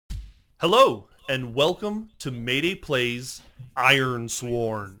Hello, and welcome to Mayday Plays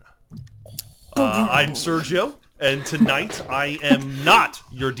Ironsworn. I'm Sergio, and tonight I am not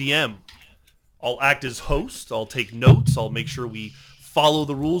your DM. I'll act as host, I'll take notes, I'll make sure we follow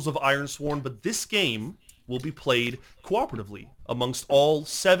the rules of Ironsworn, but this game will be played cooperatively amongst all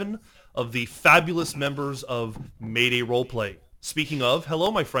 7 of the fabulous members of Mayday Roleplay. Speaking of, hello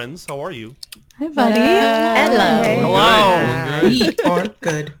my friends, how are you? Hi, buddy. Hello. We are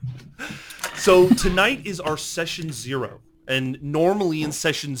good. So tonight is our session 0, and normally in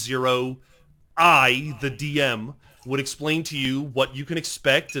session 0, I, the DM, would explain to you what you can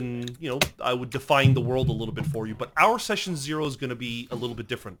expect, and I would define the world a little bit for you. But our session 0 is going to be a little bit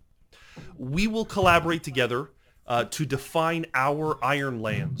different. We will collaborate together to define our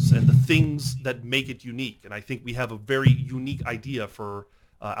Ironlands and the things that make it unique. And I think we have a very unique idea for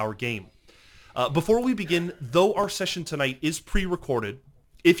our game. Before we begin, though our session tonight is pre-recorded,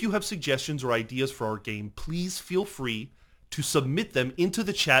 if you have suggestions or ideas for our game, please feel free to submit them into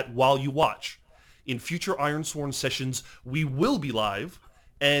the chat while you watch. In future Ironsworn sessions, we will be live,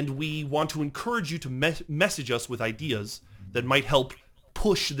 and we want to encourage you to message us with ideas that might help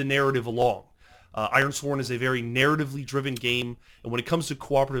push the narrative along. Ironsworn is a very narratively driven game, and when it comes to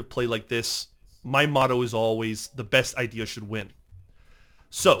cooperative play like this, my motto is always, the best idea should win.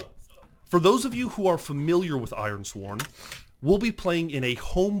 So, for those of you who are familiar with Ironsworn, we'll be playing in a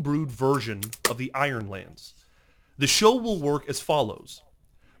homebrewed version of the Ironlands. The show will work as follows.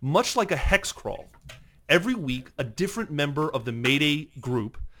 Much like a hex crawl, every week a different member of the Mayday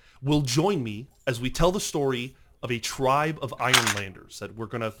group will join me as we tell the story of a tribe of Ironlanders that we're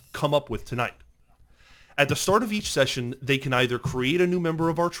going to come up with tonight. At the start of each session, they can either create a new member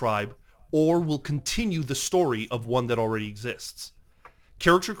of our tribe or will continue the story of one that already exists.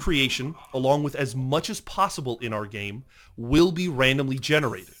 Character creation, along with as much as possible in our game, will be randomly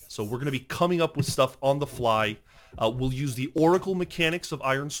generated. So we're going to be coming up with stuff on the fly. We'll use the Oracle mechanics of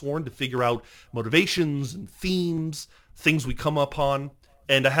Ironsworn to figure out motivations and themes, things we come upon,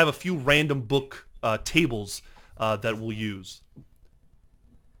 and I have a few random book tables that we'll use.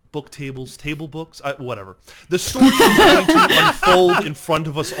 Book tables, table books, whatever. The story is going to unfold in front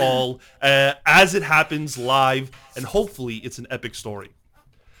of us all as it happens live, and hopefully it's an epic story.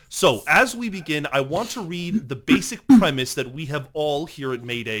 So, as we begin, I want to read the basic premise that we have all here at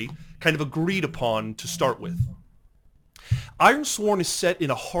Mayday kind of agreed upon to start with. Ironsworn is set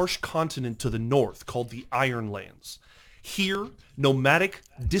in a harsh continent to the north called the Ironlands. Here, nomadic,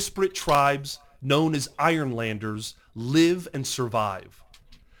 disparate tribes known as Ironlanders live and survive.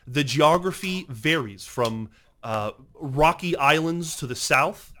 The geography varies from rocky islands to the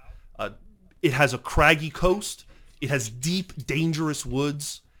south. It has a craggy coast. It has deep, dangerous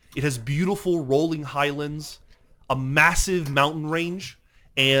woods. It has beautiful rolling highlands, a massive mountain range,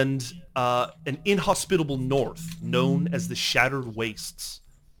 and an inhospitable north known as the Shattered Wastes.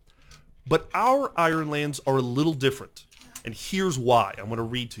 But our Ironlands are a little different, and here's why. I'm going to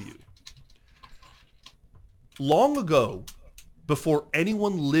read to you. Long ago, before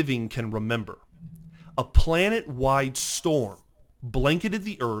anyone living can remember, a planet-wide storm blanketed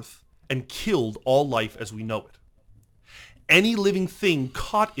the Earth and killed all life as we know it. Any living thing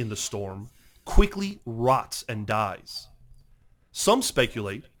caught in the storm quickly rots and dies. Some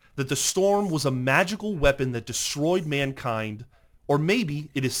speculate that the storm was a magical weapon that destroyed mankind, or maybe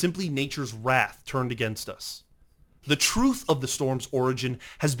it is simply nature's wrath turned against us. The truth of the storm's origin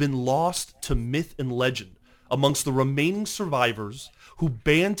has been lost to myth and legend amongst the remaining survivors who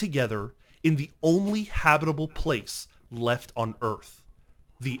band together in the only habitable place left on Earth,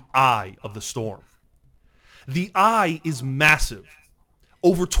 the Eye of the Storm. The Eye is massive,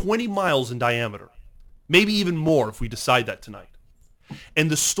 over 20 miles in diameter, maybe even more if we decide that tonight.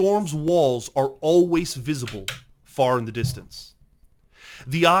 And the storm's walls are always visible far in the distance.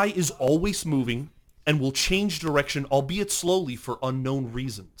 The Eye is always moving and will change direction, albeit slowly for unknown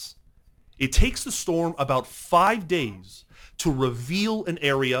reasons. It takes the storm about 5 days to reveal an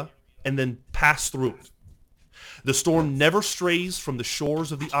area and then pass through it. The storm never strays from the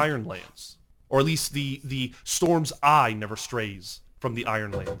shores of the Ironlands, or at least the storm's eye never strays from the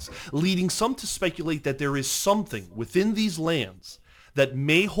Ironlands, leading some to speculate that there is something within these lands that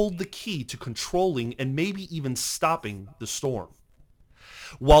may hold the key to controlling and maybe even stopping the storm.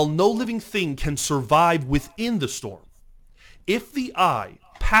 While no living thing can survive within the storm, if the Eye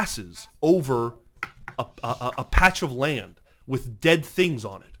passes over a patch of land with dead things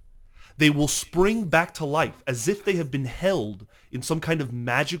on it, they will spring back to life as if they have been held in some kind of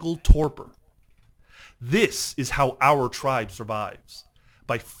magical torpor. This is how our tribe survives,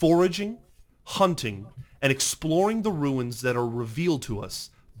 by foraging, hunting, and exploring the ruins that are revealed to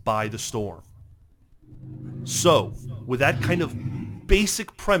us by the storm. So, with that kind of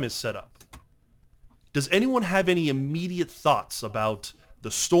basic premise set up, does anyone have any immediate thoughts about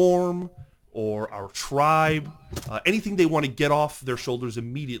the storm or our tribe? Anything they want to get off their shoulders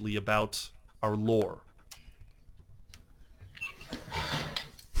immediately about our lore?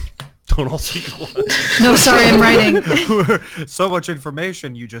 Don't all speak at once. No, sorry, I'm writing. So much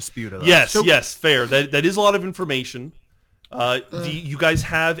information you just spewed at us. Yes, fair. That is a lot of information. You guys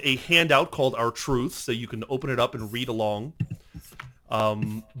have a handout called Our Truth, so you can open it up and read along.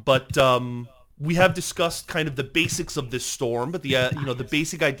 But we have discussed kind of the basics of this storm, but the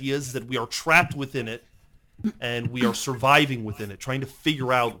basic idea is that we are trapped within it, and we are surviving within it, trying to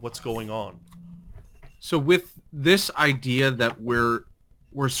figure out what's going on. So with this idea that we're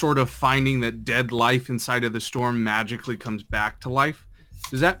sort of finding that dead life inside of the storm magically comes back to life,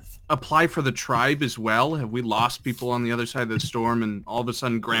 does that apply for the tribe as well? Have we lost people on the other side of the storm and all of a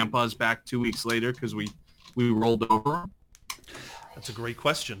sudden Grandpa's back 2 weeks later because we rolled over him? That's a great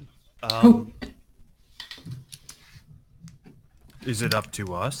question. Is it up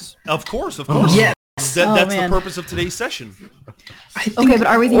to us? Of course. Yes. That's man. the purpose of today's session. Okay, but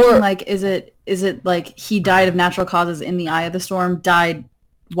are we thinking like, is it like he died of natural causes in the eye of the storm, died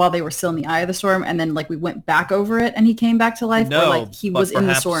while they were still in the eye of the storm, and then like we went back over it and he came back to life? No, or like he was in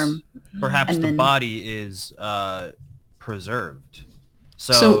the storm? Perhaps and the then... body is preserved.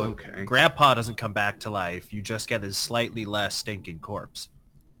 So okay. Grandpa doesn't come back to life. You just get his slightly less stinking corpse.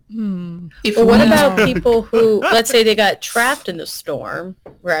 But what about people who, let's say they got trapped in the storm,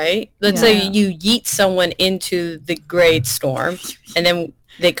 right? Let's say you yeet someone into the great storm and then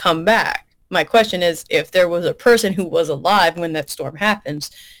they come back. My question is, if there was a person who was alive when that storm happens,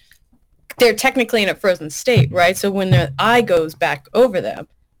 they're technically in a frozen state, right? So when their eye goes back over them,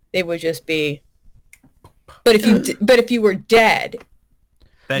 they would just be... But if you were dead,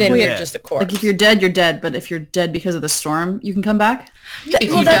 then you're just a corpse. Like if you're dead, you're dead. But if you're dead because of the storm, you can come back?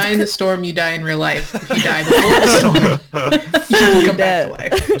 If you die in the storm, you die in real life. If you die before the storm, you can come back to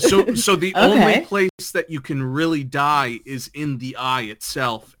life. So the only place that you can really die is in the eye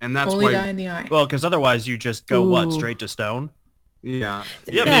itself, and that's Only why. die in the eye. Well, because otherwise you just go straight to stone. Yeah.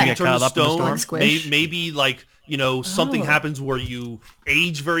 Yeah, You maybe get turn caught to up in the stone. storm. Squish. Maybe like, something happens where you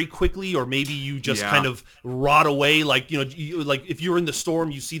age very quickly, or maybe you just kind of rot away. Like, like if you're in the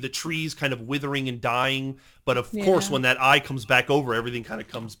storm, you see the trees kind of withering and dying. But of course, when that eye comes back over, everything kind of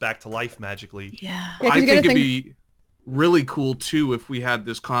comes back to life magically. Yeah. I think it'd be really cool too if we had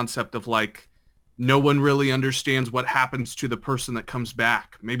this concept of like, no one really understands what happens to the person that comes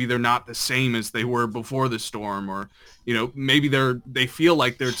back. Maybe they're not the same as they were before the storm, or maybe they feel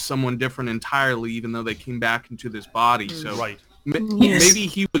like they're someone different entirely, even though they came back into this body. So Right. Maybe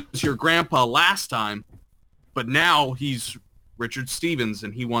he was your grandpa last time, but now he's Richard Stevens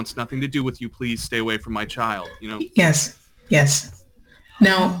and he wants nothing to do with you. Please stay away from my child. Yes.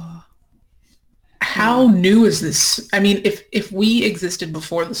 Now, how new is this? I mean, if we existed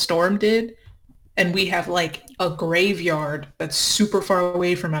before the storm did, and we have like a graveyard that's super far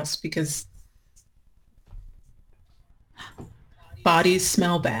away from us because bodies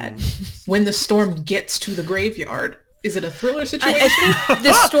smell bad. When the storm gets to the graveyard, is it a thriller situation? I think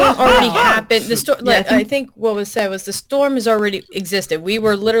the storm already happened. The storm, I think what was said was the storm has already existed. We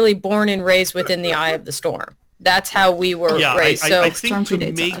were literally born and raised within the eye of the storm. That's how we were raised. I think to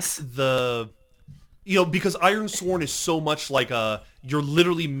make the... because Iron Sworn is so much like you're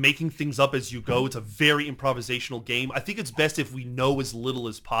literally making things up as you go. It's a very improvisational game. I think it's best if we know as little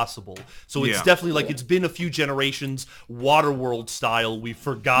as possible. So it's definitely like it's been a few generations, Waterworld style. We've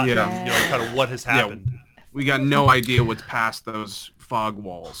forgotten, kind of what has happened. Yeah. We got no idea what's past those fog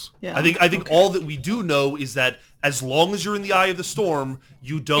walls. Yeah. I think all that we do know is that as long as you're in the eye of the storm,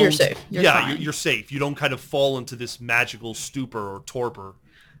 you don't... You're safe. You're safe. You don't kind of fall into this magical stupor or torpor.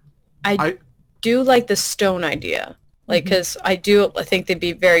 I do like the stone idea. Like, because I think they'd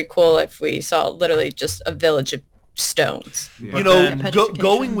be very cool if we saw literally just a village of stones. Yeah.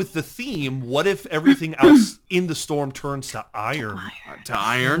 Going with the theme, what if everything else in the storm turns to iron? To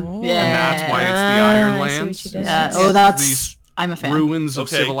iron? Oh. And that's why it's the Iron I see what Lands. you did. Yeah. It's That's... these I'm a fan. ruins of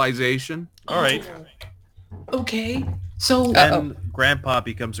Okay. civilization. All right. Okay. So And Grandpa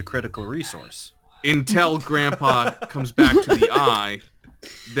becomes a critical resource. Until Grandpa comes back to the eye,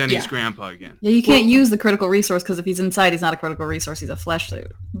 then he's Grandpa again. Yeah, you can't use the critical resource because if he's inside, he's not a critical resource. He's a flesh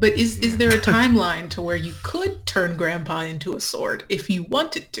suit. but is there a timeline to where you could turn Grandpa into a sword if you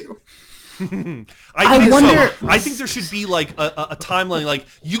wanted to? I think there should be like a timeline. Like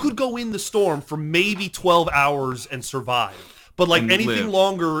you could go in the storm for maybe 12 hours and survive, but like And anything live.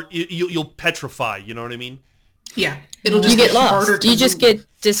 longer, you'll petrify. You know what I mean? Yeah, it'll You just get harder lost. to You just move. get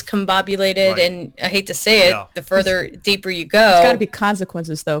discombobulated, Right. and I hate to say it, Yeah. the further deeper you go, There's got to be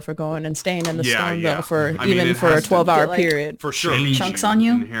consequences though for going and staying in the Yeah, storm yeah. though for I mean, even it for a has to 12-hour get, like, period. For sure. Change Chunks on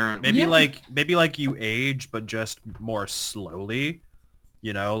you? inherently. Maybe like you age, but just more slowly.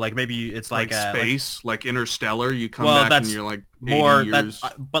 You know, like maybe it's Like like, space, like Interstellar, you come Well, back that's and you're like more 80 that, years.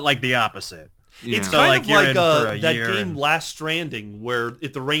 but like the opposite. Yeah. It's So, kind like, of you're like in for a that year game and- Last Stranding, where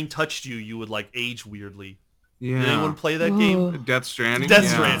if the rain touched you, you would like age weirdly. yeah. Did anyone play that Ooh. game? Death Stranding. Death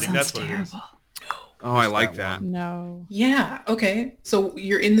yeah. Stranding. Sounds That's what it is. terrible. Oh, I like that. No. Yeah, okay. So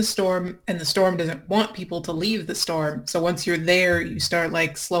you're in the storm and the storm doesn't want people to leave the storm. So once you're there, you start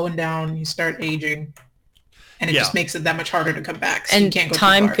like slowing down, you start aging. And it Yeah. just makes it that much harder to come back. So you and can't go too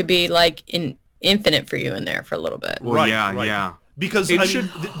time far. could be like infinite for you in there for a little bit. Well, Right, yeah, right. yeah. Because It I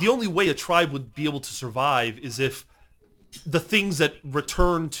should- mean, the only way a tribe would be able to survive is if the things that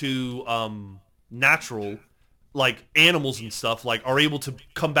return to natural, like animals and stuff, like are able to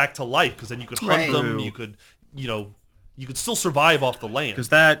come back to life. Because then you could hunt Right. them. True. You could, you could still survive off the land. Because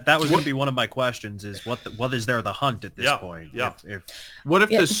that was going to be one of my questions: is what is there the hunt at this Yeah, point? yeah. If What if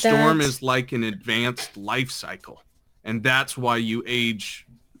Yeah, the storm that's- is like an advanced life cycle, and that's why you age,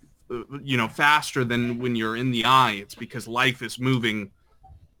 faster than when you're in the eye? It's because life is moving,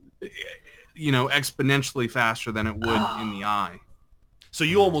 exponentially faster than it would in the eye. So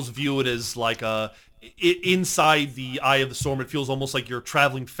you almost view it as like inside the eye of the storm. It feels almost like you're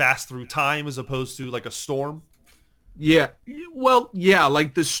traveling fast through time as opposed to like a storm. Yeah. Well, yeah,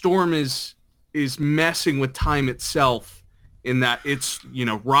 like the storm is messing with time itself in that it's,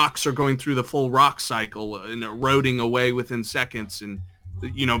 rocks are going through the full rock cycle and eroding away within seconds, and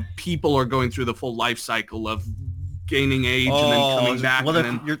people are going through the full life cycle of gaining age and then coming back well, and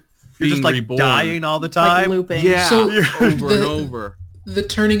if then you're being just like reborn. dying all the Like time. looping. Yeah, So over and the- over. The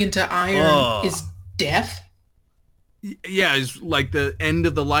turning into iron Ugh. is death? Yeah, is like the end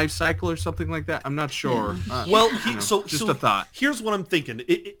of the life cycle or something like that. I'm not sure. Well, just a thought. Here's what I'm thinking.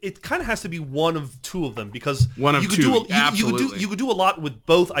 It kind of has to be one of two of them, because One of you could two, do you could absolutely. do a lot with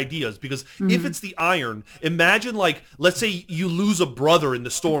both ideas, because if it's the iron, imagine like, let's say you lose a brother in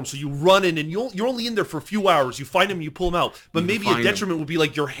the storm, so you run in and you're only in there for a few hours. You find him, you pull him out, but You maybe find a him. detriment would be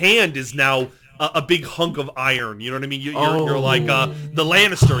like your hand is now a big hunk of iron. You know what I mean? You're like the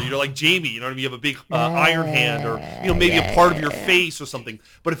Lannister. You're like Jaime. You know what I mean? You have a big iron hand, or maybe a part of your face or something.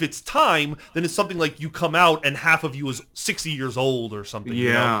 But if it's time, then it's something like you come out and half of you is 60 years old or something.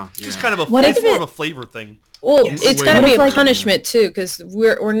 Yeah, It's just yeah. kind of What it's if more it- of a flavor thing. Well, Yes. it's Wait, got to what be if, a like- punishment too, because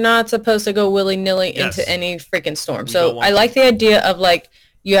we're not supposed to go willy-nilly Yes. into any freaking storm. We So don't want I to. like the idea of like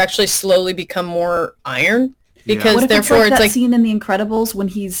you actually slowly become more iron, because What if therefore it's like it's that like scene in The Incredibles when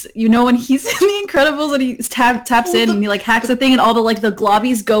he's in The Incredibles and he taps in and he like hacks the thing and all the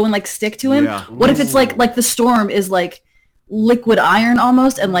globbies go and like stick to him? Yeah. What if it's like the storm is like liquid iron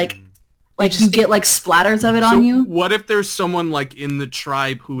almost, and like you get like splatters of it So on you? what if there's someone like in the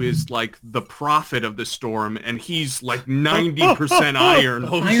tribe who is like the prophet of the storm, and he's like 90% iron?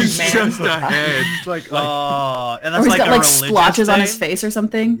 Oh, Iron He's Man. just a head. It's like, oh, and Or that's he's like got a like religious splotches on his thing? face or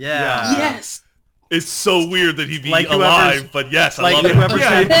something? Yeah. Yes. It's so weird that he'd be Like whoever's- alive, but yes, I like love it. whoever's Yeah.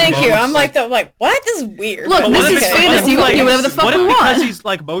 had the thank you. most, I'm like what? This is weird. Look, But this what is if it's- fantasy. We can do whatever the fuck what we if because want. he's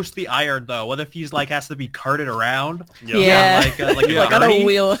like mostly iron though? What if he's like has to be carted around? Yeah. Like Yeah. Like on a Gurney?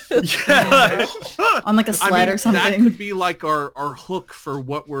 wheel. Yeah. On like a sled or that something. could be like our hook for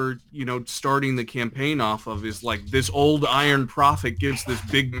what we're, starting the campaign off of, is like this old iron prophet gives this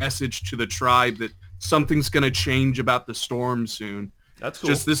big message to the tribe that something's going to change about the storm soon. That's cool.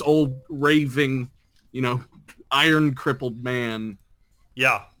 Just this old raving, iron crippled man.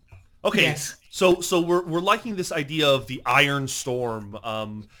 Yeah. Okay. Yes. So we're liking this idea of the Iron Storm.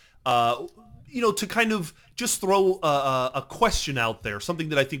 To kind of just throw a question out there, something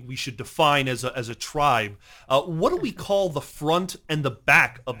that I think we should define as a tribe. What do we call the front and the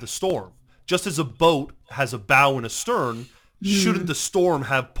back of the storm? Just as a boat has a bow and a stern, shouldn't the storm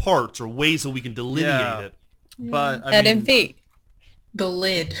have parts or ways that we can delineate Yeah. it? But I Head mean, and feet. The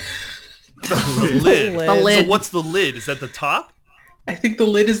lid. The lid. The The lid. So what's the lid? Is that the top? I think the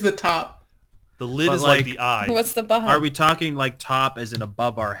lid is the top. The lid But is like like- the eye. What's the behind? are we talking like top as in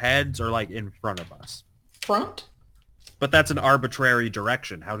above our heads or like in front of us? Front? But that's an arbitrary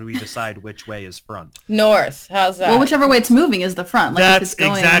direction. How do we decide which way is front? North? How's that? Well, whichever way it's moving is the front. Like if That's it's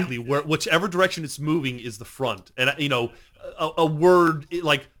going, exactly whichever direction it's moving is the front, and a word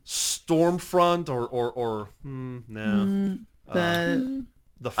like storm front or no the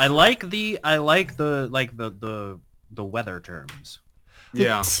the I like the weather terms.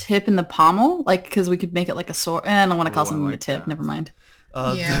 Yeah. tip and the pommel, like because we could make it like a sword. I don't want to call Oh, I something the like tip. that. Never mind.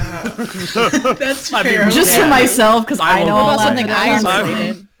 Yeah. That's I mean, fair. Just for Yeah. myself, because I know What all about that. something iron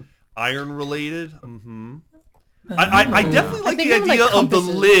related? Iron related. I definitely like think the of, like, idea of the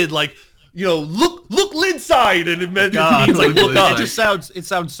compasses. lid, like, you know, look lid side, and it means God, like look it up. just sounds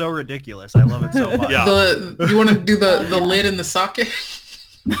so ridiculous. I love it so much. Yeah. You want to do the lid in the socket?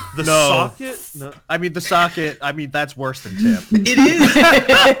 The No. socket. No. I mean, the socket. I mean, that's worse than Tim. It is.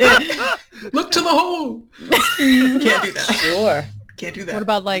 Look to the hole. Can't do that. Sure. Can't do that. What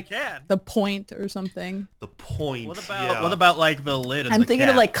about like Can. the point or something? The point. What about yeah. what about like the lid? And I'm the thinking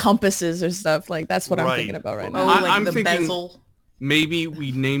cap? of like compasses or stuff. Like that's what I'm Right. thinking about right Oh, now. like I'm the thinking- bezel. Maybe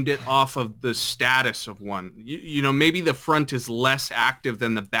we named it off of the status of one. You know, maybe the front is less active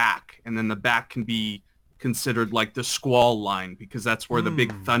than the back, and then the back can be considered like the squall line because that's where the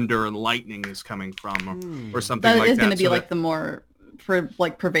big thunder and lightning is coming from, or something That like is that. going to be So like that- the more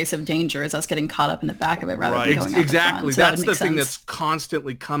pervasive danger is us getting caught up in the back of it rather Right. than going out the exactly. front. So that That's would the make thing sense. that's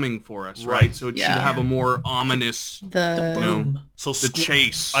constantly coming for us, Right. right? So it should Yeah. have a more ominous, the you know, So the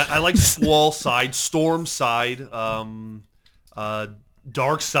chase. I like squall side, storm side,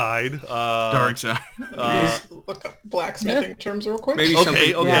 dark side. Dark side. Look up blacksmithing terms real quick. Maybe Okay,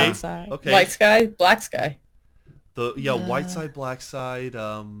 something. okay. Yeah, side. Okay. White sky, black sky. White side, black side.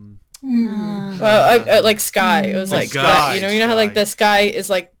 Well, I like sky. It was Oh, like sky, you know how like sky. the sky is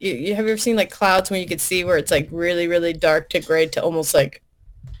like you have you ever seen like clouds when you could see where it's like really really dark to gray to almost like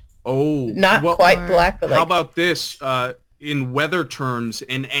Oh, not well, quite black but How like about this? In weather terms,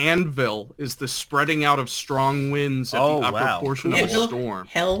 an anvil is the spreading out of strong winds at Oh, the upper wow. portion of a Anvil? storm.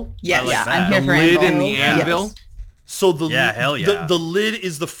 Hell yes. I like yeah, that. I'm The here for lid anvil. and the Yes. anvil. So the Yeah, hell yeah. The lid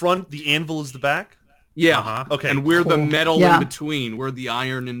is the front, the anvil is the back. Yeah. Uh-huh. Okay, And we're the cool. metal Yeah. in between. We're the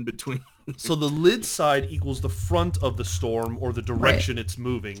iron in between. So the lid side equals the front of the storm or the direction it's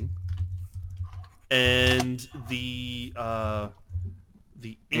moving, and the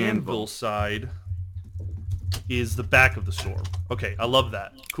anvil side is the back of the storm. Okay, I love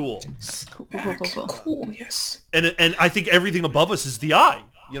that. Cool. Cool. Cool. Yes. And I think everything above us is the eye.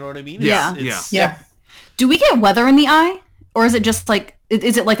 You know what I mean? Yeah. Yeah. Do we get weather in the eye, or is it just like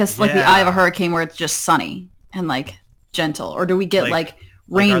is it like like the Yeah. eye of a hurricane where it's just sunny and like gentle, or do we get like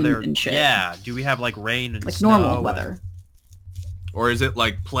rain are there- and shit? Yeah. Do we have like rain and like snow normal and- weather. Or is it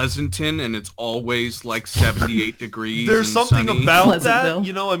like Pleasanton and it's always like 78 degrees There's and something sunny? about Pleasantville. that,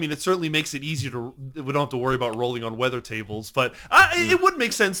 you know. I mean, it certainly makes it easier to. We don't have to worry about rolling on weather tables, but it would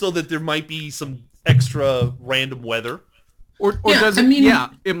make sense though that there might be some extra random weather. Or Yeah, does I it? mean- Yeah,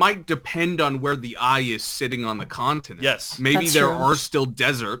 it might depend on where the eye is sitting on the continent. Yes. Maybe That's there true. are still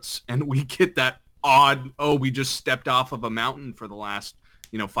deserts, and we get that odd. Oh, we just stepped off of a mountain for the last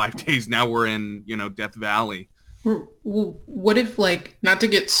 5 days. Now we're in Death Valley. What if, like, not to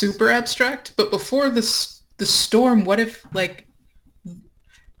get super abstract, but before the storm, what if, like,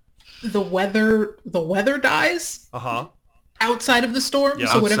 the weather dies outside of the storm? Yeah.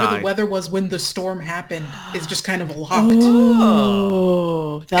 So whatever Outside. the weather was when the storm happened is just kind of locked.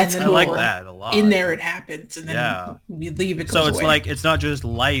 Oh, that's And I then like cool. that a lot. In there it happens, and then Yeah. we leave it. So goes it's away. like it's not just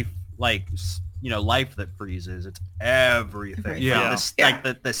life, like life that freezes. It's everything. Everything. Yeah.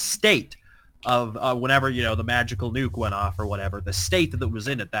 Like the state of whenever the magical nuke went off or whatever. The state that it was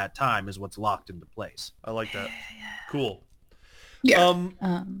in at that time is what's locked into place. I like that. Cool. Yeah.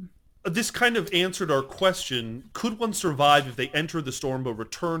 This kind of answered our question. Could one survive if they enter the storm but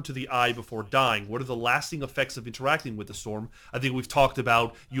return to the eye before dying? What are the lasting effects of interacting with the storm? I think we've talked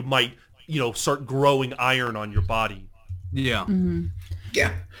about you might, start growing iron on your body. Yeah.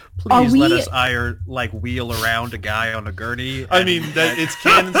 yeah. Please we- let us wheel around a guy on a gurney. I mean, that it's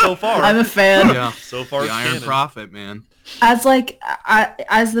canon so far. I'm a fan. Yeah. So far, The it's Iron canon. Prophet, man. As like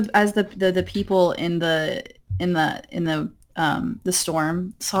as the people in the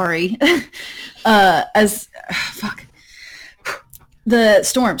storm. Sorry, fuck. The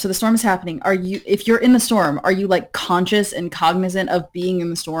storm. So the storm is happening. If you're in the storm, are you like conscious and cognizant of being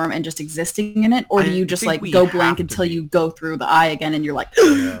in the storm and just existing in it, or do I you just think like we go have blank to until be. you go through the eye again and you're like,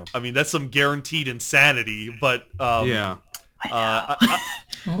 I mean, that's some guaranteed insanity. But Yeah.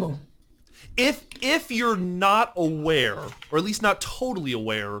 Oh. if you're not aware, or at least not totally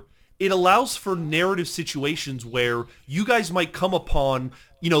aware, it allows for narrative situations where you guys might come upon,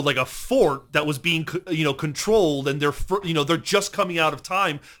 like a fort that was being, controlled, and they're just coming out of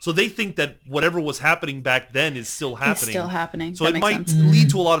time, so they think that whatever was happening back then is still happening. it's still happening. So That it makes might sense. lead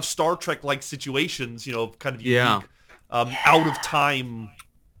to a lot of Star Trek-like situations, kind of unique, Yeah. out of time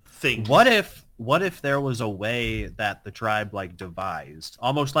things. What if there was a way that the tribe devised,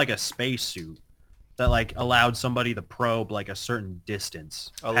 almost like a spacesuit, that like allowed somebody to probe like a certain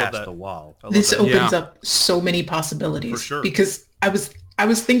distance past the wall. This opens up so many possibilities. For sure. Because I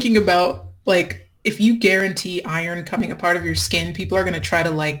was thinking about like if you guarantee iron coming a part of your skin, people are going to try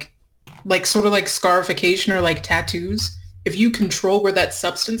to like sort of like scarification or like tattoos. If you control where that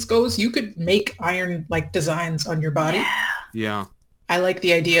substance goes, you could make iron like designs on your body. Yeah. I like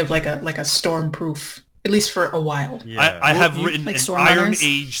the idea of like a storm-proof, at least for a while. Yeah. I have written like an Iron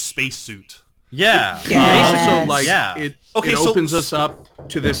Age spacesuit. Yeah. Also, like, it so- opens us up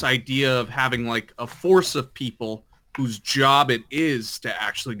to this idea of having like a force of people whose job it is to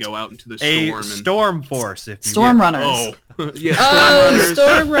actually go out into the storm. A storm force, if you Storm will. runners. Yeah. Oh,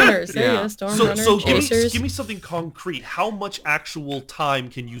 storm runners. There you Yeah. go. Storm So, runners. so chasers. give me something concrete. How much actual time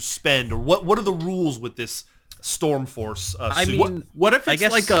can you spend, or what are the rules with this Storm Force I suit? mean, What if I it's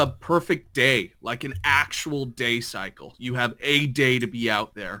guess- like a perfect day, like an actual day cycle? You have a day to be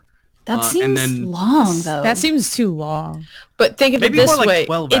out there. That and seems then- long, though. That seems too long. But think of it Maybe this more like way: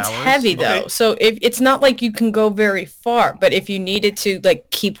 12 it's hours. heavy though, Okay. so if it's not like you can go very far. But if you needed to like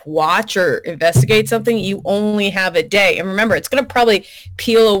keep watch or investigate something, you only have a day. And remember, it's going to probably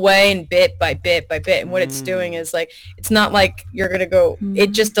peel away and bit by bit by bit. And what it's doing is like it's not like you're going to go.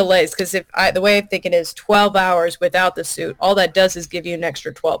 It just delays because the way I think it is 12 hours without the suit, all that does is give you an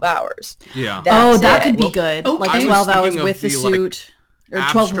extra 12 hours. Yeah. That's that it. could be Well, good. oh, Like I was 12 hours thinking of with the the, like, suit. Or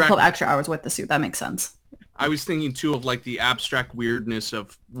 12 abstract- extra hours with the suit. That makes sense. I was thinking too of like the abstract weirdness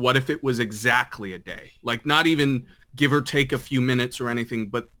of what if it was exactly a day? Like not even give or take a few minutes or anything,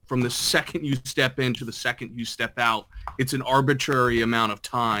 but from the second you step in to the second you step out, it's an arbitrary amount of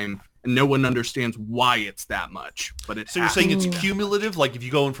time and no one understands why it's that much. But it's So you're saying it's cumulative? Like if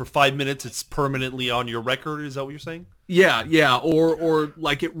you go in for 5 minutes, it's permanently on your record? Is that what you're saying? Yeah, or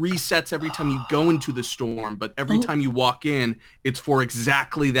like it resets every time you go into the storm, but every time you walk in, it's for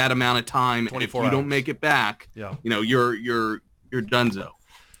exactly that amount of time. And if 24 you don't hours. make it back, Yeah. you're donezo.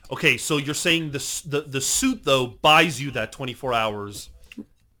 Okay, so you're saying the suit though buys you that 24 hours.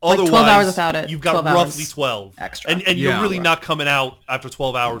 Like 12 Otherwise, hours without it, you've got 12 roughly hours 12 extra. and you're Yeah. really not coming out after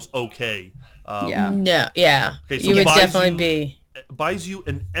 12 hours. Okay. Yeah. No, yeah, Okay, so you would buys definitely you- be. Buys you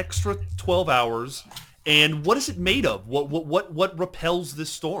an extra 12 hours. And what is it made of? What repels this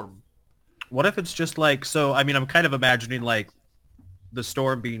storm? What if it's just like, so, I mean, I'm kind of imagining like the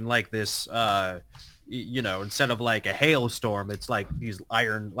storm being like this, instead of like a hailstorm, it's like these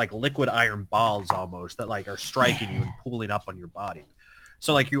iron, like liquid iron balls almost that like are striking you and pulling up on your body.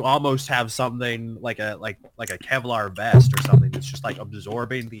 So like you almost have something like a Kevlar vest or something that's just like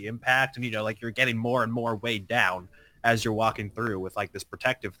absorbing the impact, and like you're getting more and more weighed down as you're walking through with like this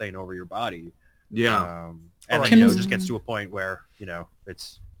protective thing over your body. Yeah. And Alright. then, it just gets to a point where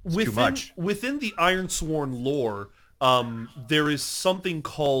it's too much. Within the Iron Sworn lore, there is something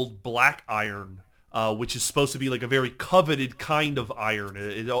called black iron, which is supposed to be like a very coveted kind of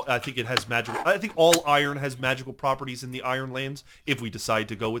iron. I think it has magical. I think all iron has magical properties in the Ironlands, if we decide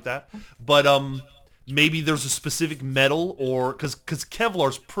to go with that. But maybe there's a specific metal, or because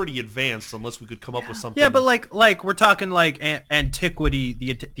Kevlar's pretty advanced, unless we could come up with something. Yeah, but like we're talking like antiquity,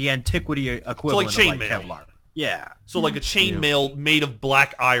 the antiquity equivalent of like chainmail. Kevlar. Yeah. So like a chainmail made of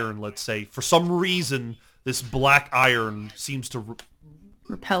black iron, let's say. For some reason, this black iron seems to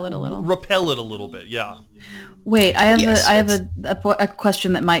Repel it a little. repel it a little bit. Yeah. Wait, I have Yes, a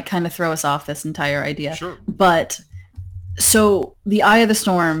question that might kind of throw us off this entire idea. Sure. But so the Eye of the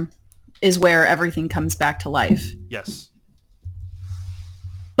Storm is where everything comes back to life. Yes.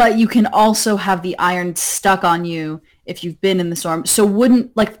 But you can also have the iron stuck on you if you've been in the storm. So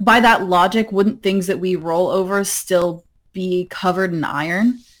wouldn't, like, by that logic, wouldn't things that we roll over still be covered in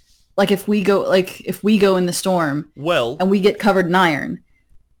iron? Like if we go in the storm Well, and we get covered in iron,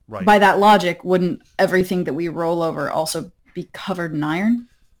 right. by that logic, wouldn't everything that we roll over also be covered in iron?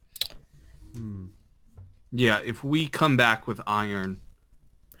 Yeah, if we come back with iron,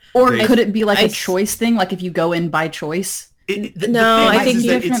 Or They- could it be like I a s- choice thing? Like if you go in by choice? No, I think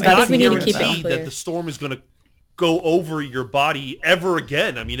you- it's I not think we need to keep it guaranteed clear. that the storm is going to go over your body ever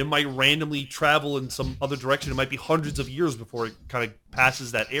again. I mean, it might randomly travel in some other direction. It might be hundreds of years before it kind of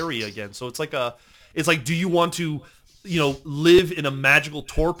passes that area again. So it's like do you want to, live in a magical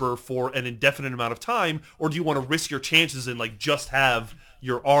torpor for an indefinite amount of time, or do you want to risk your chances and like just have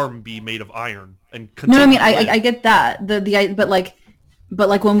your arm be made of iron and No, I mean, continue to live? I get that. But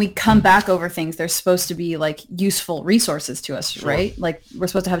like when we come back over things, there's supposed to be like useful resources to us, Sure. right? Like we're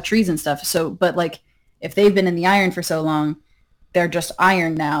supposed to have trees and stuff. So, but like if they've been in the iron for so long, they're just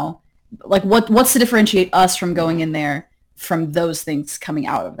iron now. Like what's to differentiate us from going in there from those things coming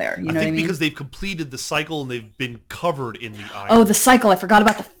out of there. You know what I mean? Because they've completed the cycle and they've been covered in the iron. Oh, the cycle. I forgot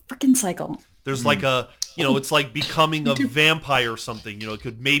about the freaking cycle. There's like a, it's like becoming a vampire or something. It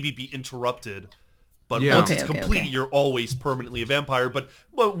could maybe be interrupted. But once it's complete, you're always permanently a vampire. But,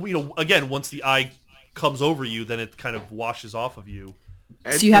 again, once the eye comes over you, then it kind of washes off of you.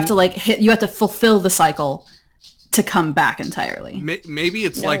 So you have to you have to fulfill the cycle to come back entirely. Maybe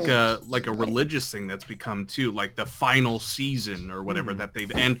it's like a religious thing that's become too, like the final season or whatever that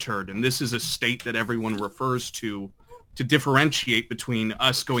they've entered, and this is a state that everyone refers to differentiate between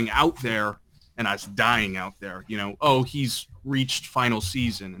us going out there and us dying out there. He's reached final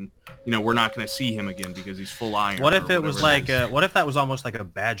season, and we're not going to see him again because he's full iron. What if it was like what if that was almost like a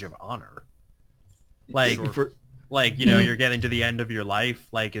badge of honor? Like you're getting to the end of your life,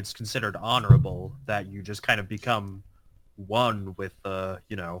 like it's considered honorable that you just kind of become one with whatever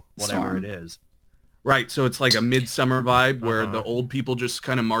Storm. it is. Right, so it's like a midsummer vibe where the old people just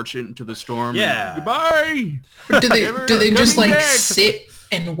kind of march into the storm. Yeah. And, goodbye. Do they just sit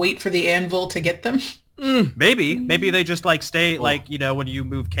and wait for the anvil to get them? Maybe they just stay when you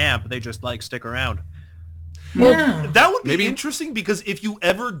move camp, they just stick around. Yeah. That would be interesting because if you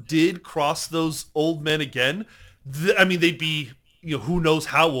ever did cross those old men again, they'd be, who knows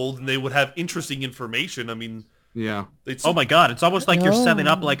how old, and they would have interesting information. Yeah. Oh my God! It's almost like you're setting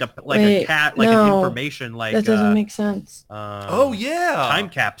up like a cat, an information that doesn't make sense. Time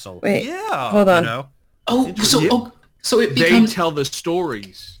capsule. Wait, yeah. hold on. So it becomes, they tell the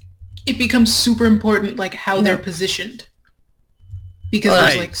stories. It becomes super important, how they're positioned.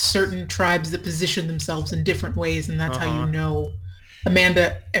 Because there's certain tribes that position themselves in different ways, and that's how you know.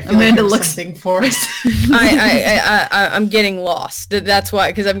 Amanda, I feel Amanda looks something for us. I'm getting lost. That's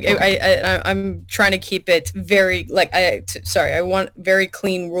why, because I'm trying to keep it very I want very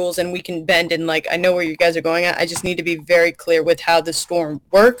clean rules, and we can bend, and I know where you guys are going at. I just need to be very clear with how the storm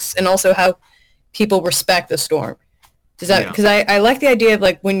works, and also how people respect the storm. Does that? Because I like the idea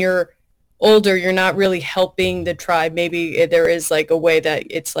of when you're older, you're not really helping the tribe. Maybe there is a way that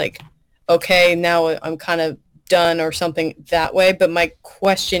it's okay, now I'm kind of done or something that way. But my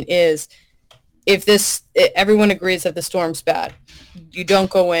question is, if everyone agrees that the storm's bad, you don't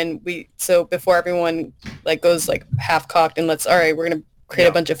go in. So before everyone goes half cocked and we're gonna create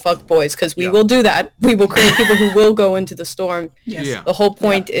a bunch of fuck boys, because we will do that. We will create people who will go into the storm. Yes. Yeah. The whole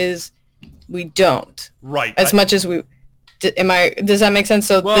point is we don't. Right. As much as we. Does that make sense?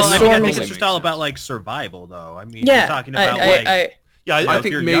 So the storm I think is it's just all about survival, though. You're talking about I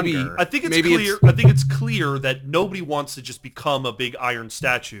think maybe younger. I think it's clear. I think it's clear that nobody wants to just become a big iron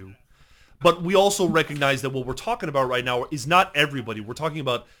statue, but we also recognize that what we're talking about right now is not everybody. We're talking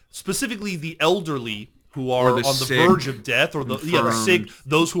about specifically the elderly who are on the verge of death, or the sick,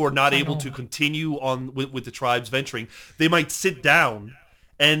 those who are not able to continue on with the tribes venturing. They might sit down.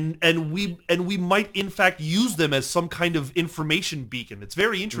 And we might in fact use them as some kind of information beacon. It's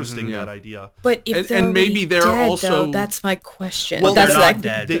very interesting, that idea. But if they're maybe they're dead, also though, that's my question. Well, that's they're not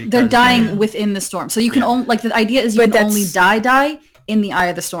dead. They're dying within the storm. So you can only the idea is you can only die in the eye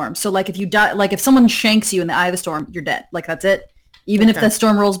of the storm. So if you die, if someone shanks you in the eye of the storm, you're dead. That's it. Even if the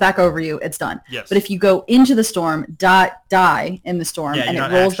storm rolls back over you, it's done. Yes. But if you go into the storm, die in the storm, and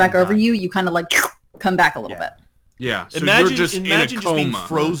it rolls back over you, you kind of come back a little bit. Yeah, so imagine you're just in a coma. just being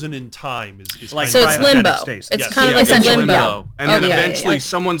frozen in time. Is so it's limbo. Stasis. It's kind of like limbo. And then eventually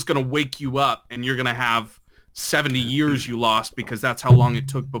someone's going to wake you up, and you're going to have 70 years you lost because that's how long it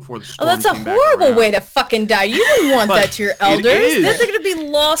took before the storm that's a came back horrible around. way to fucking die. You wouldn't want that to your elders. is. They're going to be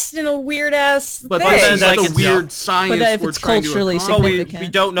lost in a weird ass thing. But that's like a it's- weird science But if we're it's trying to culturally accomplish. significant. we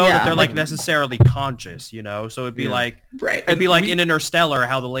don't know that Yeah. they're necessarily conscious, so it'd be Right. it'd be in Interstellar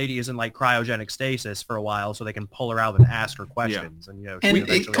how the lady is in cryogenic stasis for a while so they can pull her out and ask her questions, and And she it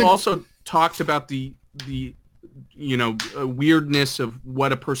eventually- could- Also talked about the weirdness of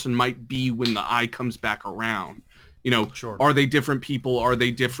what a person might be when the eye comes back around. Sure. Are they different people? Are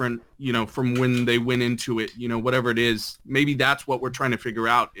they different, from when they went into it? Whatever it is, maybe that's what we're trying to figure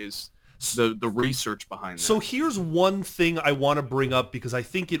out is the research behind that. So here's one thing I want to bring up because I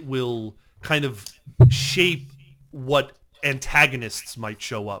think it will kind of shape what antagonists might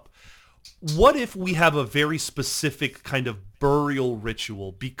show up. What if we have a very specific kind of burial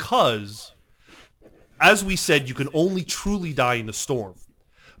ritual? Because, as we said, you can only truly die in the storm.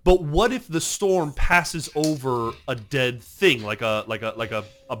 But what if the storm passes over a dead thing, like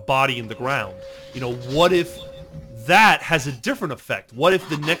a body in the ground? What if that has a different effect? What if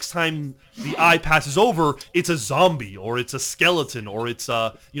the next time the eye passes over, it's a zombie, or it's a skeleton, or it's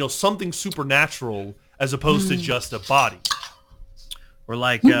something supernatural as opposed to just a body? Or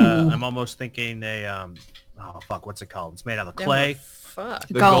I'm almost thinking oh fuck, what's it called? It's made out of Yeah, clay. Fuck.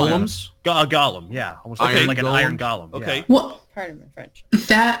 The Golem. golems. Golem, yeah, almost Iron like an golem? iron golem. Okay. Yeah. Well, Pardon my French.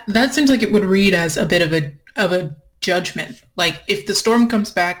 that seems like it would read as a bit of a judgment. Like if the storm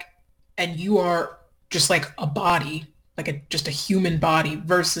comes back and you are just like a body, like just a human body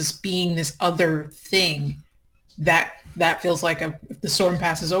versus being this other thing, that feels like if the storm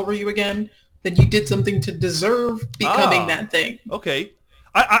passes over you again, then you did something to deserve becoming that thing. Okay.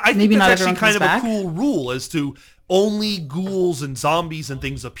 I think Maybe that's not actually everyone kind comes of back. a cool rule as to only ghouls and zombies and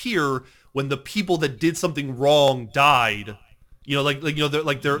things appear when the people that did something wrong died. You know, like you know,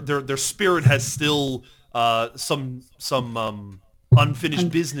 their spirit has still some unfinished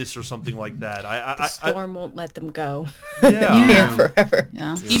business or something like that. The storm won't let them go. Yeah. Here forever.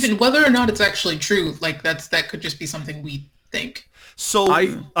 Yeah. Even whether or not it's actually true, like that could just be something we think. So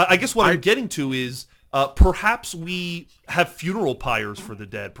I guess what I'm getting to is perhaps we have funeral pyres for the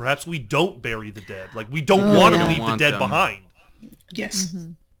dead. Perhaps we don't bury the dead. Like we don't want to yeah. leave the Want dead them. behind. Yes.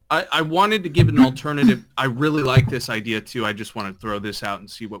 I wanted to give an alternative. I really like this idea too. I just want to throw this out and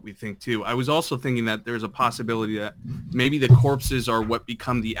see what we think too. I was also thinking that there's a possibility that maybe the corpses are what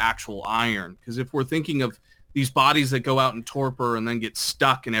become the actual iron. Because if we're thinking of these bodies that go out in torpor and then get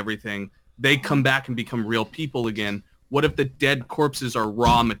stuck and everything, they come back and become real people again. What if the dead corpses are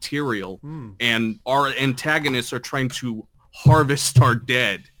raw material and our antagonists are trying to harvest our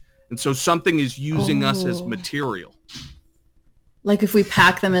dead? And so something is using us as material. Like if we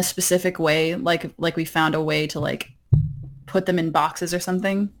pack them a specific way, like we found a way to like put them in boxes or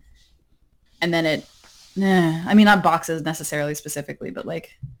something, and then I mean not boxes necessarily specifically, but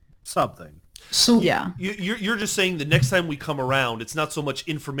like Something. So yeah. You're just saying the next time we come around, it's not so much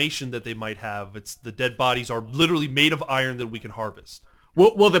information that they might have. It's the dead bodies are literally made of iron that we can harvest.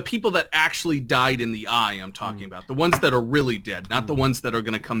 Well, the people that actually died in the eye, I'm talking about. The ones that are really dead, not the ones that are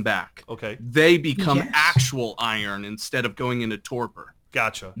going to come back. Okay. They become Yes. actual iron instead of going into torpor.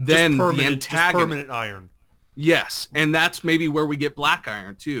 Gotcha. Then the just permanent iron. Yes, and that's maybe where we get black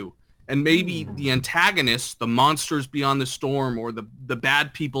iron too. And maybe the antagonists, the monsters beyond the storm, or the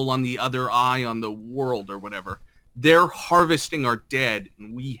bad people on the other eye on the world or whatever, they're harvesting our dead,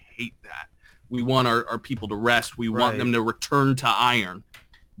 and we hate that. We want our people to rest. We want Right. them to return to iron,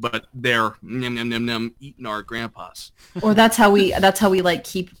 but they're eating our grandpas. Or that's how we like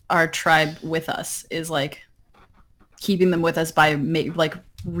keep our tribe with us, is like keeping them with us by like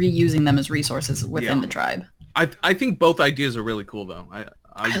reusing them as resources within Yeah. the tribe. I think both ideas are really cool though.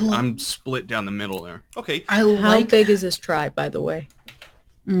 I'm split down the middle there. Okay. I How like big is this tribe, by the way?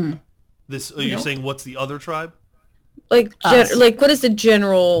 This you're saying what's the other tribe? Like, Us. like what is the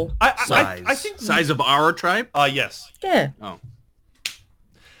general? I think Size of our tribe? yes. Yeah. Oh,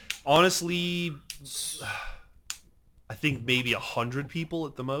 Honestly, I think maybe 100 people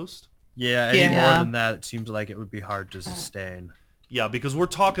at the most. Yeah, any Yeah. more than that, it seems like it would be hard to sustain. Yeah, because we're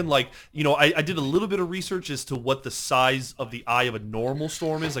talking like, you know, I did a little bit of research as to what the size of the eye of a normal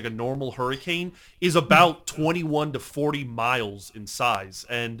storm is, like a normal hurricane, is about 21 to 40 miles in size.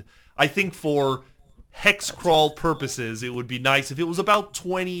 And I think for hex crawl purposes, it would be nice if it was about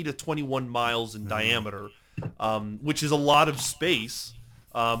 20 to 21 miles in diameter, which is a lot of space,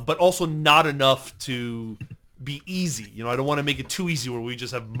 but also not enough to be easy. You know, I don't want to make it too easy where we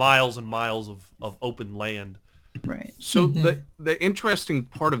just have miles and miles of open land. Right. so the interesting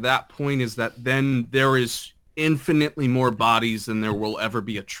part of that point is that then there is infinitely more bodies than there will ever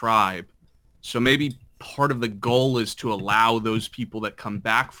be a tribe. So maybe part of the goal is to allow those people that come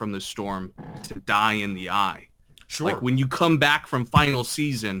back from the storm to die in the eye. Sure. Like when you come back from final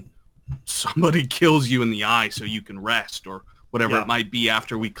season, somebody kills you in the eye so you can rest or whatever Yeah. it might be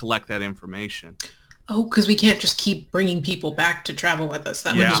after we collect that information. Oh, because we can't just keep bringing people back to travel with us.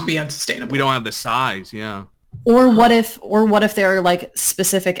 That would Yeah. just be unsustainable. We don't have the size, yeah. Or what if there are like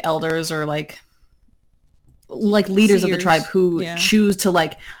specific elders or like leaders of the Seers. tribe who Yeah. choose to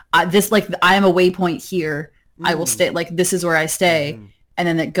like this, like I am a waypoint here. I will stay, like this is where I stay, and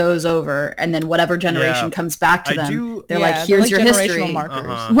then it goes over, and then whatever generation Yeah. comes back to I them, do- they're Yeah, like, they're here's like your generational history. markers.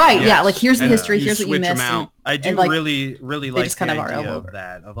 Uh-huh. Right, yeah, Yes. like here's the And history, you here's what you switch 'em missed. out. I do And, like, really like just kind the of are all idea over. of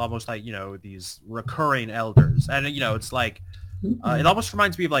that, of almost like, you know, these recurring elders. And, you know, it's like, it almost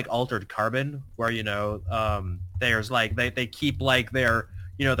reminds me of like Altered Carbon, where, you know, there's like, they keep like their,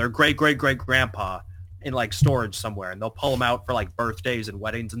 you know, their great-great-great-grandpa in like storage somewhere, and they'll pull them out for like birthdays and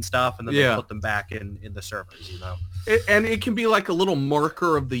weddings and stuff, and then Yeah. they put them back in the servers, you know. And it can be like a little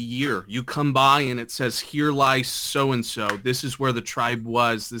marker of the year. You come by and it says, here lies so-and-so. This is where the tribe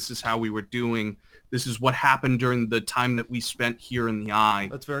was. This is how we were doing. This is what happened during the time that we spent here in the eye.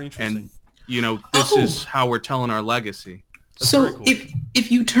 That's very interesting. And, you know, this is how we're telling our legacy. So cool.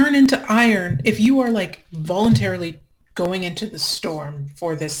 if you turn into iron, if you are like voluntarily going into the storm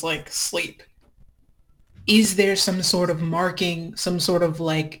for this like sleep, is there some sort of marking, some sort of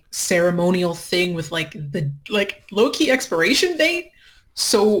like ceremonial thing with like the like low-key expiration date?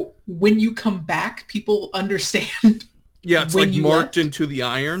 So when you come back, people understand. Yeah, it's when like you marked left? into the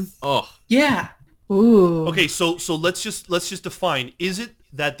iron. Oh, Yeah. Ooh. Okay, so let's just define. Is it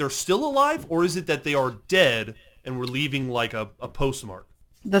that they're still alive, or is it that they are dead and we're leaving like a postmark?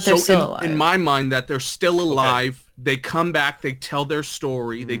 That they're so still alive. in my mind, that they're still alive. They come back, they tell their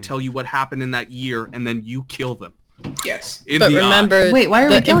story, they tell you what happened in that year, and then you kill them. Yes. In But the eye. remember, Wait, why are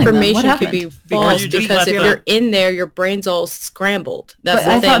we the killing them? What information could happened? be false you just because let if them- you're in there, your brain's all scrambled. That's But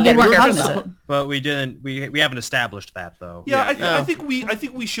the I thing. thought they you weren't gotta be cognizant. careful. But we didn't. We haven't established that though. Yeah, Yeah. I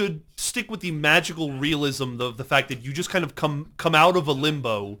think we should stick with the magical realism of the fact that you just kind of come out of a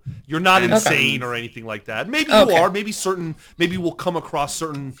limbo. You're not Okay. insane or anything like that. Maybe Okay. you are. Maybe we'll come across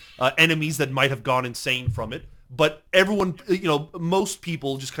certain enemies that might have gone insane from it. But everyone, most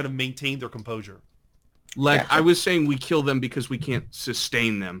people just kind of maintain their composure. Like Gotcha. I was saying, we kill them because we can't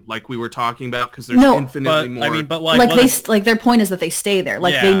sustain them, like we were talking about, because there's No. infinitely But more. I mean, but like what they if- like their point is that they stay there.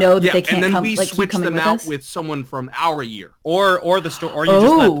 Like they Yeah. know that yeah, they can't and then come. we Like you switch coming them with out us. with someone from our year. or the story, or you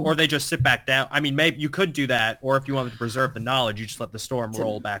just let, Oh. or they just sit back down. I mean, maybe you could do that, or if you wanted to preserve the knowledge, you just let the storm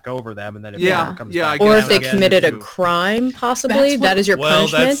roll back over them, and then if it Yeah, ever comes yeah, back I Or guess if they again, committed a too. crime, possibly, That's what- that is your Well,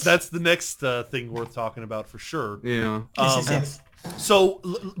 punishment. that's the next thing worth talking about for sure. Yeah. Yes. So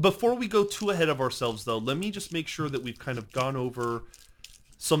before we go too ahead of ourselves, though, let me just make sure that we've kind of gone over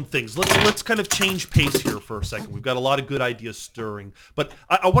some things. Let's kind of change pace here for a second. We've got a lot of good ideas stirring, but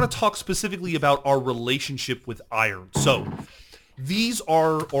I want to talk specifically about our relationship with iron. So these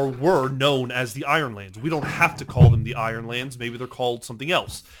are or were known as the Ironlands. We don't have to call them the Ironlands. Maybe they're called something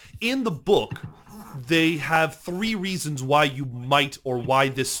else. In the book, they have 3 reasons why you might or why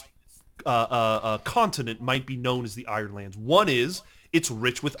this continent might be known as the Ironlands. One is it's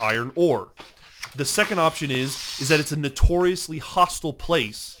rich with iron ore. The second option is that it's a notoriously hostile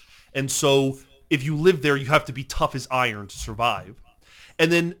place, and so if you live there, you have to be tough as iron to survive.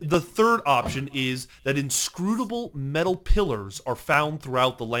 And then the third option is that inscrutable metal pillars are found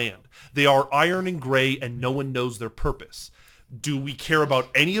throughout the land. They are iron and gray, and no one knows their purpose. Do we care about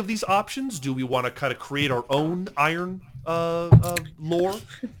any of these options? Do we want to kind of create our own iron lore?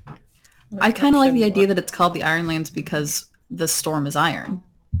 I kind of like the idea that it's called the Ironlands because the storm is iron.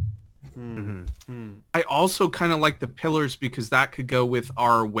 I also kind of like the pillars because that could go with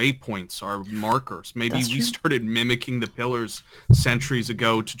our waypoints, our markers. Maybe That's we true. started mimicking the pillars centuries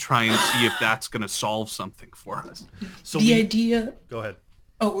ago to try and see if that's going to solve something for us. So The we, idea go ahead.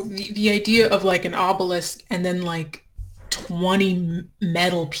 the idea of like an obelisk and then like 20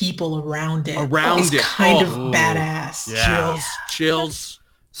 metal people around it Around is it. kind Oh. of badass. Yeah. Chills.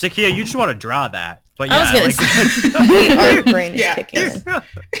 Sakia, you just want to draw that. But I was yeah, gonna like- say, the art brain is Yeah. kicking in.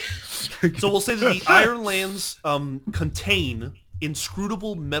 So we'll say that the Ironlands contain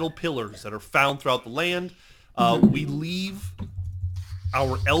inscrutable metal pillars that are found throughout the land. We leave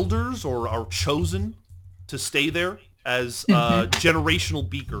our elders or our chosen to stay there as generational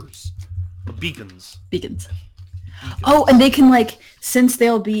beacons. Beacons. Oh, and they can like, since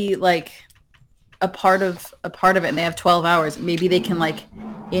they'll be like a part of it and they have 12 hours, maybe they can like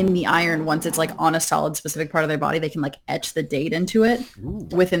in the iron, once it's like on a solid specific part of their body, they can like etch the date into it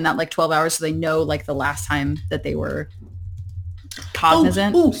within that like 12 hours, so they know like the last time that they were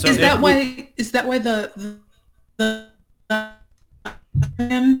cognizant. Oh, So is if that why the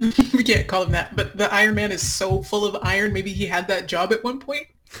we can't call him that, but the Iron Man is so full of iron, maybe he had that job at one point?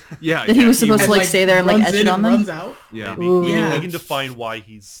 Yeah. That he yeah, was supposed to And, like stay there and like runs etch in it on and them. runs out? Yeah. We Yeah. can define why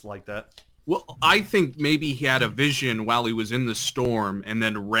he's like that. Well, I think maybe he had a vision while he was in the storm and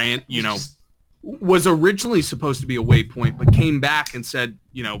then ran, was originally supposed to be a waypoint, but came back and said,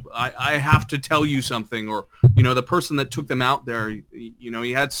 I have to tell you something. Or, the person that took them out there,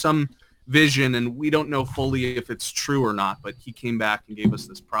 he had some vision and we don't know fully if it's true or not, but he came back and gave us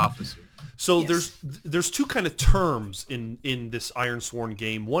this prophecy. So Yes. there's 2 kind of terms in this Iron Sworn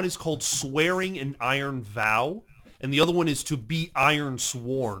game. One is called swearing an iron vow, and the other one is to be iron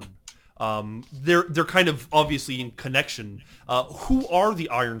sworn. They're kind of obviously in connection. Who are the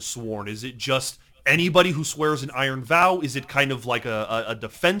Iron Sworn? Is it just anybody who swears an iron vow? Is it kind of like a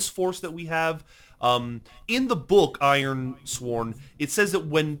defense force that we have? In the book Iron Sworn, it says that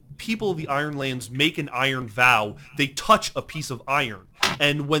when people of the Ironlands make an iron vow, they touch a piece of iron.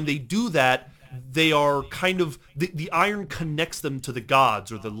 And when they do that, they are kind of, the iron connects them to the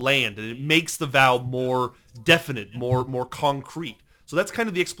gods or the land, and it makes the vow more definite, more concrete. So that's kind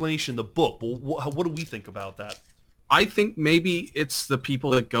of the explanation in the book. Well, what do we think about that? I think maybe it's the people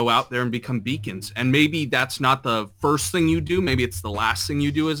that go out there and become beacons. And maybe that's not the first thing you do. Maybe it's the last thing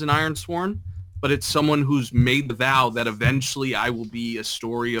you do as an Ironsworn. But it's someone who's made the vow that eventually I will be a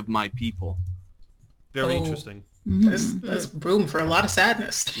story of my people. Very interesting. That's room for a lot of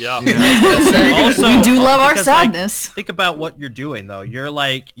sadness. Yeah. Also, we do love our because, like, sadness. think about what you're doing though.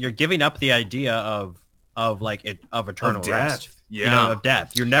 You're giving up the idea of eternal death. rest. Yeah. You know, of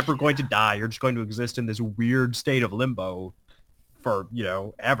death. You're never going to die. You're just going to exist in this weird state of limbo for,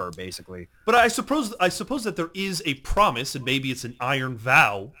 ever basically. But I suppose that there is a promise, and maybe it's an iron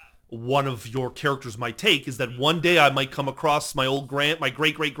vow one of your characters might take, is that one day I might come across my great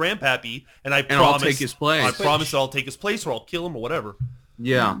great grandpappy, and I'll take his place. I promise that I'll take his place, or I'll kill him, or whatever.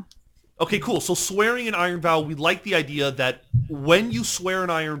 Yeah. Okay, cool. So swearing an iron vow, we like the idea that when you swear an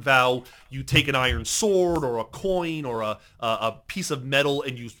iron vow, you take an iron sword or a coin or a piece of metal,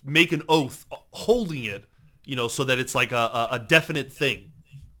 and you make an oath holding it, so that it's like a definite thing.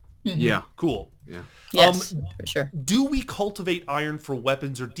 Yeah. Cool. Yeah. Yes, for sure. Do we cultivate iron for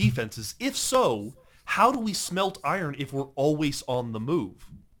weapons or defenses? If so, how do we smelt iron if we're always on the move?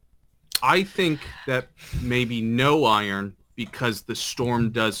 I think that maybe no iron, because the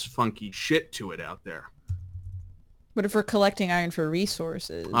storm does funky shit to it out there. But if we're collecting iron for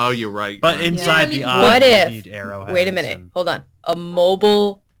resources, Oh, you're right. But inside the eye, What you if- need arrowheads Wait a minute. and- Hold on. A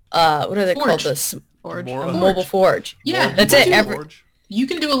mobile, what are they Forge. called? This Forge. More- a mobile forge. Yeah, That's you it. can do- Forge? You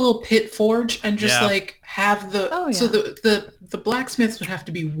can do a little pit forge and just Yeah. have the Oh, so yeah. the blacksmiths would have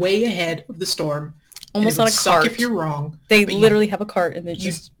to be way ahead of the storm. and Almost it would on a suck cart. if you're wrong. They but you- literally have a cart and they You,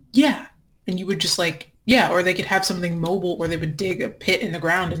 just yeah, and you would just or they could have something mobile where they would dig a pit in the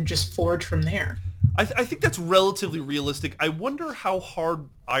ground and just forge from there. I think that's relatively realistic. I wonder how hard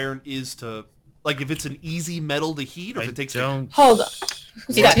iron is to, if it's an easy metal to heat, or if it takes. hold on.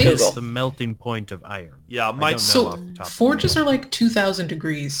 You got It takes- Google. The melting point of iron. Yeah, I my. don't know So off the top of my forges head. are 2,000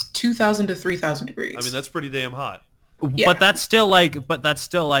 degrees, 2,000 to 3,000 degrees. I mean, that's pretty damn hot. Yeah. But that's still like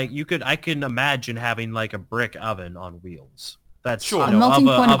I can imagine having like a brick oven on wheels. That's Sure. A melting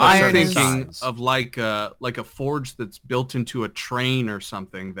point of a iron certain is- Thinking size. of like a forge that's built into a train or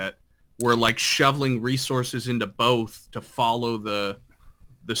something, that we're shoveling resources into both to follow the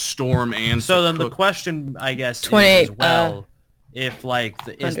storm and So to then the cook. question, I guess, is 28, as well, if is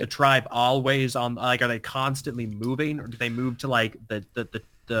the 100. tribe always on, are they constantly moving, or do they move to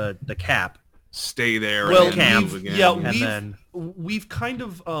the cap? stay there Well, and then move we've, again. yeah, And we've, then- we've kind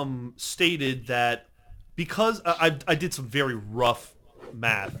of stated that, because I did some very rough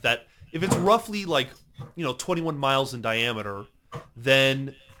math, that if it's roughly 21 miles in diameter,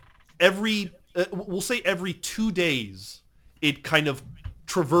 then we'll say every 2 days it kind of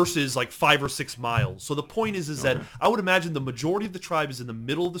traverses 5 or 6 miles. So the point is that I would imagine the majority of the tribe is in the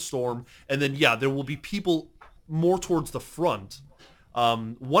middle of the storm, and then there will be people more towards the front.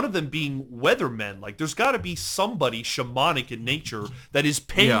 One of them being weathermen. There's got to be somebody shamanic in nature that is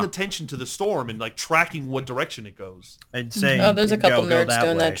paying Yeah. attention to the storm and tracking what direction it goes. And saying, Oh, there's a couple go nerds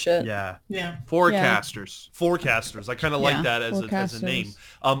doing that way. shit. Yeah. yeah. Forecasters. Forecasters. I kind of Yeah, like that as a name.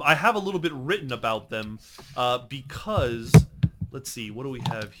 I have a little bit written about them because, let's see, what do we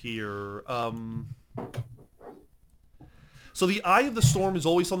have here? So the eye of the storm is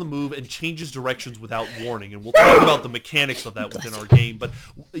always on the move and changes directions without warning, and we'll talk about the mechanics of that within our game. But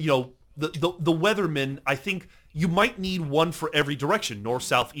the weathermen, I think you might need one for every direction, north,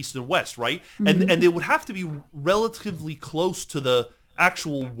 south, east, and west, right? And they would have to be relatively close to the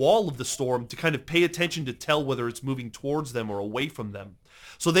actual wall of the storm to kind of pay attention to tell whether it's moving towards them or away from them.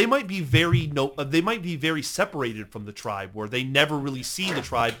 So they might be very separated from the tribe, where they never really see the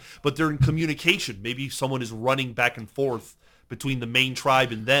tribe, but they're in communication. Maybe someone is running back and forth between the main tribe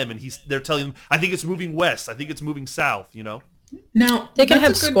and them, and they're telling them, I think it's moving west, I think it's moving south, Now They can have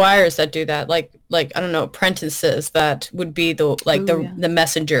that's a good- squires that do that, like I don't know, apprentices that would be the yeah. the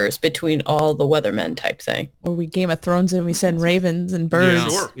messengers between all the weathermen type thing. or we Game of Thrones and we send ravens and birds. Yeah.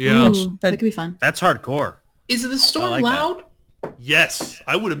 Sure. Yeah. Ooh, that could be fun. That's hardcore. Is the storm like that. loud? Yes,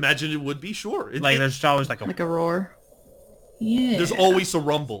 I would imagine it would be, sure. There's always a Like a roar. Yeah. There's always a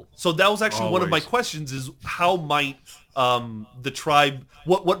rumble. So that was actually one of my Always. questions, is how might the tribe,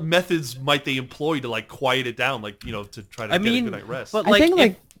 what methods might they employ to quiet it down, to try to get a good night rest? But I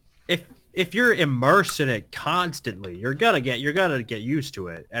think, if you're immersed in it constantly, you're gonna get used to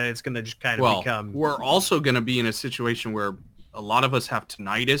it, and it's gonna just kind of become. We're also going to be in a situation where a lot of us have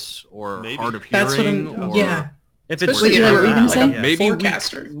tinnitus or Maybe. hard of That's what hearing. I'm. or Yeah. If it's Especially if around, you're even like, saying- yeah. maybe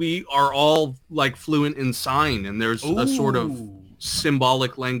Forecaster. we are all fluent in sign, and there's a sort of Ooh.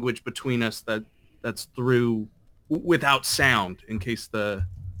 symbolic language between us that's through without sound in case the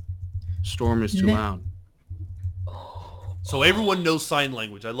storm is too Ne- loud. So everyone knows sign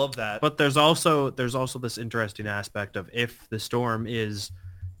language. I love that. But there's also this interesting aspect of if the storm is,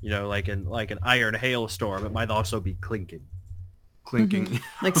 like an iron hailstorm, it might also be clinking.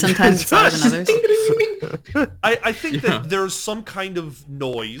 Like sometimes it's louder than others. I think that there's some kind of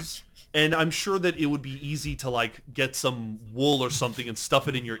noise, and I'm sure that it would be easy to like get some wool or something and stuff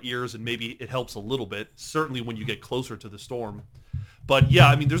it in your ears, and maybe it helps a little bit, certainly when you get closer to the storm. But yeah,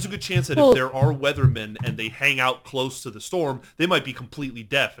 I mean, there's a good chance that if there are weathermen and they hang out close to the storm, they might be completely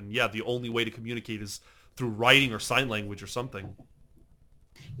deaf. And yeah, the only way to communicate is through writing or sign language or something.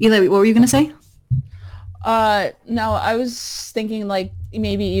 Eli, what were you going to say? No, I was thinking like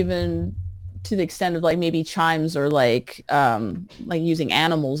maybe even to the extent of like maybe chimes or like using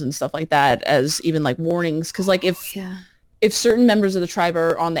animals and stuff like that as even like warnings. Because like if certain members of the tribe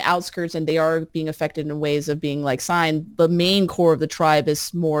are on the outskirts and they are being affected in ways of being like signed, the main core of the tribe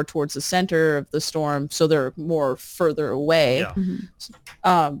is more towards the center of the storm, so they're more further away.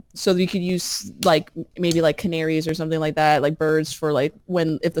 Yeah. So you could use like maybe like canaries or something like that, like birds for like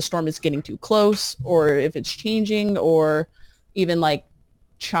if the storm is getting too close or if it's changing, or even like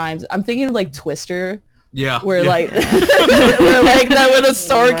chimes. I'm thinking of like Twister. Yeah. Where like where like that when a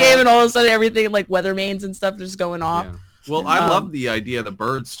storm came and all of a sudden everything like weather mains and stuff just going off. Yeah. Well, I love the idea of the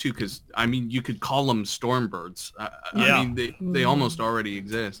birds too, because I mean, you could call them storm birds. I mean, they almost already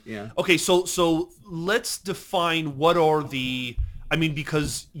exist. Yeah. Okay, so let's define what are the. I mean,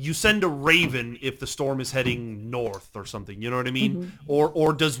 because you send a raven if the storm is heading north or something. You know what I mean?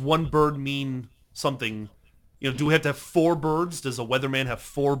 Or does one bird mean something? Do we have to have 4 birds? Does a weatherman have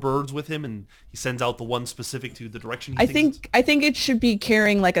 4 birds with him, and he sends out the one specific to the direction he thinks? I think it should be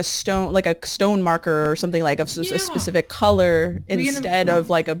carrying like a stone marker or something like a specific color instead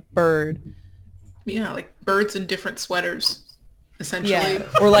of like a bird. Yeah, like birds in different sweaters, essentially. Yeah,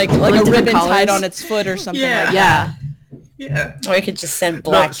 or like a ribbon tied on its foot or something. Yeah. Like that. Yeah. Or you could just send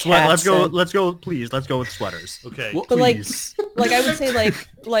black cats. Let's go with sweaters. Okay. But like I would say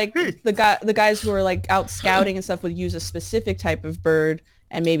like the guys who are like out scouting and stuff would use a specific type of bird,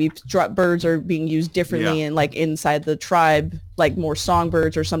 and maybe birds are being used differently and like inside the tribe, like more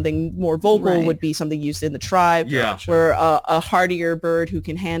songbirds or something more vocal would be something used in the tribe. Yeah. Where a hardier bird who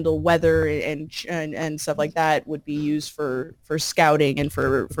can handle weather and stuff like that would be used for scouting and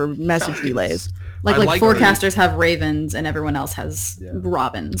for message relays. Like forecasters have ravens and everyone else has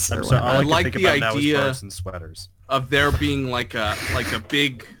robins or whatever. I like the idea and sweaters of there being like a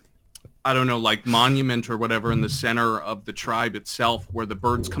big, I don't know, like monument or whatever in the center of the tribe itself, where the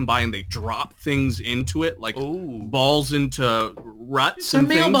birds come by and they drop things into it, like balls into ruts and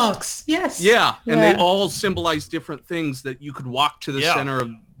things. Mailbox, yes. Yeah, and they all symbolize different things that you could walk to the center of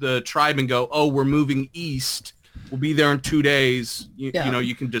the tribe and go, oh, we're moving east. We'll be there in 2 days. You know,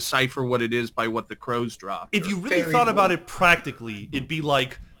 you can decipher what it is by what the crows drop. If you really thought about it practically, it'd be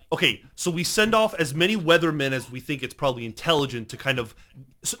like, okay, so we send off as many weathermen as we think it's probably intelligent to kind of,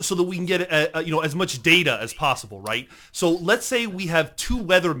 so that we can get as much data as possible, right? So let's say we have 2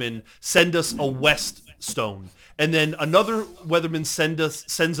 weathermen send us a west stone, and then another weatherman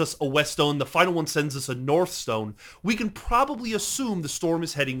sends us a west stone. The final one sends us a north stone. We can probably assume the storm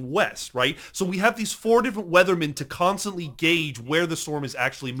is heading west, right? So we have these 4 different weathermen to constantly gauge where the storm is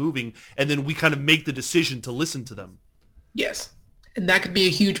actually moving, and then we kind of make the decision to listen to them. Yes. And that could be a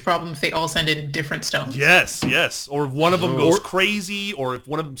huge problem if they all send it in different stones. Yes. Or if one of them goes crazy, or if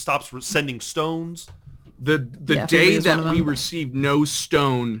one of them stops sending stones. The day that we receive no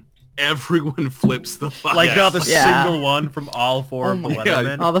stone, everyone flips the fuck. Like not a single one from all 4 of the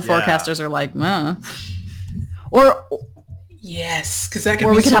weathermen. All the forecasters are like, Or yes, because that could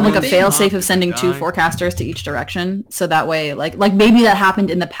or be we could have like a something. fail-safe of sending 2 forecasters to each direction, so that way like maybe that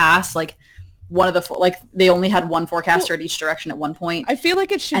happened in the past, like one of the they only had 1 forecaster at each direction at one point. I feel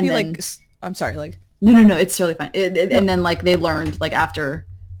like it should be then, like I'm sorry, like no, it's totally fine. And then like they learned like after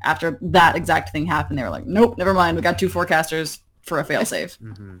that exact thing happened, they were like, nope, never mind, we got 2 forecasters for a failsafe.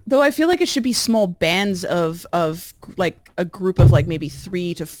 Though I feel like it should be small bands of like a group of like maybe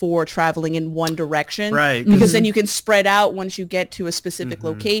 3 to 4 traveling in one direction, right? Because then you can spread out once you get to a specific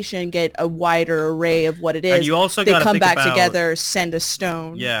location, get a wider array of what it is. And you also they gotta come think back about, together, send a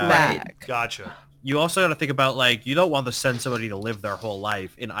stone back. Gotcha. You also got to think about, like, you don't want to send somebody to live their whole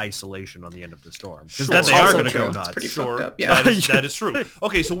life in isolation on the end of the storm, because then they are going to go nuts. Pretty Sure, fucked up. Yeah. that is true.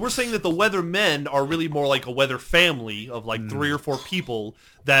 Okay, so we're saying that the weathermen are really more like a weather family of like 3 or 4 people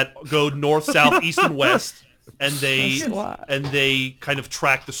that go north, south, east, and west, and they kind of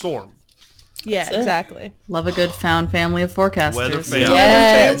track the storm. Yeah, That's it. exactly. Love a good found family of forecasters. Weather family.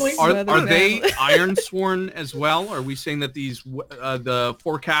 Yes. Are they Iron Sworn as well? Are we saying that these the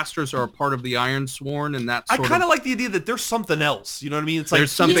forecasters are a part of the Iron Sworn, and that's I kind of like the idea that there's something else. You know what I mean? It's like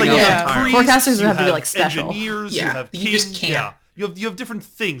There's something it's like else you have entirely. priests, Forecasters you have to be, like, special. Engineers, Yeah, you have you just kings, can't. Yeah, you have different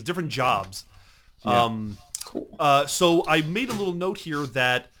things, different jobs. Cool. So I made a little note here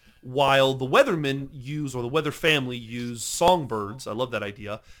that while the weathermen use, or the weather family use songbirds, I love that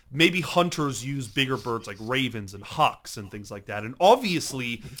idea, maybe hunters use bigger birds like ravens and hawks and things like that. And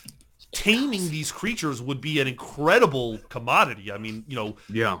obviously, taming these creatures would be an incredible commodity. I mean,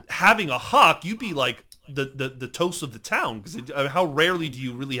 having a hawk, you'd be like the toast of the town, because how rarely do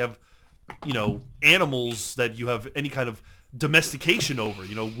you really have, animals that you have any kind of domestication over?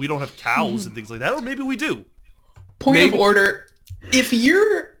 We don't have cows and things like that, or maybe we do. Point of order: if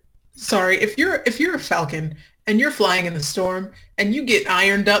you're a falcon and you're flying in the storm and you get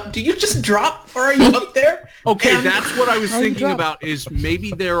ironed up, do you just drop, or are you up there? Okay, And- that's what I was thinking drop. about, is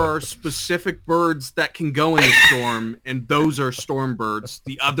maybe there are specific birds that can go in a storm, and those are storm birds.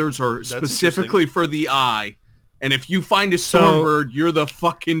 The others are specifically for the eye. And if you find a storm bird, you're the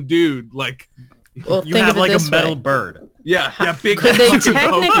fucking dude. Like, Well, You think have of it like a this metal way. bird. yeah, big Could they fucking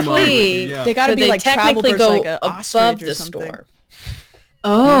technically- Pokemon. Yeah. They gotta Could be they like travel technically birds, go like a above ostrich or the something. storm?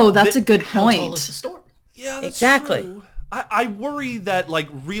 Oh, that's a good How tall is point. the storm? Yeah, that's Exactly. true. I worry that, like,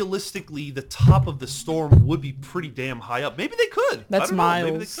 realistically, the top of the storm would be pretty damn high up. Maybe they could. That's I don't know.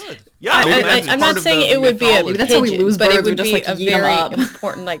 Maybe miles. they could. Yeah, Maybe I that's I'm part not of saying the it would be a mythology. Maybe that's how we pigeon, lose but it birds, we would just, be like, a yeet 'em very up.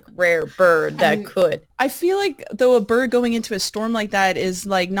 important, like, rare bird that could. I feel like though a bird going into a storm like that is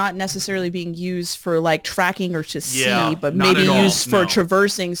like not necessarily being used for like tracking or to Yeah, see, but not maybe at all, used for no.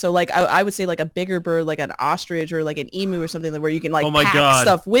 traversing. So like I would say like a bigger bird, like an ostrich or like an emu or something where you can like Oh my pack God.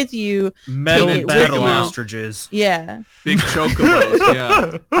 stuff with you. Metal Take it with battle you. ostriches. Yeah, Big chocobos,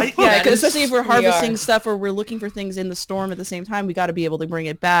 yeah. yeah. That 'Cause is- especially if we're we harvesting are. stuff or we're looking for things in the storm at the same time, we got to be able to bring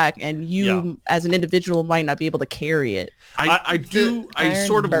it back. And you, Yeah. as an individual, might not be able to carry it. I iron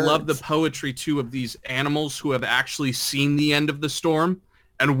sort of love the birds. poetry too of these animals who have actually seen the end of the storm,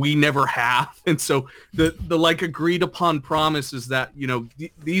 and we never have. And so the like agreed upon promise is that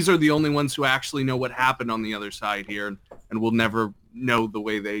these are the only ones who actually know what happened on the other side here, and we'll never know the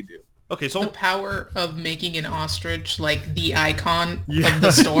way they do. Okay, The so power of making an ostrich like the icon of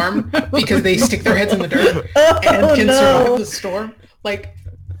the storm, because they stick their heads in the dirt and can survive the storm. Like,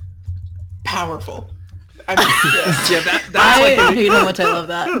 powerful. I mean, Yeah, that's I like hate how much I love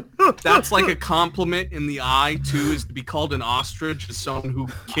that. that's like a compliment in the eye too, is to be called an ostrich as someone who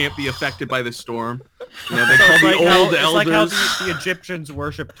can't be affected by the storm. They call It's the like how, old it's like how elders. the Egyptians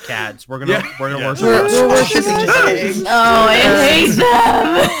worshipped cats. We're gonna Yeah. worship. We're ostriches. worshiping just Oh, I hate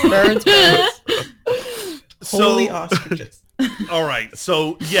them. birds. holy so ostriches. all right.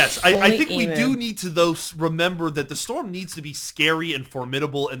 So yes, I Only think we emu. do need to remember that the storm needs to be scary and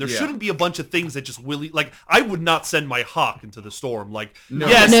formidable, and there Yeah. shouldn't be a bunch of things that just like. I would not send my hawk into the storm. Like, No.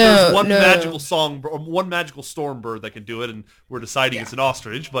 yes, No, there's one no. one magical storm bird that can do it, and we're deciding it's an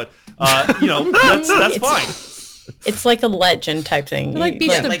ostrich. But that's fine. It's like a legend type thing. Like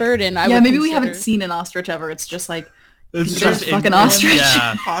beast of like- burden. I Yeah, would maybe we consider. haven't seen an ostrich ever. It's just like It's there's fucking ostrich.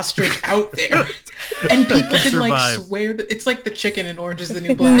 Yeah. Ostrich out there, and people can like Survive. swear that it's like the chicken in Orange is the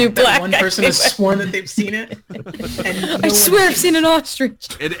New Black. New that Black, one I person has knew it. sworn that they've seen it, and no I one swear I've has. seen an ostrich.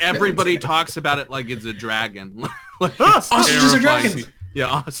 And everybody talks about it like it's a dragon. Like, Ostriches are terrifying. dragons. Yeah,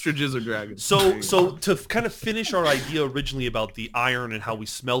 ostriches are dragons. So to kind of finish our idea originally about the iron and how we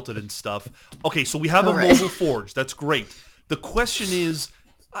smelt it and stuff. Okay, so we have a All right. mobile forge. That's great. The question is,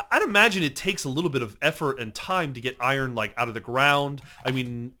 I'd imagine it takes a little bit of effort and time to get iron like out of the ground. I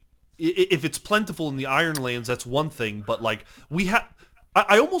mean, if it's plentiful in the iron lands, that's one thing. But like we have,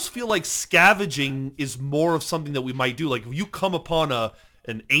 I almost feel like scavenging is more of something that we might do. Like if you come upon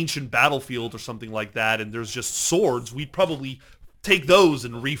an ancient battlefield or something like that, and there's just swords, we'd probably take those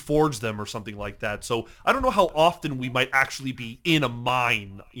and reforge them or something like that. So I don't know how often we might actually be in a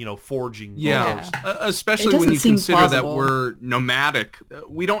mine, forging. Yeah, those. especially It when doesn't you seem consider plausible. that we're nomadic.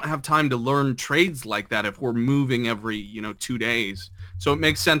 We don't have time to learn trades like that if we're moving every 2 days. So it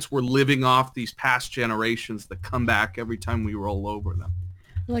makes sense we're living off these past generations that come back every time we roll over them.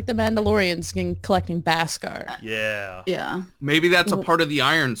 Like the Mandalorians collecting Beskar. Yeah. Yeah. Maybe that's a part of the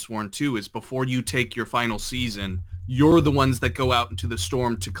Iron Sworn too, is before you take your final season, you're the ones that go out into the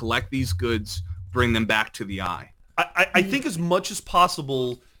storm to collect these goods, bring them back to the eye. I think as much as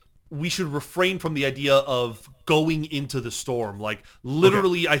possible, we should refrain from the idea of going into the storm. Like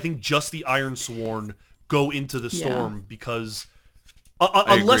literally, I think just the Iron Sworn go into the Yeah. storm because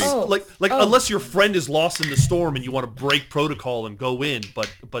unless agree. unless your friend is lost in the storm and you want to break protocol and go in, but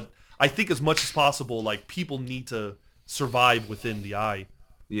I think as much as possible, like people need to survive within the eye.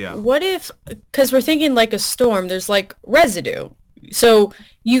 Yeah. What if, because we're thinking like a storm, there's like residue. So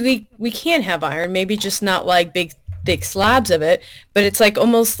we can have iron, maybe just not like big thick slabs of it, but it's like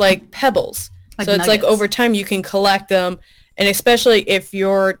almost like pebbles. Like so it's like nuggets. over time you can collect them, and especially if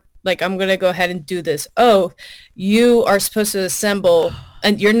you're like, I'm gonna go ahead and do this. Oh, you are supposed to assemble,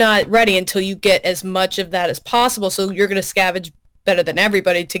 and you're not ready until you get as much of that as possible. So you're gonna scavenge better than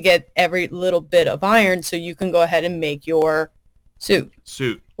everybody to get every little bit of iron, so you can go ahead and make your suit.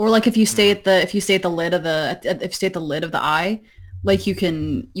 Or like if you stay at the lid of the eye, like you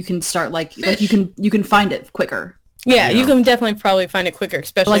can start like you can find it quicker. Yeah, you can definitely probably find it quicker,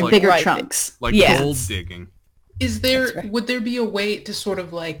 especially Like bigger right- chunks. Like Yeah. gold digging. Would there be a way to sort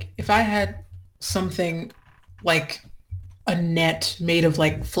of like, if I had something like a net made of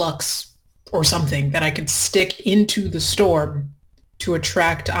like flux or something that I could stick into the storm to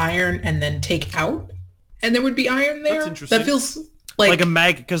attract iron and then take out, and there would be iron there? That's interesting. That feels Like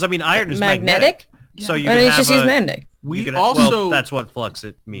a because I mean iron is magnetic. So you Why can don't you have just use magnetic? We well, also that's what flux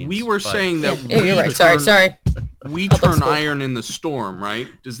it means. we were but- saying that Yeah, you're right. Sorry. we I'll turn explain. iron in the storm, right?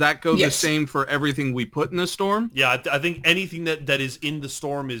 Does that go the Yes. same for everything we put in the storm? Yeah, I think anything that is in the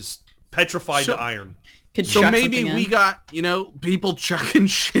storm is petrified So- to iron. Could So chuck maybe something we in. got, people chucking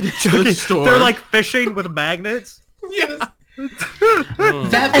shit into the storm. They're like fishing with magnets. yeah. Oh.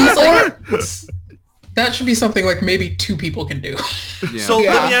 That feels like that should be something like maybe two people can do. Yeah. So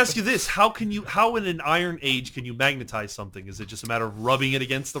Yeah. let me ask you this: how in an iron age can you magnetize something? Is it just a matter of rubbing it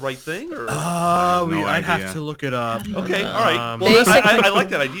against the right thing? Or no I'd idea. have to look it up. okay, all right. Well, Basically- I like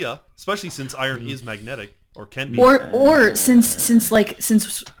that idea, especially since iron is magnetic or can be. Or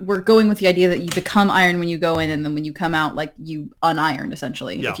since we're going with the idea that you become iron when you go in, and then when you come out, like you uniron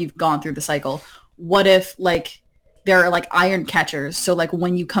essentially. Yeah. If you've gone through the cycle, what if like there are like iron catchers? So like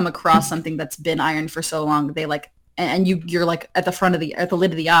when you come across something that's been ironed for so long, they like and you're like at the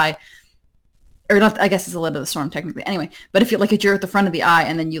lid of the eye, or not. I guess it's the lid of the storm technically. Anyway, but if you're at the front of the eye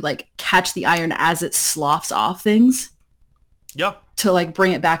and then you like catch the iron as it sloughs off things Yeah, to like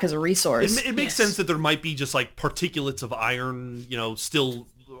bring it back as a resource. it makes sense that there might be just like particulates of iron, still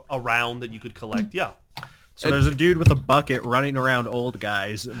around that you could collect. Yeah. So there's a dude with a bucket running around old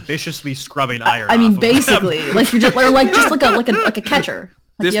guys, viciously scrubbing iron. I mean, off of them. basically, like you're just like a catcher.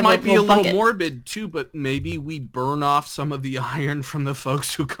 Like This you have, might like, be a little bucket. morbid too, but maybe we burn off some of the iron from the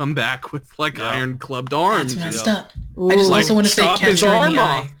folks who come back with like Yeah. iron clubbed arms. That's messed Yeah. up. I just Ooh. also want to say chop his catcher in arm the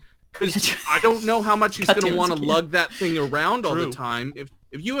off. eye. 'Cause I don't know how much he's Cut going to him want to as a kid. lug that thing around all True. the time. If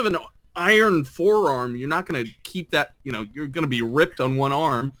you have an iron forearm, you're not going to keep that. You're going to be ripped on one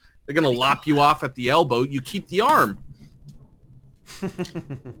arm. They're going to lop you off at the elbow. You keep the arm.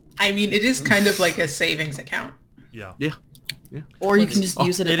 I mean, it is kind of like a savings account. Yeah. Or you can just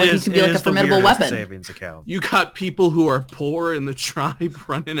use it. It Like is- you can be it like a is the formidable weirdest weapon. savings account. You got people who are poor in the tribe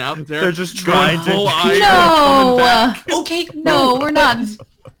running out there. They're just going trying to- full iron, coming No, back. Okay, no, we're not.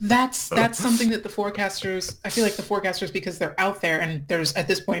 That's something that the forecasters, I feel like the forecasters, because they're out there and there's at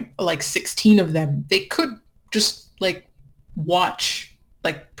this point like 16 of them, they could just like watch,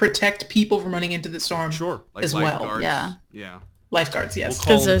 like protect people from running into the storm. Sure. Like as well. lifeguards. Yeah. Yeah. Lifeguards, yes.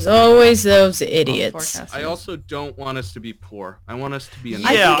 We'll Because there's always those idiots. Forecasting. I also don't want us to be poor. I want us to be in.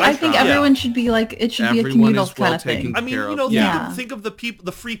 Yeah, I think yeah. everyone should be like it should be a Everyone communal is well kind of thing. taken I mean, care you of. know, Yeah. think of the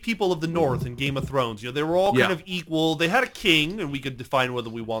free people of the North in Game of Thrones. They were all kind Yeah. of equal. They had a king, and we could define whether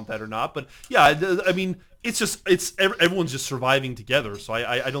we want that or not. But yeah, I mean, everyone's just surviving together. So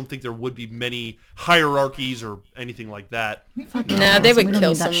I don't think there would be many hierarchies or anything like that. Nah, they We would don't kill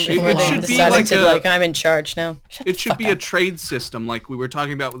need that some shit. before It they should be decided like to a- like, I'm in charge now. Shut It the should fuck be a up. trade system like we were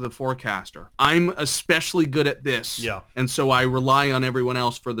talking about with the forecaster. I'm especially good at this. Yeah. And so I rely on everyone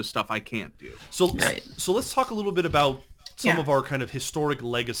else for the stuff I can't do. So Right. so let's talk a little bit about some Yeah. of our kind of historic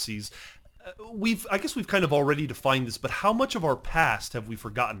legacies. I guess we've kind of already defined this, but how much of our past have we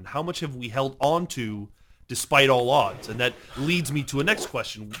forgotten? How much have we held on to despite all odds? And that leads me to a next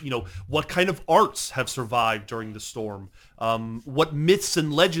question. What kind of arts have survived during the storm? What myths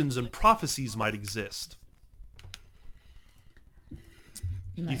and legends and prophecies might exist?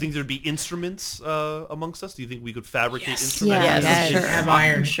 Do you think there'd be instruments amongst us? Do you think we could fabricate Yes. instruments? Yeah, Yes. I'm sure. Have I'm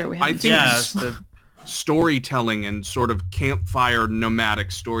iron. sure we I have. think Yes, the storytelling and sort of campfire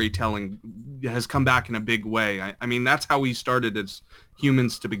nomadic storytelling has come back in a big way. I mean, that's how we started as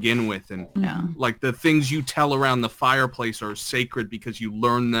humans to begin with. And Yeah. like the things you tell around the fireplace are sacred because you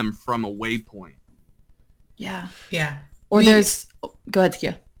learn them from a waypoint. Yeah. Yeah. Or We- there's. Go ahead,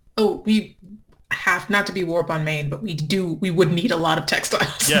 Kia. Oh, we have, not to be warp on Maine, but we would need a lot of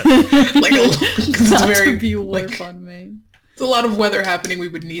textiles. Yes. Like, because it's Not very, to be like, on me. a lot of weather happening. We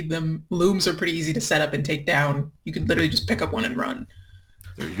would need them. Looms are pretty easy to set up and take down. You could literally just pick up one and run.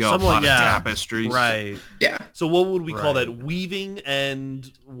 There you go. A lot of tapestries. Right. Yeah. So what would we call that? Weaving and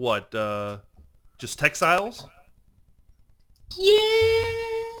what? Just textiles? Yeah.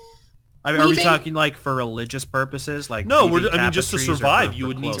 I mean, are we talking like for religious purposes? Like no, just to tapestries survive, for you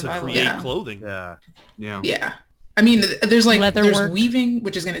would need to clothing? create clothing. Yeah. I mean, there's Leatherwork. weaving,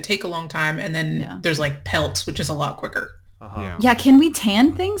 which is going to take a long time, and then there's like pelts, which is a lot quicker. Yeah, can we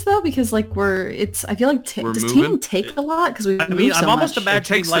tan things though? Because like I feel like does tanning take a lot? Because I mean, I'm almost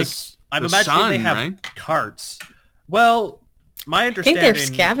imagining like I'm imagining they have carts. Well, my I understanding. think they're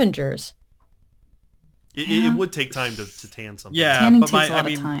scavengers. It would take time to tan something. Yeah, tanning but takes a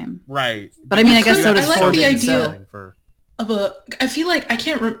lot of time. Right. But I mean, I guess so does I like forging. the idea So. of I feel like I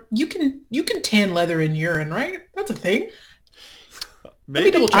can't. You can tan leather in urine, right? That's a thing. Let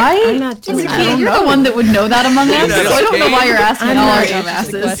me double check. I'm not doing that. You're the one that would know that among us. So I don't know why you're asking I'm all not our answering the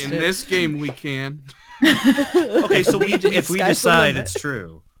dumbasses. question. In this game, we can. Okay, so if we Sky's decide it's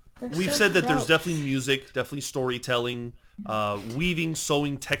true. We've said that there's definitely music, definitely storytelling, weaving,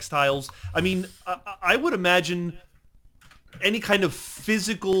 sewing, textiles. I mean, I would imagine any kind of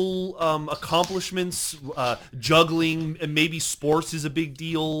physical accomplishments, juggling, and maybe sports is a big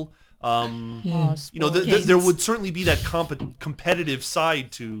deal. You know, there would certainly be that competitive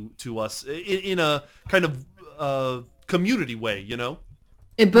side to us in a kind of community way, you know?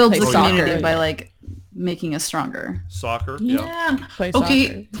 It builds the Soccer. community by like making us stronger. Soccer, Yeah. Play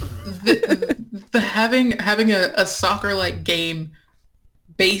Okay. soccer. The having a soccer like game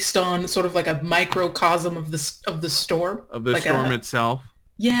based on sort of like a microcosm of the storm like storm itself.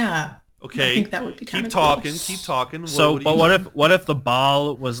 Yeah. Okay. I think that would be kind Keep of talking. cool. Keep talking. So, What but do you- what if the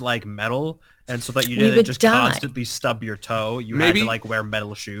ball was like metal, and so that you We didn't would just die. constantly stub your toe, you Maybe- had to like wear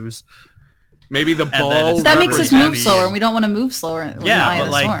metal shoes. Maybe the then ball. it's That makes us heavy move slower, and- and we don't want to move slower. when Yeah, eye but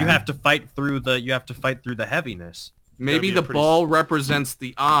the like storm. you have to fight through the heaviness. Maybe That'd be the a pretty- ball represents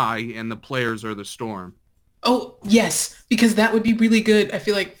the eye, and the players are the storm. Oh, yes, because that would be really good. I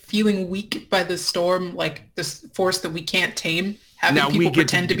feel like feeling weak by the storm, like this force that we can't tame, having Now we people get to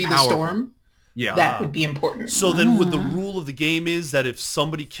pretend to be be the powerful. storm, Yeah. that would be important. So then would the rule of the game is that if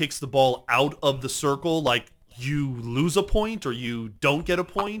somebody kicks the ball out of the circle, like you lose a point or you don't get a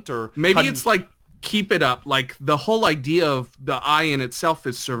point, or Maybe how do it's like keep it up. Like the whole idea of the eye in itself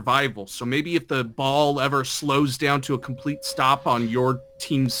is survival. So maybe if the ball ever slows down to a complete stop on your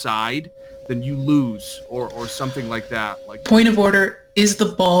team's side, then you lose or something like that. Like Point of order, is the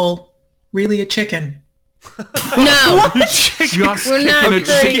ball really a chicken? No. just We're not kicking a playing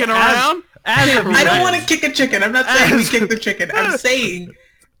chicken around. I don't want to kick a chicken. I'm not saying we kick the chicken. I'm saying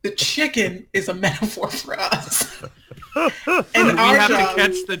the chicken is a metaphor for us. And We our have job, to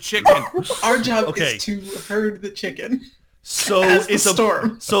catch the chicken. our job Okay. is to herd the chicken. So As the it's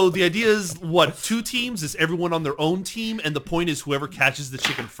storm. So the idea is what? 2 teams? Is everyone on their own team, and the point is whoever catches the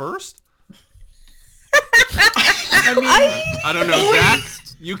chicken first? I mean, I don't know, Zach.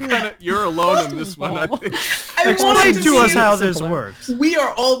 You're alone in this one. I think. I wanted Explain to see us it. how this works. We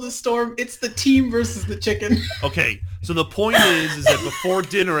are all the storm. It's the team versus the chicken. Okay. So the point is that before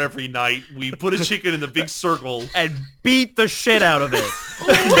dinner every night, we put a chicken in the big circle. And beat the shit out of it.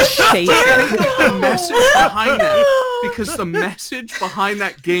 The message behind that, because the message behind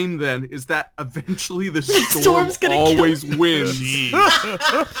that game then is that eventually the storm storm's gonna kill always wins. Jeez.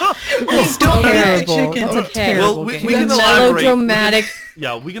 Don't eat the Terrible. chicken. That's a Well, terrible we game. can That's elaborate. melodramatic.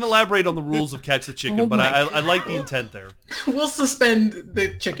 Yeah, we can elaborate on the rules of catch the chicken, Oh but my I like the intent there. We'll suspend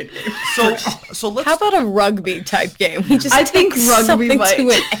the chicken game. So let's. How about a rugby type game? We just I think take rugby something might- to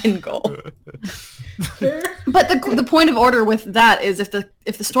an end goal. But the point of order with that is if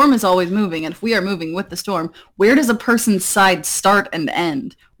the storm is always moving, and if we are moving with the storm, where does a person's side start and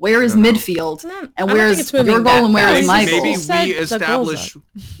end? Where is midfield? I And don't where think is it's moving your goal that and where fast. is my Maybe goal? Set we the goals establish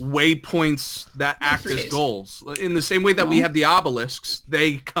waypoints that act as goals. In the same way that we have the obelisks,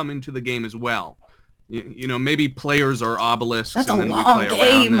 they come into the game as well. You know, maybe players are obelisks That's and a then we long play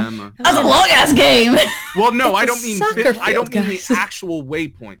game. around them. That's a long ass game. Well, no, I It's a don't mean soccer I don't field, mean guys. the actual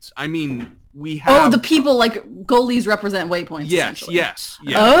waypoints. I mean we Oh, have the people like goalies represent waypoints. yes, essentially. yes,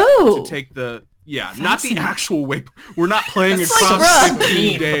 yes. Oh. To take the not the actual way. We're not playing That's across like rough.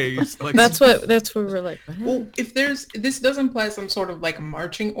 15 days. Like, That's what we're like. Well, if this does imply some sort of like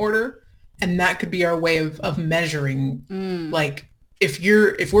marching order, and that could be our way of measuring. Like if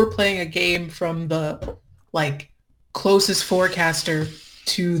we're playing a game from the like closest forecaster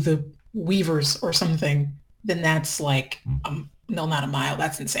to the Weavers or something, then that's like no, not a mile.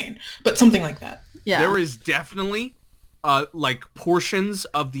 That's insane, but something like that. Yeah. there is definitely like portions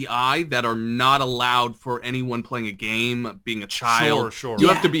of the eye that are not allowed for anyone playing a game, being a child. Sure. You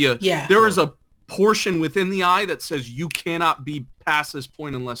have to be there is a portion within the eye that says you cannot be past this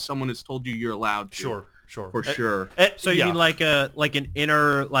point unless someone has told you you're allowed to. Sure. For sure. So you mean like an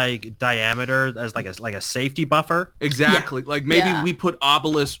inner like diameter as like a safety buffer? Exactly. Like maybe we put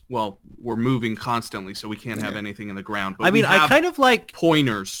obelisks. Well, we're moving constantly, so we can't have anything in the ground. But I mean, I kind of like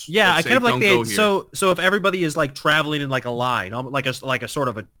pointers. Yeah, I kind of like the so if everybody is like traveling in like a line, like a sort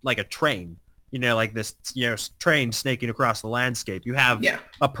of a train, like this, train snaking across the landscape. You have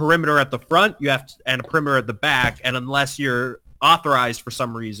a perimeter at the front, and a perimeter at the back, and unless you're authorized for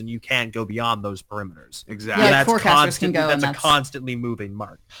some reason, you can't go beyond those perimeters. Exactly. Yeah, forecasters can go. That's a constantly moving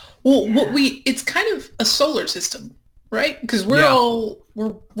mark. Well, it's kind of a solar system, right? Because we're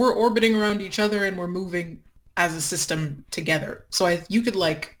orbiting around each other and we're moving as a system together. So you could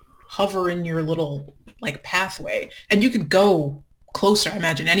like hover in your little like pathway, and you could go closer. I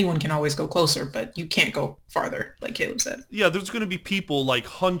imagine anyone can always go closer, but you can't go farther, like Caleb said. Yeah, there's going to be people like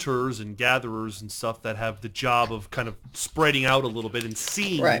hunters and gatherers and stuff that have the job of kind of spreading out a little bit and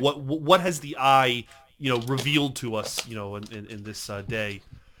seeing what has the eye, revealed to us, in this day.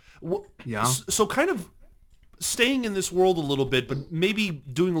 Yeah. So kind of staying in this world a little bit, but maybe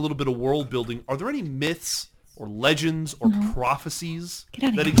doing a little bit of world building. Are there any myths or legends or prophecies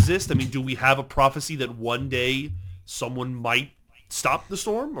that exist? I mean, do we have a prophecy that one day someone might stop the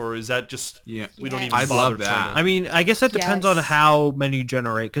storm, or is that just we don't even bother trying to... I mean, I guess that depends on how many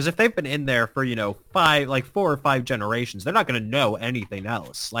because if they've been in there for 4 or 5 generations, they're not going to know anything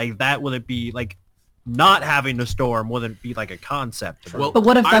else. Like that wouldn't be like not having a storm wouldn't be like a concept. Well, but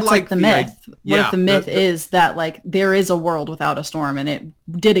what if that's like the myth? What if the myth is that like there is a world without a storm and it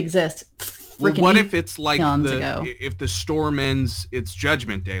did exist? What if it's like if the storm ends, it's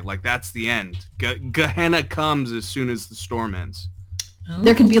Judgment Day, like that's the end. Gehenna comes as soon as the storm ends.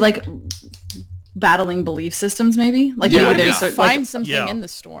 There could be like battling belief systems, maybe. Like find something in the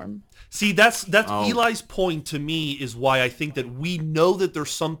storm. See, that's Eli's point to me is why I think that we know that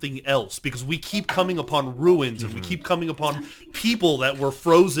there's something else, because we keep coming upon ruins and we keep coming upon people that were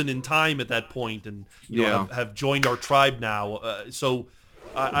frozen in time at that point and have joined our tribe now. So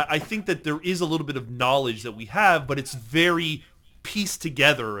I think that there is a little bit of knowledge that we have, but it's very pieced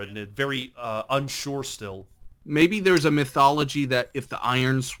together and very unsure still. Maybe there's a mythology that if the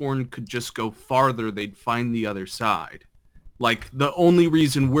Ironsworn could just go farther, they'd find the other side. Like, the only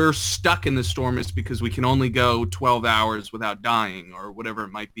reason we're stuck in the storm is because we can only go 12 hours without dying or whatever it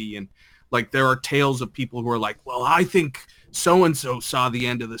might be. And, like, there are tales of people who are like, well, I think so-and-so saw the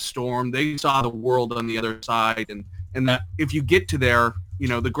end of the storm. They saw the world on the other side. And that if you get to there,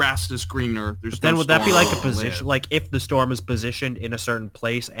 the grass is greener. Then would that be like a position, like if the storm is positioned in a certain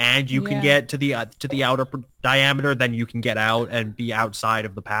place and you can get to the outer diameter, then you can get out and be outside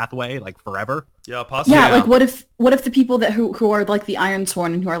of the pathway like forever? Yeah, possibly. Yeah, like what if the people that who are like the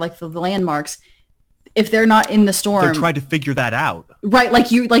Ironsworn and who are like the landmarks, if they're not in the storm, they're trying to figure that out. Right,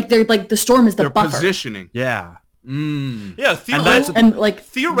 they're like the storm is the buffer. Positioning. Yeah. Yeah,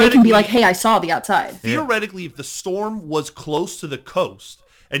 theoretically, they can be like, "Hey, I saw the outside." Theoretically, if the storm was close to the coast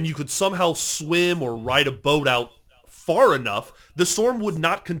and you could somehow swim or ride a boat out far enough, the storm would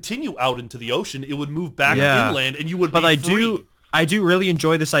not continue out into the ocean. It would move back inland, and you would. But I do really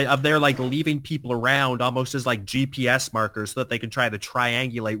enjoy this idea of they're like leaving people around almost as like GPS markers so that they can try to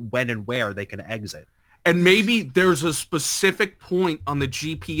triangulate when and where they can exit. And maybe there's a specific point on the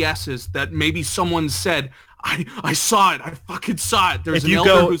GPSs that maybe someone said, I saw it. I fucking saw it. There's an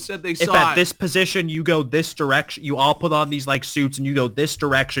elder who said they saw it. If at this position you go this direction, you all put on these like suits and you go this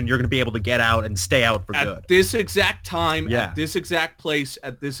direction, you're going to be able to get out and stay out for good. At this exact time, at this exact place,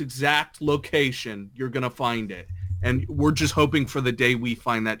 at this exact location, you're going to find it. And we're just hoping for the day we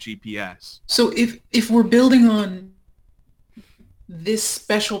find that GPS. So if we're building on this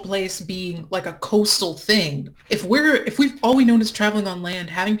special place being like a coastal thing, if we've all we know is traveling on land,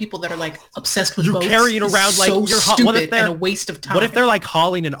 having people that are like obsessed with boats, carrying around like so stupid and a waste of time. What if they're like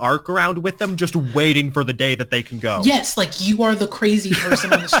hauling an ark around with them, just waiting for the day that they can go? Yes, like you are the crazy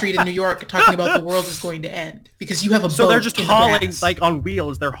person on the street in New York talking about the world is going to end because you have a boat. So they're just hauling like on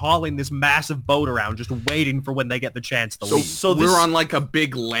wheels. They're hauling this massive boat around, just waiting for when they get the chance to leave. So we're on like a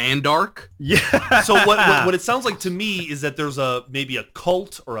big land ark. Yeah. So what it sounds like to me is that there's maybe a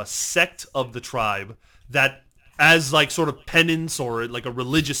cult or a sect of the tribe that, as like sort of penance or like a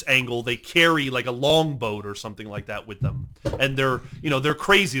religious angle, they carry like a longboat or something like that with them, and they're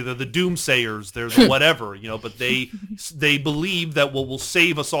crazy. They're the doomsayers. They're the whatever, but they believe that what will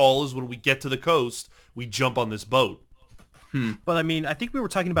save us all is when we get to the coast, we jump on this boat. But I mean, I think we were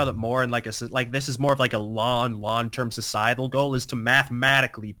talking about it more in like this is more of like a long-term societal goal is to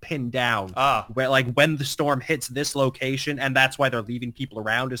mathematically pin down where like when the storm hits this location, and that's why they're leaving people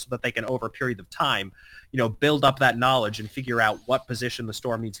around is so that they can over a period of time, build up that knowledge and figure out what position the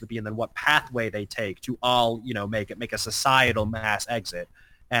storm needs to be and then what pathway they take to all, make a societal mass exit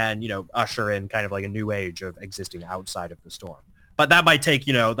and, usher in kind of like a new age of existing outside of the storm. But that might take,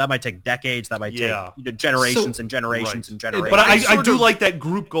 decades. That might take generations and generations and generations. But I do like that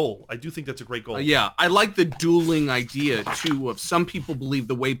group goal. I do think that's a great goal. I like the dueling idea, too, of some people believe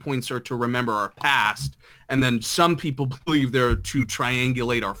the waypoints are to remember our past, and then some people believe they're to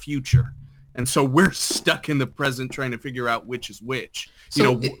triangulate our future. And so we're stuck in the present trying to figure out which is which.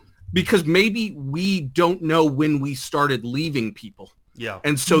 Because maybe we don't know when we started leaving people. Yeah.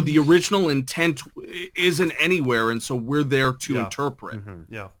 And so the original intent isn't anywhere, and so we're there to interpret.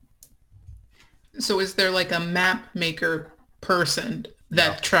 Yeah. So is there like a map maker person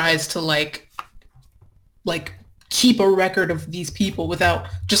that tries to like keep a record of these people without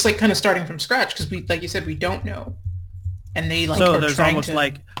just like kind of starting from scratch? Because we, like you said, we don't know. And they like so are there's trying almost to...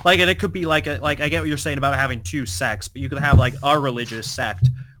 like and it could be like I get what you're saying about having two sects, but you could have like a religious sect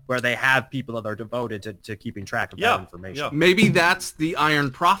where they have people that are devoted to keeping track of that information. Yeah. Maybe that's the Iron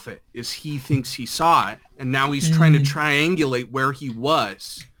Prophet, is he thinks he saw it, and now he's trying to triangulate where he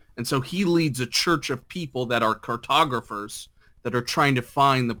was. And so he leads a church of people that are cartographers that are trying to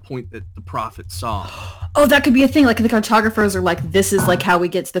find the point that the prophet saw. Oh, that could be a thing. Like the cartographers are like, this is like how we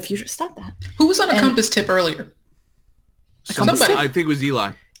get to the future. Stop that. Who was on a compass tip earlier? Somebody. I think it was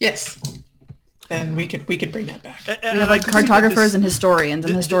Eli. Yes. And we could bring that back. We have like cartographers and historians,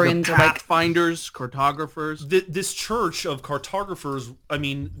 and historians are like pathfinders, cartographers. This church of cartographers, I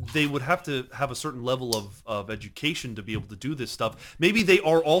mean, they would have to have a certain level of education to be able to do this stuff. Maybe they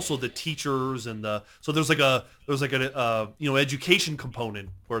are also the teachers and so there's like an education component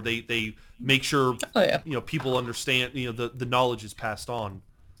where they make sure people understand the knowledge is passed on.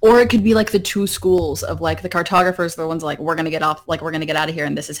 Or it could be like the two schools of like the cartographers, the ones like we're gonna get out of here,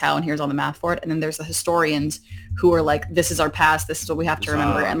 and this is how, and here's all the math for it. And then there's the historians who are like, this is our past, this is what we have to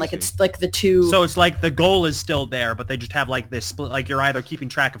remember, and like it's like the two. So it's like the goal is still there, but they just have like this split. Like you're either keeping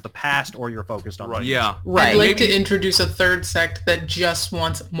track of the past or you're focused on right. Yeah, right. I'd like to introduce a third sect that just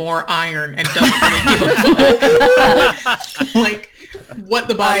wants more iron and doesn't really give a fuck. Like what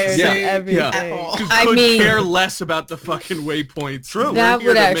the bodies say at all. I mean, care less about the fucking waypoints. True. That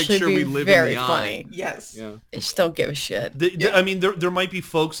would actually sure be very funny. funny. Yes. Yeah. They just don't give a shit. I mean, there might be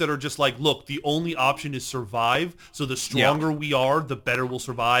folks that are just like, look, the only option is survive. So the stronger we are, the better we'll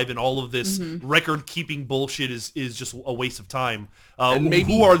survive. And all of this record-keeping bullshit is just a waste of time. And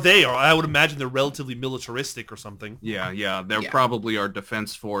maybe, who are they? Or I would imagine they're relatively militaristic or something. Yeah. They're probably our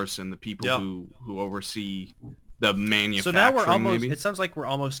defense force and the people who oversee the manufacturing. So now we're almost. Maybe? It sounds like we're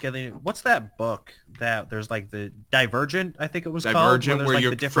almost getting. What's that book that there's like the Divergent? I think it was Divergent, called. Where like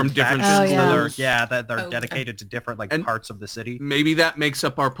you're the different from different factions that are dedicated to different parts of the city. Maybe that makes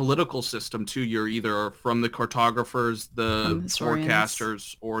up our political system too. You're either from the cartographers, the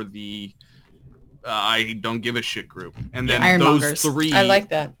forecasters, or the I don't give a shit group. And then those three. I like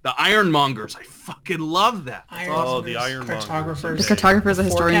that. The ironmongers. I fucking love that. The ironmongers. Cartographers. The cartographers, the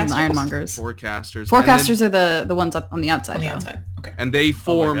historians, and ironmongers. Forecasters are the ones up on the outside. On the outside. Okay. And they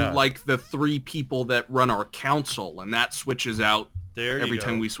form like the three people that run our council, and that switches out every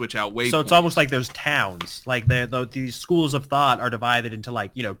time we switch out waypoints. So it's almost like there's towns. Like these schools of thought are divided into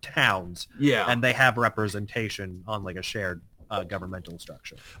like, towns. Yeah. And they have representation on like a shared governmental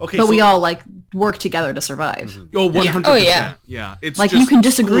structure. Okay, but we all like work together to survive. Oh, 100%. Oh, yeah. Yeah. It's like you can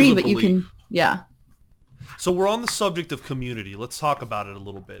disagree, but you can, So we're on the subject of community. Let's talk about it a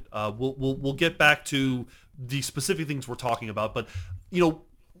little bit. We'll get back to the specific things we're talking about, but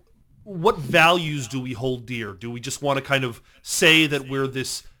what values do we hold dear? Do we just want to kind of say that we're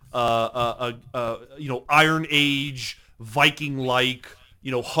this Iron Age Viking-like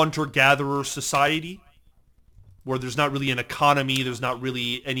hunter-gatherer society, where there's not really an economy, there's not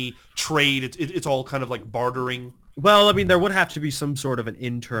really any trade, it's all kind of like bartering? Well, I mean, there would have to be some sort of an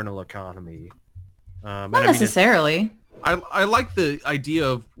internal economy. Not necessarily. I like the idea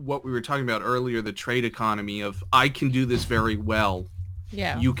of what we were talking about earlier, the trade economy of I can do this very well.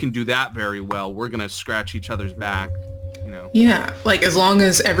 Yeah. You can do that very well. We're going to scratch each other's back, Yeah, like as long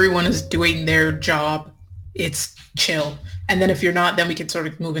as everyone is doing their job, it's chill. And then if you're not, then we can sort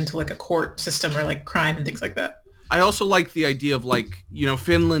of move into like a court system or like crime and things like that. I also like the idea of like,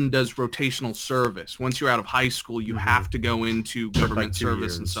 Finland does rotational service. Once you're out of high school, you have to go into government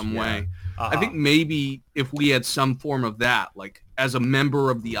service in some way. I think maybe if we had some form of that, like as a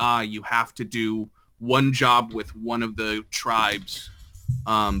member of the Eye, you have to do one job with one of the tribes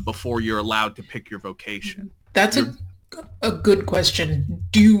before you're allowed to pick your vocation? That's a good question.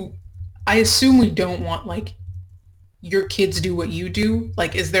 I assume we don't want like your kids do what you do?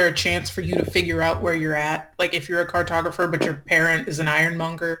 Like, is there a chance for you to figure out where you're at? Like, if you're a cartographer, but your parent is an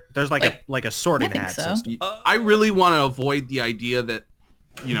ironmonger? There's like a sorting hat so. system. I really want to avoid the idea that,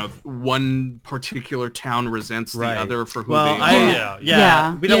 one particular town resents the other for who they are.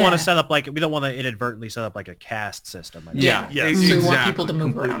 Yeah. We don't want to set up we don't want to inadvertently set up like a caste system. Yeah. So exactly. we want people to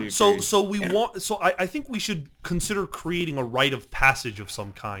move around. I think we should consider creating a rite of passage of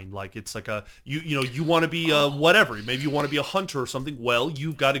some kind. Like it's like you want to be whatever. Maybe you want to be a hunter or something. Well,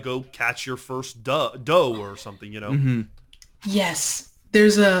 you've got to go catch your first doe or something. Mm-hmm. Yes,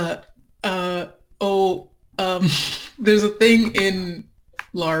 there's a there's a thing in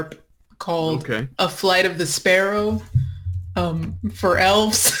LARP called A Flight of the Sparrow for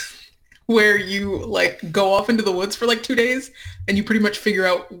elves where you like go off into the woods for like 2 days and you pretty much figure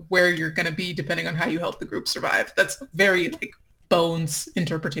out where you're going to be depending on how you help the group survive. That's very like Bones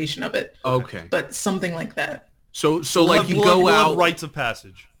interpretation of it. Okay. But something like that. So like you go out. Rites of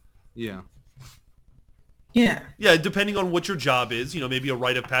passage. Yeah. Yeah. Yeah, depending on what your job is, maybe a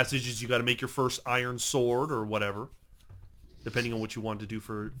rite of passage is you got to make your first iron sword or whatever. Depending on what you want to do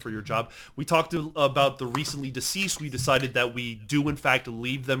for your job. We talked about the recently deceased. We decided that we do, in fact,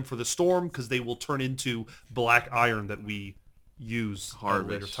 leave them for the storm because they will turn into black iron that we use at a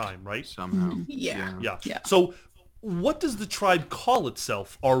later time, right? Somehow. Yeah. So what does the tribe call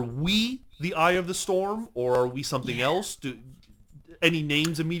itself? Are we the Eye of the Storm or are we something else? Any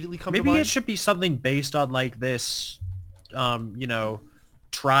names immediately come to mind? Maybe it should be something based on like this,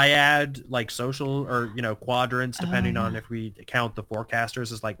 triad, like social or quadrants, depending on if we count the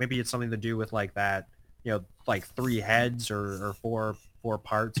forecasters. Is like maybe it's something to do with like that, like 3 heads or four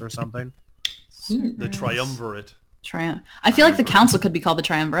parts or something. The triumvirate. I feel like the council could be called the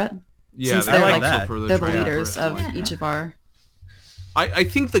triumvirate. Yeah, since they're like that. They're the leaders of each of our. I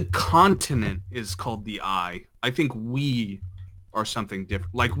think the continent is called the Eye. I think we are something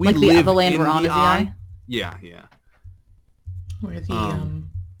different. Like we live the land in we're on the is the Eye. Yeah. We're the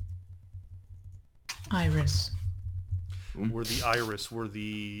iris. We're the iris. We're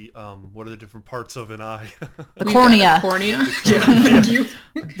the what are the different parts of an eye? The cornea. Cornea. Thank you.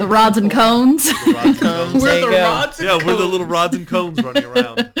 The rods and cones. We're the rods. Yeah, we're the little rods and cones running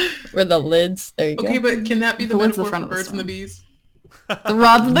around. We're the lids. There you go. Okay, but can that be the lid's the metaphor front for of the birds and the storm. bees? The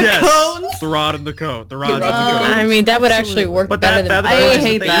rods and the cones. The rod and the cone. The rods and rods the and the cones. I mean, that would actually work But better that than I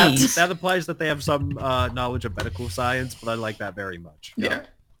hate that. that. That implies that they have some knowledge of medical science, but I like that very much. Yeah.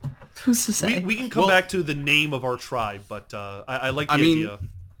 Who's to say? We can come back to the name of our tribe, but I like the idea.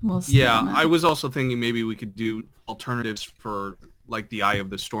 We'll see on that. I was also thinking maybe we could do alternatives for like the Eye of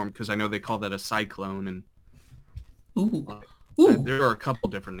the Storm because I know they call that a cyclone and there are a couple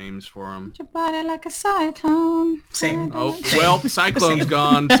different names for them. Your body like a cyclone. Same. Oh, well, Cyclone's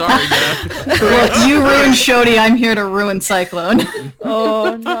gone. Sorry, Beth. Look, you ruined Shodi. I'm here to ruin Cyclone.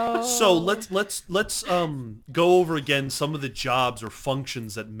 Oh no. So let's go over again some of the jobs or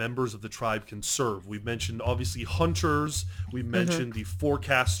functions that members of the tribe can serve. We've mentioned obviously hunters. We mentioned the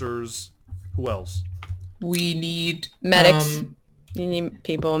forecasters. Who else? We need medics. You need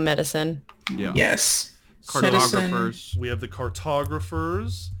people in medicine. Yeah. Yes. Cartographers. We have the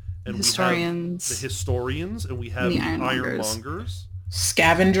cartographers and Historians. we have the historians, and we have And the the ironmongers. ironmongers.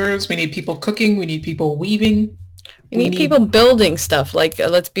 Scavengers. We need people cooking. We need people weaving. We need people building stuff. Like,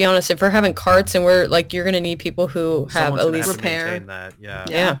 let's be honest, if we're having carts and we're like, you're going to need people who have Someone's at gonna least have to repair. maintain that. Yeah.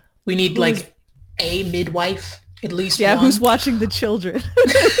 Yeah. We need like a midwife, at least Yeah, one. who's watching the children?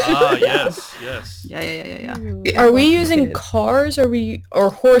 Yes. Yeah. Are we using cars or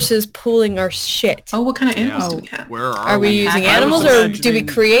horses pulling our shit? Oh, what kind of animals do Yeah. we have? Where Are we using I was animals or do we imagining-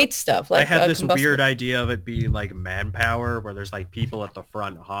 create stuff? Like I had this combustible- weird idea of it being like manpower, where there's like people at the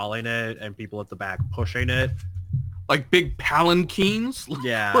front hauling it and people at the back pushing it. Like big palanquins?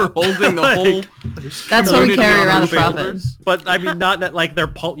 Yeah. We're holding the whole... That's what we community carry on around our the prophet. shoulders. But I mean, not that like they're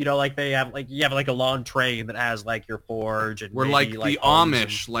like they have like you have like a long train that has like your forge and We're maybe, like the homes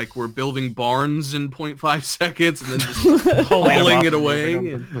Amish, like we're building barns in 0.5 seconds and then just and hauling off it and away.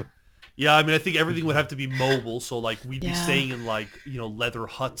 moving them. Yeah, I mean, I think everything would have to be mobile. So like we'd be Yeah. staying in like leather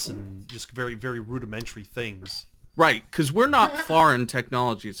huts and just very very rudimentary things. Right, because we're not far in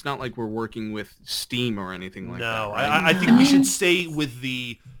technology. It's not like we're working with steam or anything like that. No, Right? I think we should stay with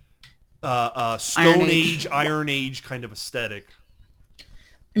the Stone Iron Age, Age. Iron Age kind of aesthetic.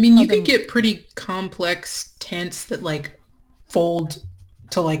 I mean, you could get pretty complex tents that like fold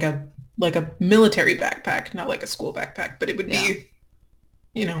to like a military backpack, not like a school backpack, but it would be,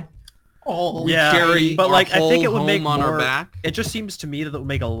 all carry but our like I think it whole would make home on our more. back. It just seems to me that it would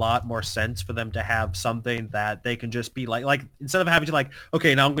make a lot more sense for them to have something that they can just be like instead of having to like,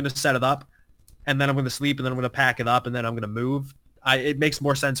 okay, now I'm going to set it up, and then I'm going to sleep, and then I'm going to pack it up, and then I'm going to move. It makes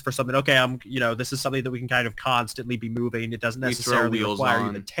more sense for something. Okay, this is something that we can kind of constantly be moving. It doesn't necessarily require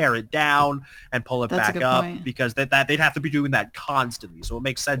you to tear it down and pull it back up point. because that they'd have to be doing that constantly. So it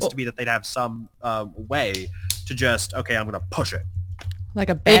makes sense to me that they'd have some way to just, okay, I'm going to push it. Like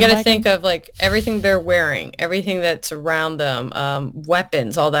a You bandwagon? got to think of like everything they're wearing, everything that's around them,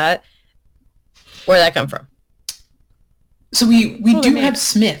 weapons, all that. Where'd that come from? So we do have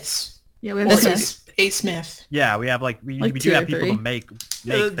smiths. Yeah, we have This Smith. is a smith. Yeah, we have we Like do have two or people to three. make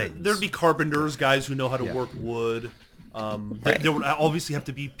things. There'd be carpenters, guys who know how to Yeah. work wood. There would obviously have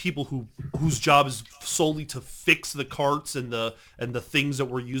to be people whose job is solely to fix the carts and the things that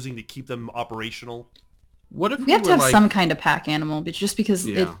we're using to keep them operational. What if We have to were have like, some kind of pack animal, but just because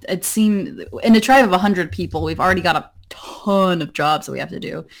Yeah. it seemed in a tribe of 100 people, we've already got a ton of jobs that we have to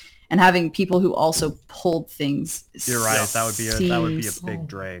do, and having people who also pulled things. You're right. That would be a seems- big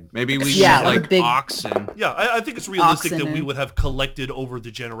drain. maybe we Yeah, use like a like big- oxen? Yeah, I think it's realistic Oxen that we and- would have collected over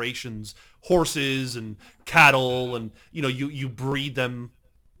the generations horses and cattle, and you breed them.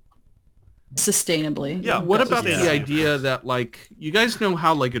 sustainably. Yeah. What about Yeah. the idea that like you guys know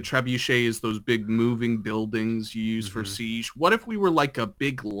how like a trebuchet is those big moving buildings you use for siege? What if we were like a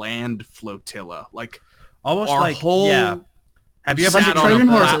big land flotilla, like Almost our like whole yeah. Have you ever Bunch sat of on Trojan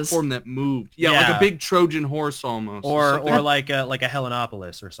a horses. platform that moved? Yeah, like Yeah. a big Trojan horse almost, or something- like a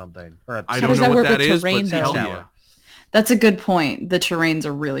Helenopolis or something? Or a, I How don't does know that what work that with is, terrain, but though? hell Tower. yeah. That's a good point. The terrain's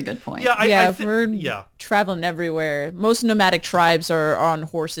a really good point. Yeah, If we're yeah. traveling everywhere. Most nomadic tribes are on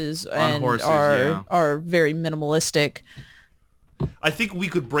horses and horses, are yeah. are very minimalistic. I think we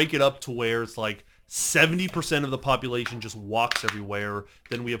could break it up to where it's like 70% of the population just walks everywhere.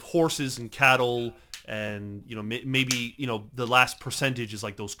 Then we have horses and cattle, and maybe the last percentage is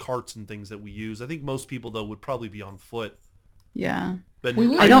like those carts and things that we use. I think most people though would probably be on foot. Yeah. But We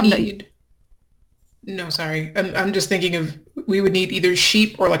would I don't know- need. No, sorry. I'm just thinking of we would need either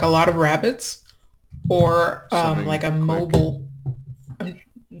sheep or like a lot of rabbits, or Something like a quick. mobile.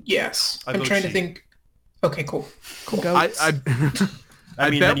 Yes, I I'm vote trying to sheep. think. Okay, cool. Goats. I I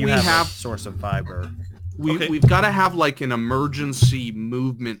mean, bet then you we have, have- a source of fiber. Okay. We've got to have like an emergency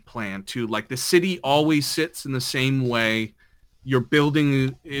movement plan too. Like the city always sits in the same way. Your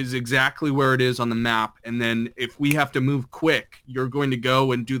building is exactly where it is on the map. And then if we have to move quick, you're going to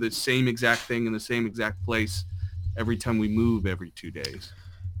go and do the same exact thing in the same exact place every time we move every 2 days.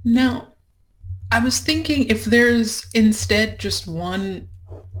 Now, I was thinking if there's instead just one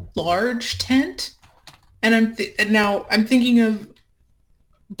large tent, and I'm thinking of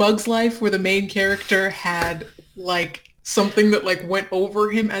Bug's Life, where the main character had like something that like went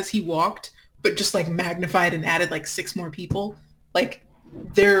over him as he walked, but just like magnified and added like 6 more people. Like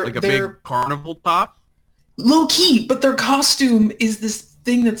they're Like a big carnival top. low key, but their costume is this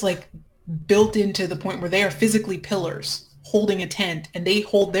thing that's like built into the point where they are physically pillars holding a tent, and they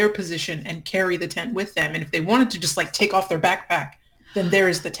hold their position and carry the tent with them. And if they wanted to just like take off their backpack, then there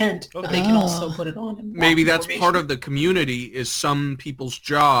is the tent, but they can also put it on. And walk Maybe in that's formation. part of the community is some people's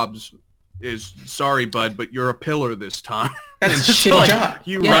jobs is, sorry, bud, but you're a pillar this time. That's a So, shitty like, job.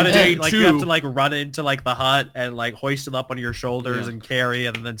 You Yeah, run it day like you have two. to like run into like the hut and like hoist it up on your shoulders Yeah. and carry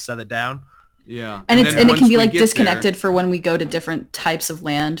it and then set it down. Yeah. And then it once can be we like get there- disconnected for when we go to different types of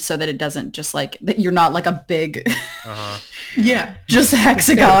land, so that it doesn't just like that you're not like a big Uh-huh. Yeah. just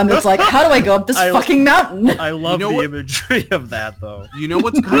hexagon that's like, how do I go up this I- fucking mountain? I love know the what- imagery of that though. You know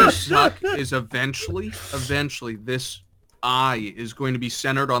what's going to suck is eventually this eye is going to be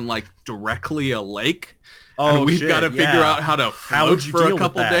centered on like directly a lake. Oh, and we've shit, got to figure yeah. out how to How float would you for deal a with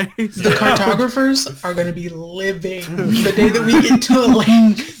couple that? days. The cartographers are going to be living the day that we get to a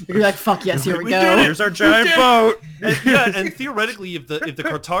lake. You're like, fuck yes, here we We did go. it. Here's our giant boat. And theoretically, if the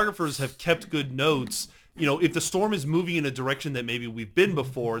cartographers have kept good notes, if the storm is moving in a direction that maybe we've been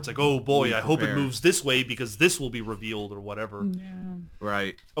before, it's like, oh boy, I hope it prepare. moves this way because this will be revealed or whatever.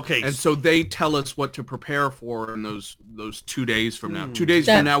 Right. Okay. And so they tell us what to prepare for in those 2 days from now. Hmm. 2 days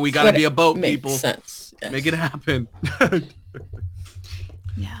from now, we got to That's be a what boat, makes people. sense. Yes. Make it happen.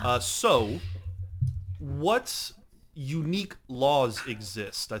 Yeah. So, what unique laws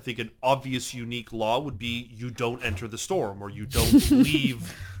exist? I think an obvious unique law would be you don't enter the storm or you don't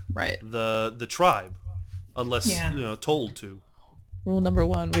leave Right. the tribe unless Yeah. told to. Rule number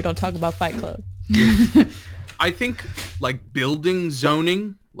 1: we don't talk about Fight Club. I think like building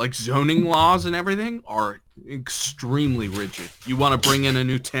zoning, like zoning laws and everything are extremely rigid. You want to bring in a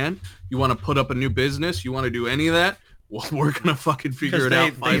new tent, you want to put up a new business, you want to do any of that, well, we're gonna fucking figure Because it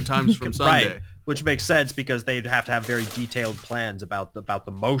out 5 times from Sunday. Right, which makes sense because they'd have to have very detailed plans about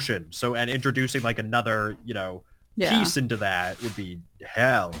the motion. So, and introducing like another, piece into that would be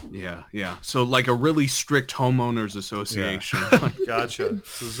hell. Yeah. So like a really strict homeowners association. Gotcha.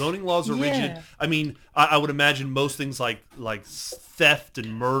 So zoning laws are rigid. I mean, I would imagine most things like theft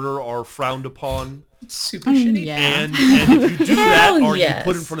and murder are frowned upon. It's super shitty. Yeah. And if you do that, Hell are you yes.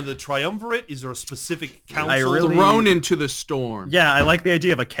 put in front of the triumvirate? Is there a specific council? I really- Thrown into the storm. Yeah, I like the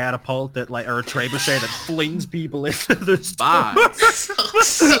idea of a catapult that or a trebuchet that flings people into the storm. Bye.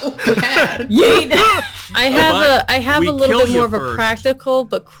 So bad. I have we a little kill bit you more of a first. practical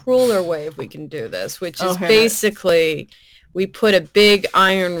but crueler way if we can do this, which is Okay. basically we put a big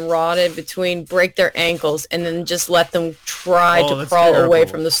iron rod in between, break their ankles, and then just let them try to that's crawl away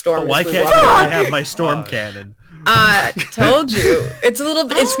terrible. from the storm. But why as we can't walk I away. have my storm cannon? I told you. It's a little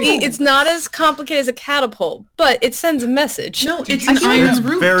bit, it's not as complicated as a catapult, but it sends a message. No, it's you an say iron that's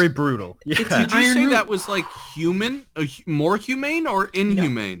root. Very brutal. Yeah. It's an Did you iron say root. that was like human, more humane or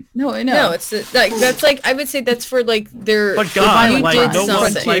inhumane? No, No, it's like that's like I would say that's for like their. But if God, you like did no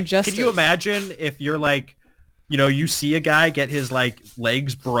one, something. like, Justice. can you imagine if you're like, you see a guy get his like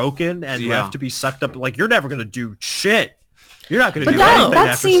legs broken and you Yeah. have to be sucked up, like you're never gonna do shit. You're not gonna But do that anything that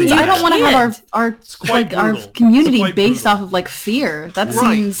after seems. seeing I that. don't want to have our quite our brutal. community It's quite based brutal. off of like fear. That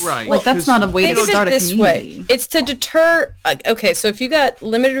Right, seems right. like that's Well, not a way Think to of start it a this community. way. It's to deter, okay, so if you got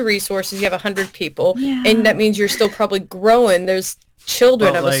limited resources, you have 100 people, Yeah. and that means you're still probably growing. There's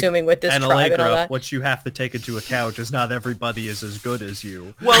children, But, I'm like, assuming, with this and tribe and all Allegra, that. what you have to take into account is not everybody is as good as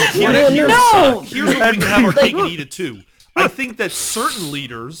you. Well, No. here's what we can have our cake and Like- eat it too. I think that certain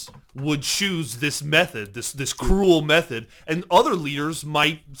leaders would choose this method, this cruel method, and other leaders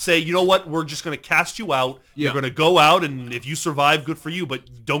might say, you know what, we're just going to cast you out. Yeah. You're going to go out, and if you survive, good for you,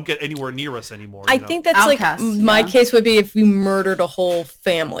 but don't get anywhere near us anymore. I you know? think that's Outcasts, like my yeah. case would be if we murdered a whole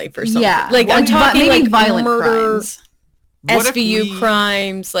family for something. Yeah, Like well, I'm talking maybe like violent murder, crimes. What if SVU we-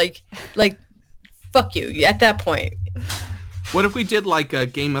 crimes, like fuck you at that point. What if we did like a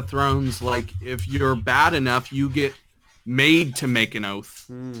Game of Thrones, like if you're bad enough, you get made to make an oath.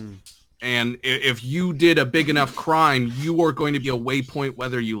 And if you did a big enough crime, you are going to be a waypoint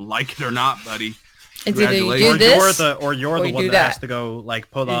whether you like it or not, buddy. It's either you do Or this, you're the you one do that has that. to go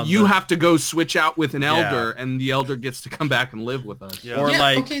like put on. You have to go switch out with an elder, and the elder gets to come back and live with us. Yeah. or Yeah,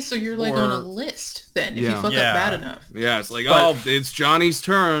 like okay, so you're like on a list then if you Yeah. fuck Yeah. up bad enough. Yeah, it's like, But- oh, it's Johnny's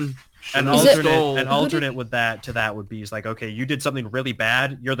turn. an Should've alternate stole. an alternate with that would be is like, okay, you did something really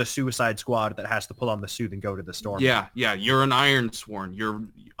bad. You're the Suicide Squad that has to pull on the suit and go to the storm. Yeah, you're an Iron Sworn. You're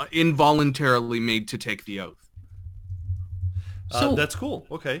involuntarily made to take the oath. So- that's cool.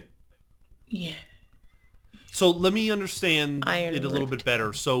 Okay. Yeah. So let me understand Iron it a little Root. bit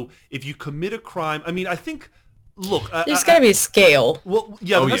better. So if you commit a crime, I mean, I think, look, there's got to be a scale. well,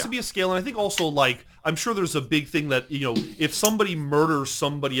 yeah, Oh, there has yeah. to be a scale, and I think also like I'm sure there's a big thing that if somebody murders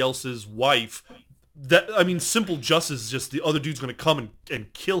somebody else's wife, that I mean, simple justice is just the other dude's going to come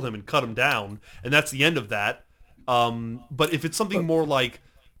and kill him and cut him down, and that's the end of that. But if it's something more like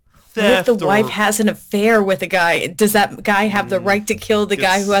What if theft the wife or has an affair with a guy? Does that guy have the right to kill the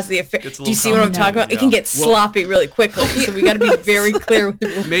guy Gets- who has the affair? gets a Do you little see what I'm talking about? It can complicated, get sloppy really quickly, so we got to be very clear with the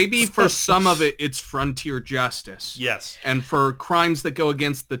rules. Maybe for some of it, it's frontier justice. yes, And for crimes that go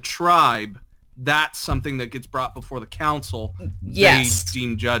against the tribe, that's something that gets brought before the council. Yes. They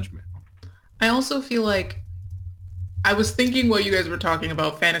deem judgment. I also feel like I was thinking while you guys were talking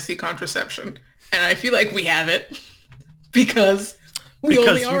about fantasy contraception, and I feel like we have it because we Because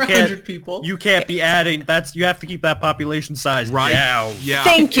only you are can't- 100 people. You can't be adding. You have to keep that population size Right. down. Yeah.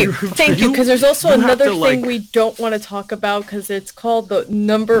 Thank you, because there's also you have another to, thing like- we don't want to talk about because it's called the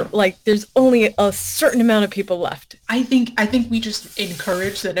number. Like, there's only a certain amount of people left. I think we just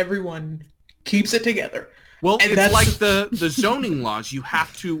encourage that everyone keeps it together. Well, And it's that's- like the zoning laws. You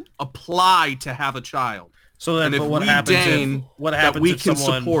have to apply to have a child. So then, And if but what we happens deign if what that happens we if can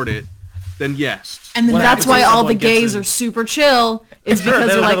someone support it, then yes. And then What That's happens why if all the someone gets gays in- are super chill. Is Sure, because they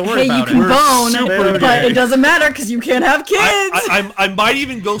they're don't have like, to worry hey, you about can it. We're bone, super but gay. it doesn't matter because you can't have kids. I might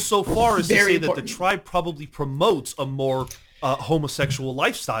even go so far as to Very say that important. the tribe probably promotes a more homosexual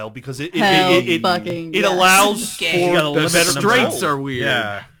lifestyle because it Hell fucking yes. allows Gay. You for gotta the limit better them Straights control. are weird.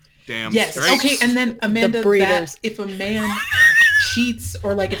 Yeah. Damn Yes. straights. Okay. And then Amanda, breeders. that if a man cheats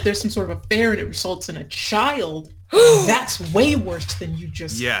or like if there's some sort of affair and it results in a child, that's way worse than you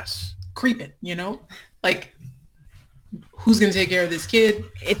just Yes. creeping. Like who's gonna take care of this kid?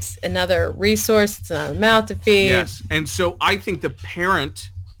 It's another resource. It's another mouth to feed. Yes. And so I think the parent,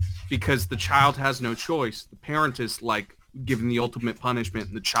 because the child has no choice, the parent is like given the ultimate punishment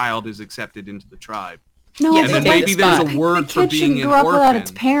and the child is accepted into the tribe. No, Yeah, then maybe there's a the word for kid being shouldn't an grow up without orphan.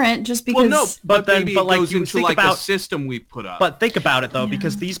 its parent just because. Well, no, but then- maybe but it like, goes you into think like the about- system we put up. But think about it though,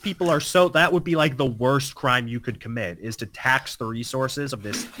 because these people are that would be like the worst crime you could commit is to tax the resources of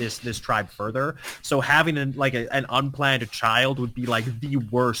this tribe further. So having an unplanned child would be like the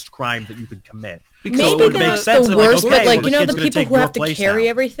worst crime that you could commit. Because it Maybe would make that's sense the that, like, worst, okay, but like well, you know the the kid's gonna people take who your have to place carry now.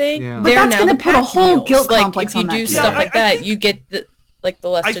 everything, Yeah. But they're that's now gonna the put a pack whole mules. guilt like, complex if you on that do kid. stuff Yeah, like that, you get the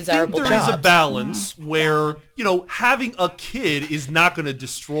less I think desirable there jobs. is a balance where, having a kid is not going to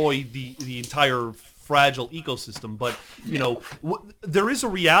destroy the entire fragile ecosystem, but, there is a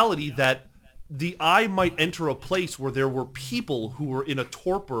reality that the eye might enter a place where there were people who were in a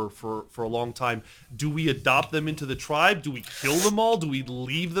torpor for a long time. Do we adopt them into the tribe? Do we kill them all? Do we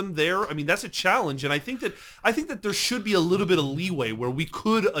leave them there? I mean, that's a challenge, and I think that there should be a little bit of leeway where we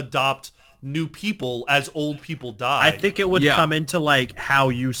could adopt new people as old people die. I think it would come into like how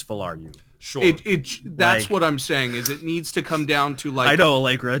useful are you? Sure. That's Like- what I'm saying. Is it needs to come down to like I know,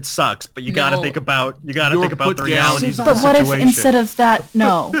 Allegra, it sucks, but you gotta No. think about You're the put realities down. of But the what if situation. instead of that,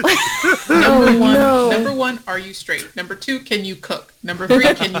 no? Number one, are you straight? Number 2, can you cook? Number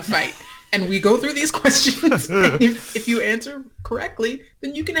 3, can you fight? And we go through these questions. And if you answer correctly,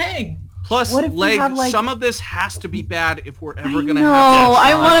 then you can hang. plus What if we have, like- some of this has to be bad if we're ever I gonna know. have that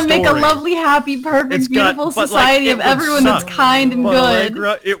I want to make a story. lovely, happy, perfect, It's got- beautiful but, like, society it of would everyone that's suck. kind and But good.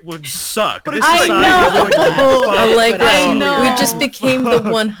 Allegra, it would suck. This I society know. is going to be fucked. Allegra, I know. we just became the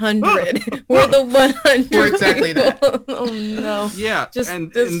 100. We're the 100. We're exactly that. Oh no. Yeah, Just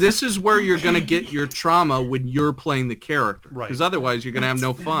and this- this is where you're gonna get your trauma when you're playing the character, Right. because otherwise you're gonna have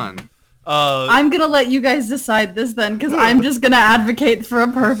no fun. I'm gonna let you guys decide this then, because I'm just gonna advocate for a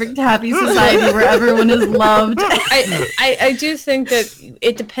perfect, happy society where everyone is loved. I do think that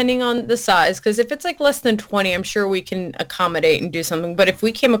it depending on the size, because if it's like less than 20, I'm sure we can accommodate and do something. But if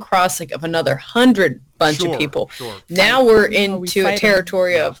we came across like of another 100 bunch Sure, of people, sure. now we're we into fight a 'em.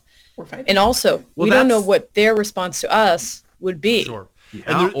 territory of, We're fighting. and also Well, we don't know that's- what their response to us would be. Sure. Yeah,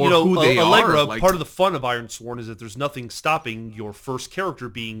 And there, or who they Allegra, are, like- part of the fun of Iron Sworn is that there's nothing stopping your first character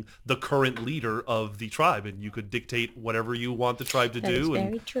being the current leader of the tribe, and you could dictate whatever you want the tribe to That is do. very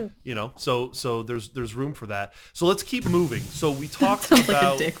And true. so there's room for that. So let's keep moving. So we talked Sounds like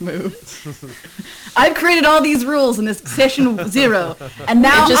about a dick move. I've created all these rules in this session 0, and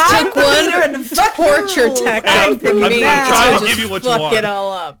now It just I'm took the leader one and fuck the torture rules. tactic from I'm me trying to just give you what you fuck want. it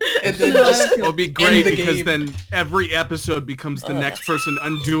all up. And then just It'll be great the because game. then every episode becomes the next person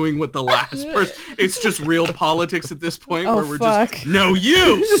undoing what the last person. It's just real politics at this point Oh, where we're fuck. just no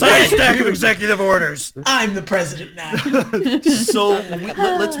you. Sign a stack of executive orders. I'm the president now.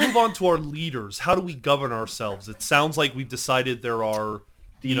 let's move on to our leaders. How do we govern ourselves? It sounds like we've decided there are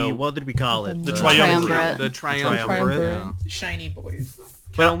What did we call it? the triumvirate. The triumvirate. Triumvirate. Shiny boys.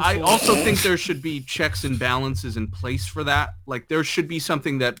 But I also think there should be checks and balances in place for that. Like there should be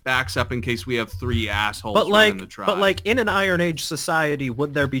something that backs up in case we have 3 assholes But running like, the tribe. but like in an Iron Age society,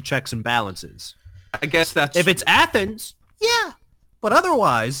 would there be checks and balances? I guess that's If it's Athens, yeah. But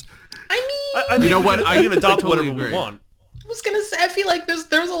otherwise, I I mean, You know what? We I can adopt totally whatever we agree. want. I was gonna say, I feel like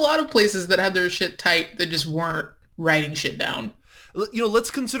there's a lot of places that had their shit tight that just weren't writing shit down. Let's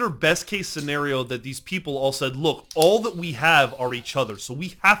consider best case scenario that these people all said, look, all that we have are each other. So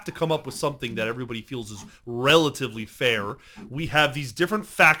we have to come up with something that everybody feels is relatively fair. We have these different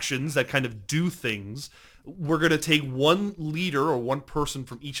factions that kind of do things. We're going to take one leader or one person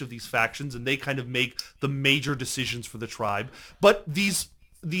from each of these factions, and they kind of make the major decisions for the tribe. But these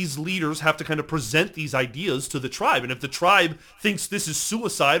leaders have to kind of present these ideas to the tribe. And if the tribe thinks this is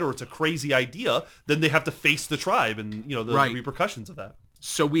suicide or it's a crazy idea, then they have to face the tribe and, the Right. repercussions of that.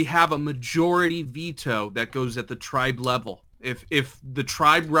 So we have a majority veto that goes at the tribe level. If the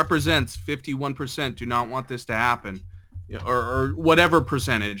tribe represents 51% do not want this to happen, or whatever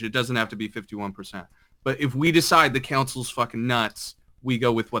percentage, it doesn't have to be 51%. But if we decide the council's fucking nuts, we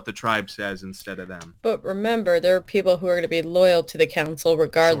go with what the tribe says instead of them. But remember, there are people who are going to be loyal to the council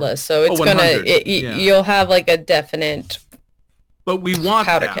regardless. So it's 100, yeah. you'll have like a definite. But we want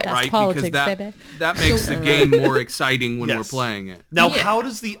Powder that, keg. That's right? politics, Because baby. that makes the game more exciting when Yes. we're playing it. Now, Yeah. how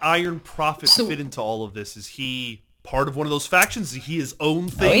does the Iron Prophet So- fit into all of this? Is he part of one of those factions? Is he his own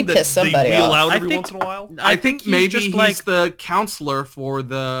thing he that pissed they somebody wheel off. out I every think- once in a while? I think maybe just he's like the counselor for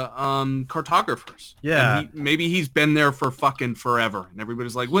the Yeah. cartographers. And maybe he's been there for fucking forever, and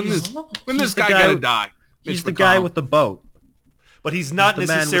everybody's like, when this he's the guy guy- gonna die? he's Mitch the guy McConnell. with the boat. But he's not the man with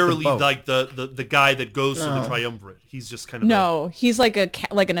the necessarily boat. like the guy that goes to the triumvirate. He's just kind of No, he's like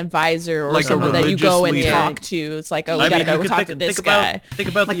an advisor or Like a someone that you go and religious leader. talk to. It's like, oh, we gotta go talk to this guy. Think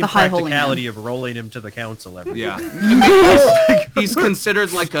about Like the the High Holy impracticality of rolling him to the council every Yeah. I mean, he's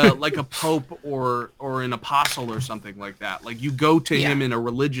considered like a pope or an apostle or something like that. Like you go to him in a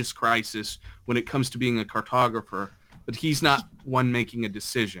religious crisis when it comes to being a cartographer, but he's not one making a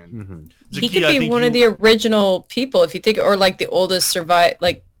decision. He Zakiya, could I be think one of the original people if you think, or like the oldest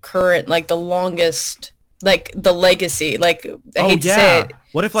like current, like the longest, like the legacy. Like I hate to say it.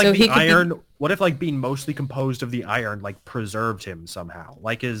 What if like So the he could be- iron? What if like being mostly composed of the iron like preserved him somehow?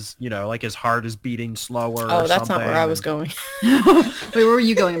 Like his heart is beating slower. Oh, or that's not where I something, was and- going. Wait, where were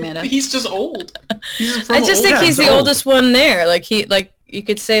you going, Amanda? He's just old. He's from I just think old- he's the old. oldest one there. Like you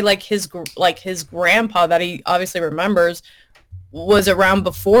could say like his grandpa that he obviously remembers was around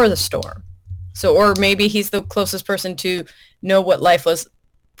before the storm. So, or maybe he's the closest person to know what life was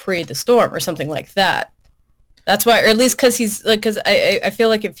pre the storm or something like that. That's why, or at least because he's like, because I feel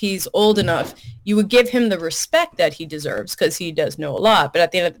like if he's old enough, you would give him the respect that he deserves because he does know a lot. But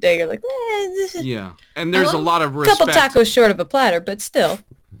at the end of the day, you're like, this is Yeah, and there's a Well, lot of a couple respect. tacos short of a platter, but still.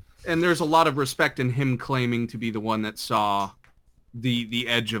 And there's a lot of respect in him claiming to be the one that saw the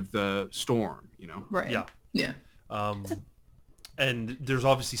edge of the storm. You know. Right. Yeah. Yeah. And there's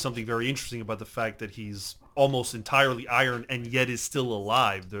obviously something very interesting about the fact that he's almost entirely iron and yet is still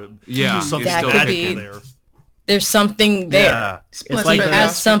alive. Yeah, There's something he's still That could magical be- there. There's something there. Yeah, it's Plus like he He But-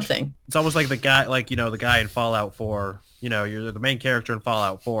 has something. it's almost like the guy, like the guy in Fallout 4. You're the main character in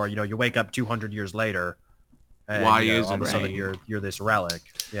Fallout 4. You wake up 200 years later. And, Why all of a isn't sudden he? you're this relic?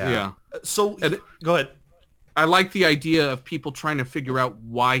 Yeah. So, And- go ahead. I like the idea of people trying to figure out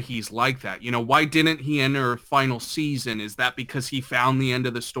why he's like that. Why didn't he enter final season? Is that because he found the end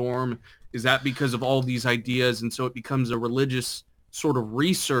of the storm? Is that because of all these ideas? And so it becomes a religious sort of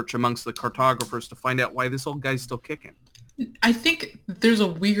research amongst the cartographers to find out why this old guy's still kicking. I think there's a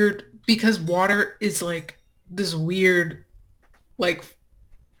weird, because water is like this weird, like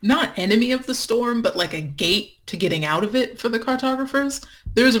not enemy of the storm, but like a gate to getting out of it for the cartographers.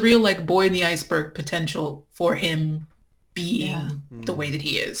 There's a real like boy in the iceberg potential for him being the way that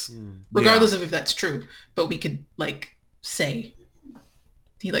he is, regardless of if that's true. But we could like say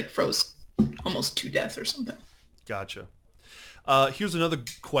he like froze almost to death or something. Gotcha. Here's another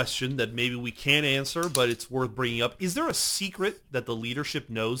question that maybe we can't answer, but it's worth bringing up. Is there a secret that the leadership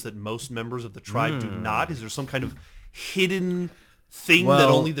knows that most members of the tribe do not? Is there some kind of hidden thing that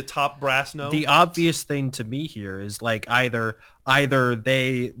Well, only the top brass know? The obvious thing to me here is like either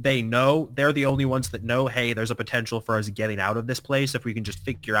they know, they're the only ones that know, hey, there's a potential for us getting out of this place if we can just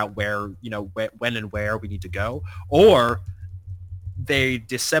figure out where, when and where we need to go, or they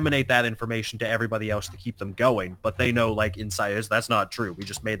disseminate that information to everybody else to keep them going, but they know like insiders that's not true. We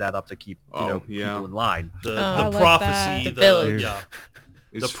just made that up to keep people in line. the I like prophecy, that. The village.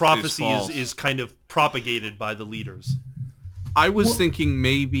 the prophecy false. is kind of propagated by the leaders. I was thinking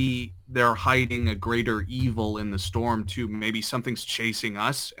maybe they're hiding a greater evil in the storm too. Maybe something's chasing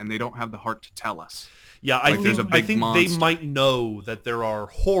us and they don't have the heart to tell us. Yeah, I Like there's a think big they monster. might know that there are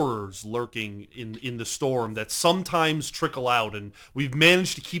horrors lurking in the storm that sometimes trickle out, and we've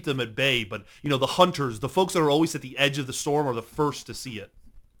managed to keep them at bay. But the hunters, the folks that are always at the edge of the storm, are the first to see it.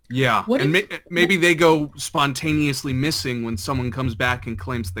 Yeah, What and if- maybe they go spontaneously missing when someone comes back and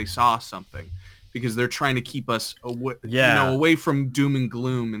claims they saw something, because they're trying to keep us away, away from doom and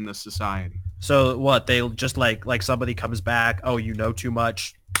gloom in the society. So what, they just like somebody comes back, oh, you know too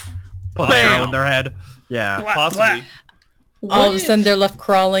much, put a Bam! arrow in their head. Yeah. Possibly. All of a sudden they're left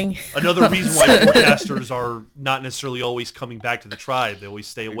crawling. Another reason why forecasters are not necessarily always coming back to the tribe. They always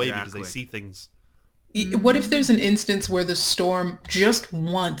stay away because they Exactly. see things. What if there's an instance where the storm just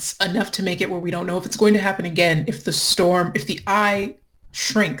once enough to make it where we don't know if it's going to happen again? If the eye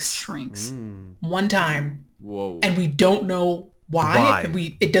shrinks one time Whoa. and we don't know why, and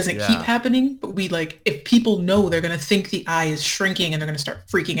it doesn't keep happening, but we like, if people know, they're going to think the eye is shrinking and they're going to start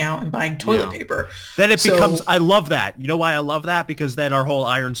freaking out and buying toilet paper. Then it So- becomes, I love that. You know why I love that? Because then our whole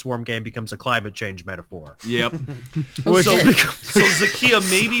Iron Swarm game becomes a climate change metaphor. Yep. So, shit. so Zakiya,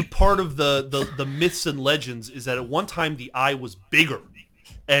 maybe part of the myths and legends is that at one time the eye was bigger,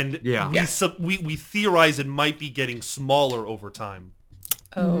 and we theorize it might be getting smaller over time.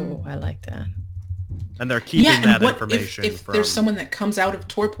 Oh, I like that. And they're keeping and that what information if from... there's someone that comes out of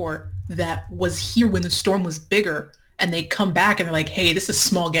Torport that was here when the storm was bigger, and they come back and they're like, hey, this is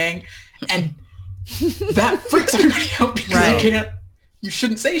small gang, and that freaks everybody out because you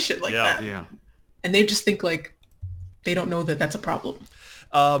shouldn't say shit like that. Yeah. And they just think like they don't know that that's a problem.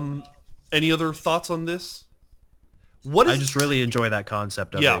 Any other thoughts on this? I just really enjoy that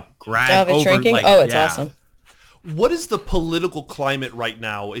concept of Yeah. it. Drag over, shrinking? like, Oh, it's yeah. awesome. What is the political climate right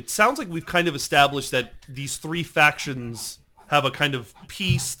now? It sounds like we've kind of established that these three factions have a kind of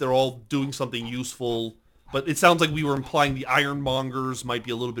peace. They're all doing something useful. But it sounds like we were implying the Ironmongers might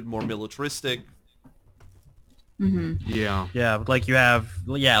be a little bit more militaristic. Yeah. Yeah, like you have,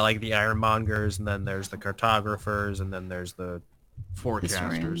 like the Ironmongers, and then there's the Cartographers, and then there's the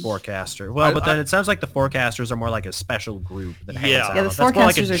Forecasters. Forecaster. Well, but then it sounds like the Forecasters are more like a special group that hangs Yeah. out. Yeah, the That's more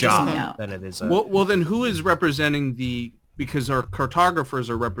like a Forecasters are just job hanging out. than it is. Well, then who is representing because our cartographers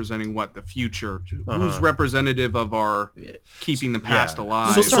are representing what? The future. Who's representative of our keeping the past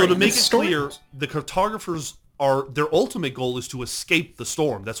alive? So to make it Historians. clear, the cartographers their ultimate goal is to escape the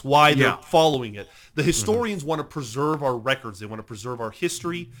storm. That's why they're following it. The historians want to preserve our records. They want to preserve our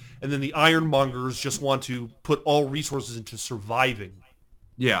history. And then the Ironmongers just want to put all resources into surviving.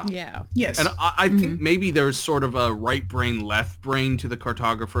 Yeah. Yeah. Yes. And I think maybe there's sort of a right brain, left brain to the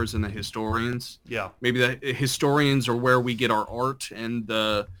cartographers and the historians. Yeah. Maybe the historians are where we get our art, and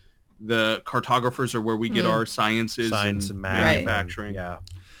the cartographers are where we get our sciences and math, manufacturing. Yeah.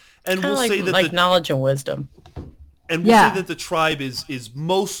 And Kind we'll of say that like knowledge and wisdom. And we'll say that the tribe is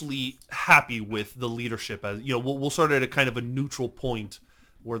mostly happy with the leadership. As we'll start at a kind of a neutral point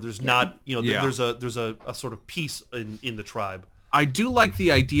where there's not, there's a sort of peace in the tribe. I do like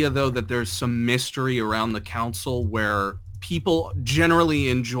the idea, though, that there's some mystery around the council where people generally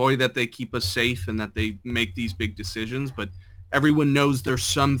enjoy that they keep us safe and that they make these big decisions, but everyone knows there's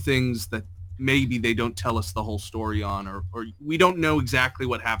some things that maybe they don't tell us the whole story on, or we don't know exactly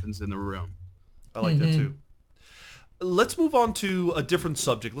what happens in the room. I like that too. Let's move on to a different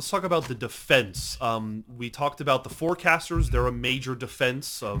subject. Let's talk about the defense. We talked about the Forecasters. They're a major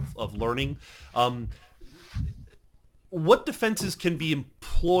defense of learning. What defenses can be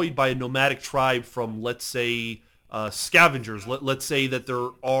employed by a nomadic tribe from, let's say, scavengers? Let's say that there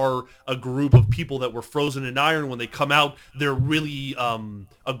are a group of people that were frozen in iron. When they come out, they're really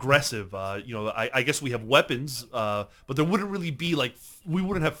aggressive. I guess we have weapons, but there wouldn't really be we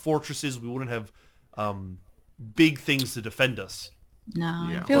wouldn't have fortresses. We wouldn't have big things to defend us. No.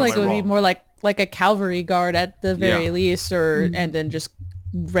 I feel like it would be more like a cavalry guard at the very least, and then just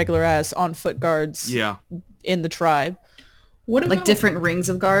regular ass on foot guards. Yeah. In the tribe. What about, like different rings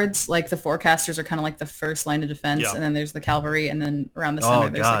of guards? Like the Forecasters are kind of like the first line of defense, and then there's the cavalry, and then around the center. Oh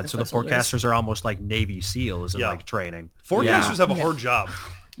there's god! like So the Forecasters are almost like Navy SEALs in like training. Forecasters have a hard job.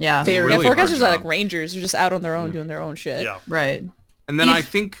 Yeah. Really Forecasters are like rangers. They're just out on their own doing their own shit. Yeah. Right. And then I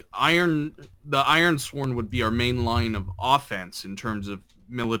think the Ironsworn would be our main line of offense in terms of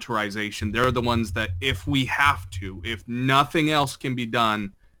militarization. They're the ones that, if we have to, if nothing else can be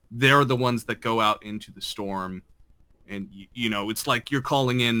done, they're the ones that go out into the storm. And, it's like you're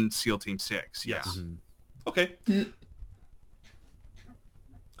calling in SEAL Team 6. Yes. Mm-hmm. Okay.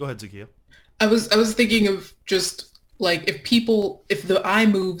 Go ahead, Zakia. I was thinking of just like if the eye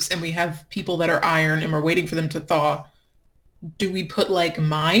moves and we have people that are iron and we're waiting for them to thaw, do we put like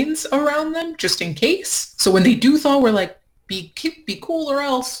mines around them just in case? So when they do thaw, we're like, be cool or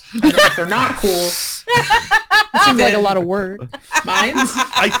else. And if they're not cool, Seems like a lot of work. mines.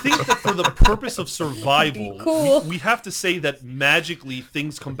 I think that for the purpose of survival, Cool. we have to say that magically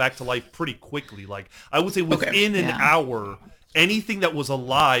things come back to life pretty quickly. Like, I would say within an hour, anything that was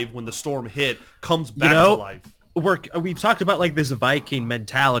alive when the storm hit comes back to life. We've talked about like this Viking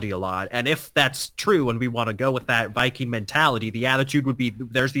mentality a lot, and if that's true and we want to go with that Viking mentality, the attitude would be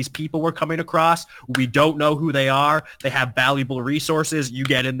there's these people we're coming across, we don't know who they are, they have valuable resources, you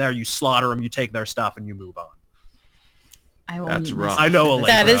get in there, you slaughter them, you take their stuff, and you move on. That's rough. I know, Allegra.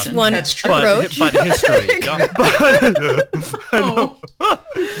 That is one approach. But history.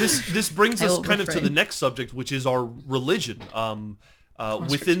 This brings us kind of to the next subject, which is our religion.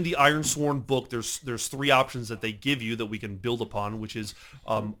 Within the Ironsworn book, there's three options that they give you that we can build upon, which is,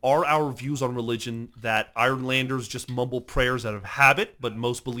 are our views on religion that Ironlanders just mumble prayers out of habit, but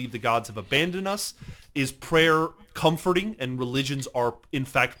most believe the gods have abandoned us? Is prayer comforting and religions are in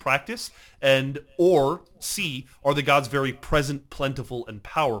fact practiced? Or C, are the gods very present, plentiful, and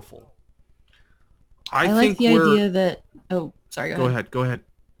powerful? I like the idea that... Oh, sorry, Go ahead.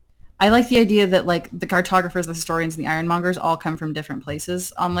 I like the idea that like the cartographers, the historians, and the ironmongers all come from different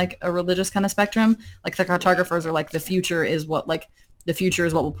places on like a religious kind of spectrum. Like the cartographers are like the future is what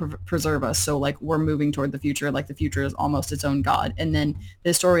will preserve us. So like we're moving toward the future. Like the future is almost its own god. And then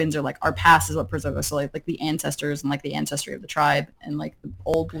the historians are like our past is what preserves us. So like the ancestors and like the ancestry of the tribe and like the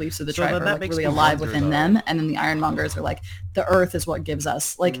old beliefs of the tribe are like really alive within them. And then the ironmongers are like the earth is what gives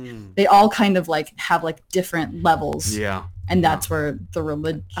us. Like they all kind of like have like different levels. Yeah. and that's where the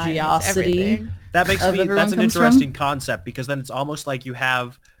religiosity. That makes of me, everyone that's an comes interesting concept, because then it's almost like you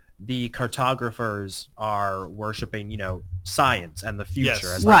have the cartographers are worshiping, science and the future Yes.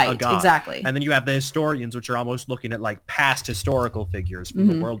 as like a Right, god. exactly. And then you have the historians, which are almost looking at like past historical figures from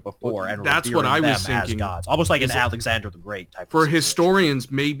the world before, and That's what revering I was them as thinking. gods, almost like an Is it- Alexander the Great type. For of situation.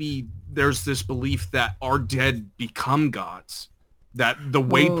 historians, maybe there's this belief that our dead become gods. That the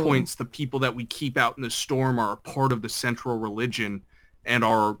waypoints, the people that we keep out in the storm, are a part of the central religion and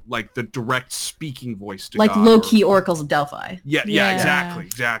are like the direct speaking voice to Like God. low-key oracles of Delphi. Yeah, Yeah.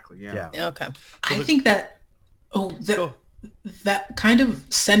 exactly. Yeah. Okay. I think that that kind of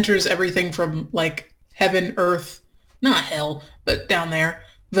centers everything from like heaven, earth, not hell, but down there.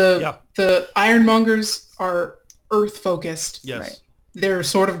 The Ironmongers are earth focused. Yes. Right. They're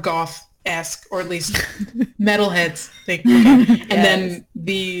sort of goth-esque, or at least metalheads. And then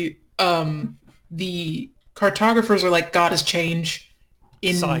the cartographers are like God is change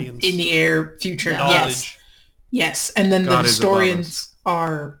in Science. in the air, future. Knowledge. Yes. And then God the is above us. historians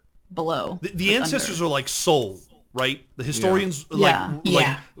are Below. The ancestors are like soul, right? The historians Yeah.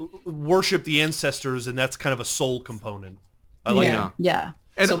 Yeah. worship the ancestors, and that's kind of a soul component. I like Yeah. it. Yeah.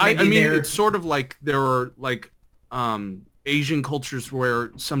 And So I maybe mean, they're- it's sort of like there are like Asian cultures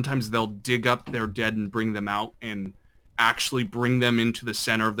where sometimes they'll dig up their dead and bring them out and actually bring them into the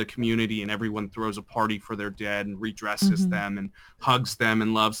center of the community, and everyone throws a party for their dead and redresses them and hugs them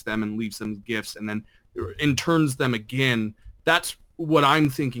and loves them and leaves them gifts and then interns them again. That's what I'm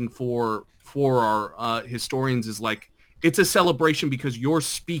thinking for our historians, is like it's a celebration because you're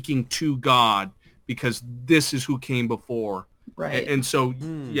speaking to God, because this is who came before. Right. And so,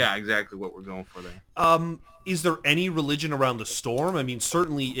 yeah, exactly what we're going for there. Is there any religion around the storm? I mean,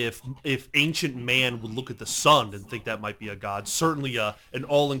 certainly if ancient man would look at the sun and think that might be a god, certainly an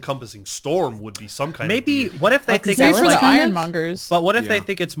all-encompassing storm would be some kind of Maybe, deity. what if they Like think Maybe it's for the like, Ironmongers. but what if they Yeah.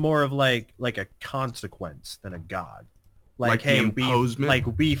 think it's more of like a consequence than a god? Like the hey,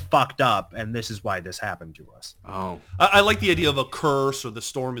 imposement? we fucked up, and this is why this happened to us. Oh, I like the idea of a curse, or the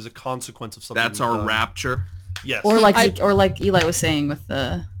storm is a consequence of something. that's our rapture. Yes. Or like Eli was saying with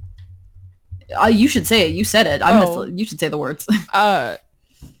the. You should say it. You said it. You should say the words. I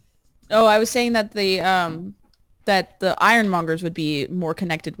was saying that the Ironmongers would be more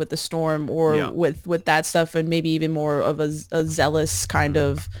connected with the storm, or Yeah. with that stuff, and maybe even more of a zealous kind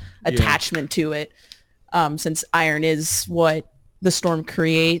of attachment to it, since iron is what the storm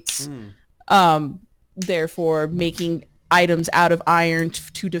creates. Therefore, making items out of iron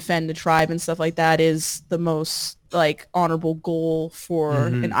to defend the tribe and stuff like that is the most like honorable goal for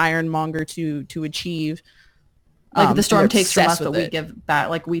an Ironmonger to achieve. Like the storm we're takes from us, obsessed but with we it. give back.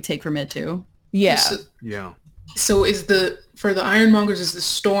 Like we take from it too. Yeah. Yeah. So for the Ironmongers, is the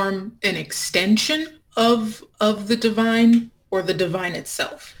storm an extension of the divine, or the divine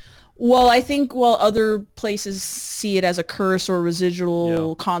itself? Well, I think while other places see it as a curse or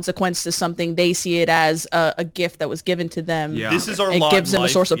residual consequence to something, they see it as a gift that was given to them. Yeah. This is our It lot gives in them a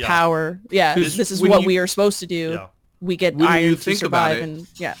life. source of Yeah. power. Yeah, 'Cause this is when what you- we are supposed to do. Yeah. We get When iron you to think about survive, it, and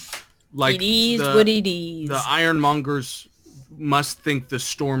yeah. Like It is the, what it is. the Ironmongers must think the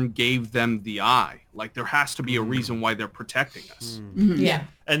storm gave them the eye. Like there has to be a reason why they're protecting us. Yeah.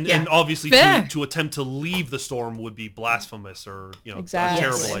 And Yeah. and obviously Fair. to attempt to leave the storm would be blasphemous, or Exactly. a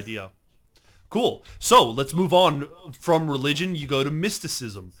terrible idea. Cool. So let's move on from religion. You go to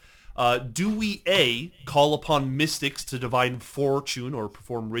mysticism. Do we A, call upon mystics to divine fortune or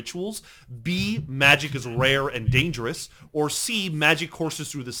perform rituals? B, magic is rare and dangerous? Or C, magic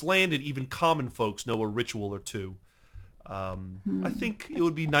courses through this land and even common folks know a ritual or two? I think it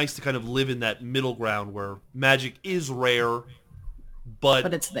would be nice to kind of live in that middle ground where magic is rare,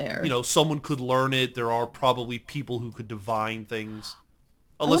 But it's there. someone could learn it. There are probably people who could divine things.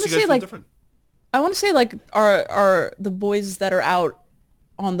 wanna Unless you say, guys feel like, different. I want to say like are the boys that are out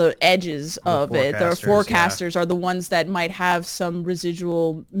on the edges of it, the forecasters are the ones that might have some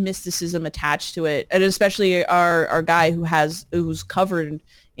residual mysticism attached to it, and especially our guy who's covered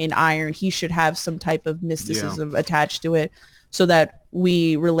in iron, he should have some type of mysticism attached to it, so that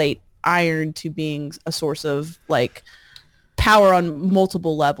we relate iron to being a source of like power on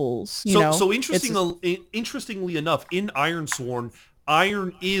multiple levels. So It's interestingly enough, in Ironsworn,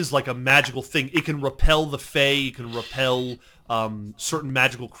 iron is like a magical thing. It can repel the Fae. It can repel certain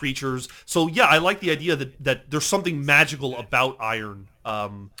magical creatures. So yeah, I like the idea that there's something magical about iron.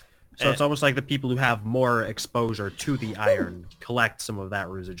 So it's almost like the people who have more exposure to the iron collect some of that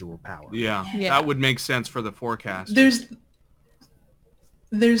residual power. Yeah. Yeah. That would make sense for the forecast. There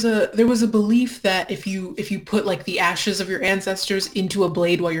was a belief that if you put like the ashes of your ancestors into a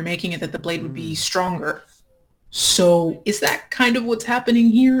blade while you're making it, that the blade would be stronger. So is that kind of what's happening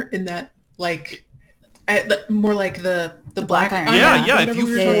here in that, like, more like the black iron? Yeah. If you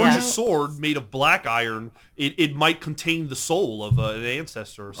forge yeah. a sword made of black iron, it might contain the soul of an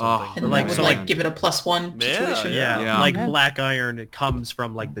ancestor or something. And Like, that so, would like- give it a +1 situation. Yeah, Yeah. like Yeah. black iron, it comes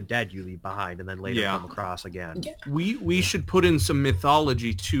from like the dead you leave behind and then later Yeah. come across again. Yeah. We should put in some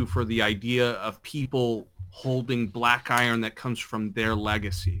mythology too for the idea of people holding black iron that comes from their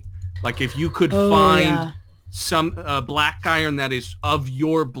legacy. Like if you could find some black iron that is of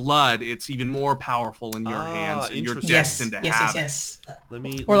your blood, it's even more powerful in your hands, and you're interesting. destined to have it. Yes.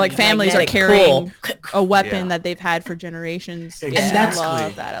 Or like families are Magnetic carrying pull. a weapon Yeah. that they've had for generations. And Yeah, that's-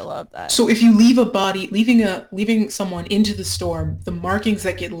 I love that. So if you leave a body, leaving someone into the storm, the markings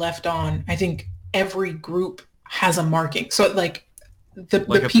that get left on, I think every group has a marking. So like the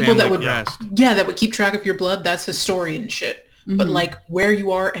Like a people that family would crest. that would keep track of your blood, that's historian shit. But Mhm. like where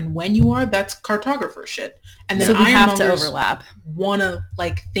you are and when you are, that's cartographer shit. And then So we have to ironmongers overlap. want to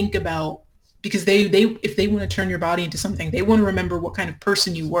like think about, because they if they want to turn your body into something, they want to remember what kind of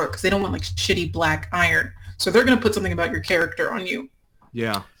person you were, because they don't want like shitty black iron. So they're going to put something about your character on you.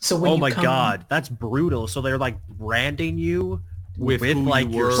 Yeah. So when Oh you my come, god, that's brutal. So they're like branding you With who like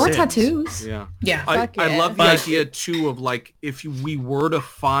you your were. Or sins. tattoos. Yeah. Yeah. Fuck I yeah. love the But- idea too of like if we were to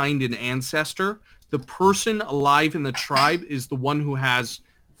find an ancestor, the person alive in the tribe is the one who has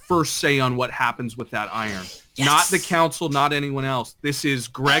first say on what happens with that iron. Not the council, not anyone else. This is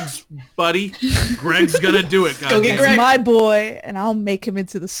Greg's buddy. Greg's gonna do it, guys. Go get He's Greg. my boy, and I'll make him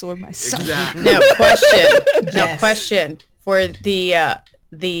into the sword myself. Exactly. No question. No Yes. question for the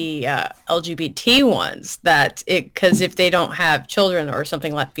LGBT ones, that because if they don't have children or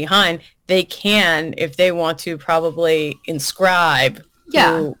something left behind, they can, if they want to, probably inscribe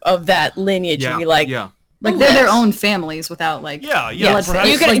Yeah. who of that lineage Yeah. and be like, yeah. Like they're their own families without like Yeah. blood perhaps-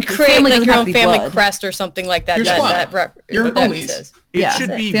 you can Like, create family like doesn't your have own to be family blood. crest or something like that. Your that, squad. that rep- Your that homies. says. It yeah,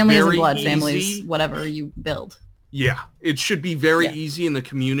 should be families very and blood easy. families, whatever you build. Yeah. It should be very Yeah. easy in the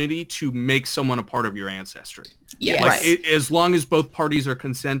community to make someone a part of your ancestry. Yeah. Like Right. as long as both parties are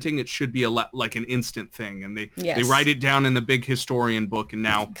consenting, it should be like an instant thing, and they Yes. write it down in the big historian book, and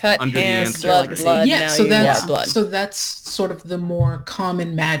now Cut under the hands, ancestor blood, legacy. blood. Yeah, now so you that's have blood. so that's sort of the more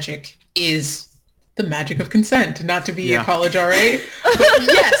common magic is the magic of consent. Not to be Yeah. a college RA, but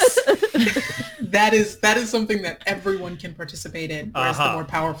yes, that is something that everyone can participate in. Whereas the Uh-huh. more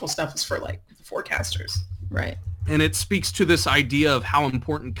powerful stuff is for like the forecasters. Right. and it speaks to this idea of how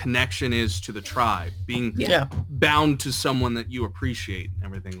important connection is to the tribe, being Yeah. bound to someone that you appreciate and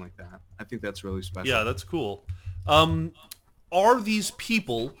everything like that. I think that's really special. Yeah, that's cool. Are these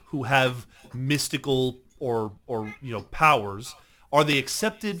people who have mystical or powers, are they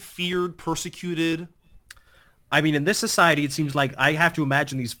accepted, feared, persecuted? I mean, in this society, it seems like I have to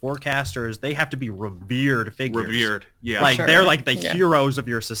imagine these forecasters, they have to be revered figures. Revered. Yeah. Like, Sure. they're like the Yeah. heroes of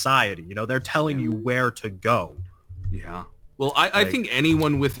your society. You know, they're telling you where to go. Yeah. Well, I Like- think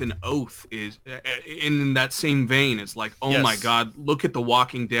anyone with an oath is in that same vein. It's like, oh my Yes. God, look at The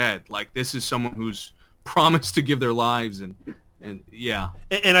Walking Dead. Like this is someone who's promised to give their lives and yeah.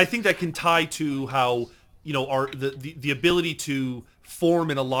 And I think that can tie to how, our the ability to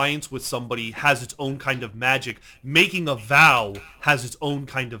form an alliance with somebody has its own kind of magic. Making a vow has its own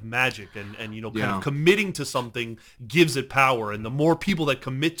kind of magic, and kind Yeah. of committing to something gives it power, and the more people that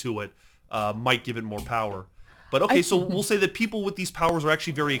commit to it might give it more power. But okay, so we'll say that people with these powers are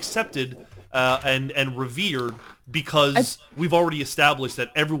actually very accepted and revered because we've already established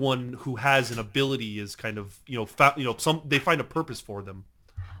that everyone who has an ability is kind of they find a purpose for them.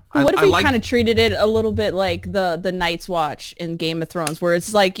 But what if I we like- kind of treated it a little bit like the Night's Watch in Game of Thrones, where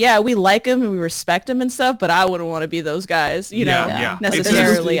it's like, yeah, we like him and we respect him and stuff, but I wouldn't want to be those guys, you know, yeah.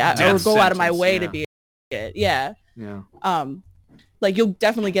 necessarily, It's a or death go out of my sentence, way yeah. to be it. Yeah. Yeah. Like you'll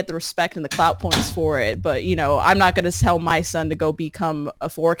definitely get the respect and the clout points for it, but I'm not going to tell my son to go become a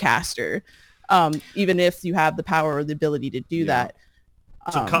forecaster, even if you have the power or the ability to do that.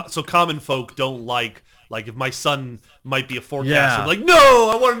 So common folk don't like if my son might be a forecaster, Yeah. like, no,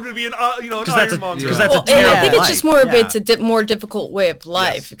 I want him to be an that's a- ironmonger. 'cause that's a Well, and I terrible think it's life. just more of Yeah. it's a more difficult way of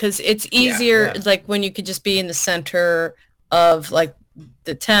life because it's easier like when you could just be in the center of like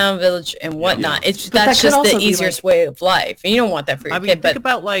the town, village, and whatnot. It's But that that's could just the also be, easiest like- way of life, and you don't want that for your I mean, kid. think But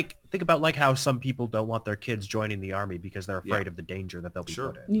about like how some people don't want their kids joining the army because they're afraid Yeah. of the danger that they'll be Sure.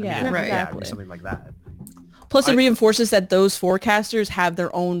 put in. Yeah, I mean, right. exactly. something like that. Plus, it reinforces that those forecasters have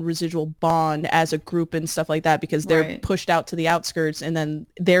their own residual bond as a group and stuff like that because they're Right. pushed out to the outskirts, and then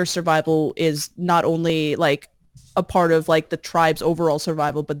their survival is not only like a part of like the tribe's overall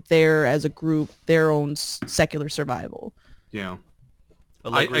survival, but they're as a group their own secular survival. Yeah.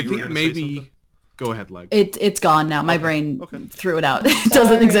 Allegra, I you were think gonna say maybe. something? Go ahead, Leg. It's gone now. My Okay, brain okay. threw it out. It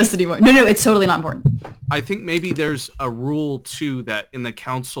doesn't exist anymore. No, it's totally not important. I think maybe there's a rule too that in the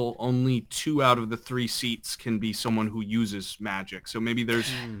council only 2 out of the 3 seats can be someone who uses magic. So maybe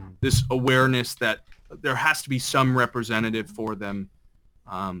there's this awareness that there has to be some representative for them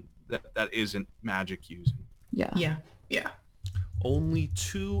that isn't magic using. Yeah. Yeah. Only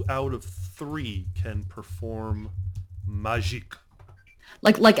 2 out of 3 can perform magic.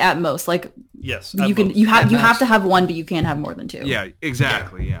 Like at most. Like Yes. you at can most. you have At you have most. to have one, but you can't have more than 2. Yeah,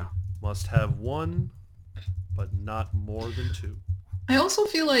 exactly. Yeah. Must have 1, but not more than 2. I also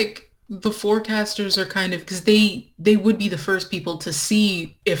feel like the forecasters are kind of, because they would be the first people to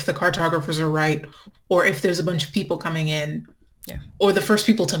see if the cartographers are right, or if there's a bunch of people coming in. Yeah. Or the first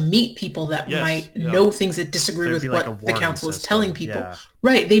people to meet people that Yes, might yeah. know things that disagree There'd with be what like a the warning council is system. telling people. Yeah.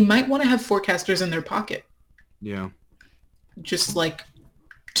 Right. They might want to have forecasters in their pocket. Yeah. Just like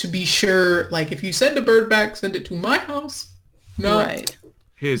to be sure, like if you send a bird back, send it to my house. Not Right.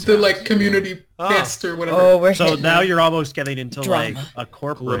 His the house. like community Ah. pest or whatever. Oh, we're So hitting now it. you're almost getting into Drama. like a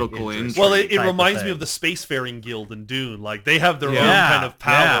corporate Political interest interest. Well, it type of reminds me thing. of the Spacefaring Guild in Dune. Like they have their own Yeah, kind of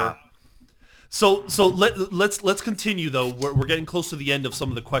power. yeah. So let's continue though. We're getting close to the end of some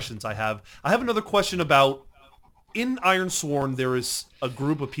of the questions I have. I have another question about in Iron Sworn. There is a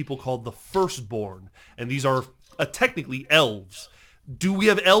group of people called the Firstborn, and these are technically elves. Do we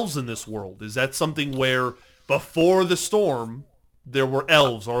have elves in this world? Is that something where before the storm there were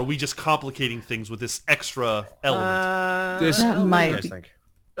elves, or are we just complicating things with this extra element? This- That might I be- think.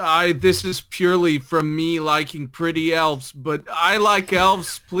 This is purely from me liking pretty elves, but I like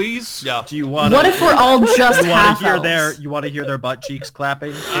elves, please. Yeah. Do you want? What if we're all just you want half to hear elves? their? You want to hear their butt cheeks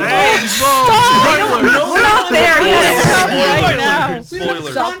clapping? Hey, whoa, We're not there yet. Stop right now.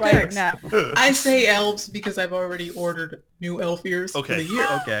 Spoilers. Stop right now. I say elves because I've already ordered new elf ears Okay. for the year.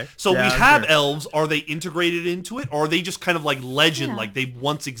 Okay. So Yeah, we have sure. elves. Are they integrated into it, or are they just kind of like legend, Yeah. like they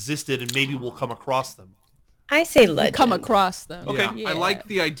once existed and maybe we'll come across them? I say legend. Come across them. Okay. Yeah, I like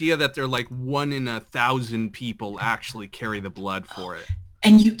the idea that they're like 1 in 1,000 people actually carry the blood for it.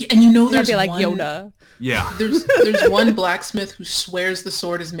 And you know That'd there's be like one, Yoda. Yeah. There's one blacksmith who swears the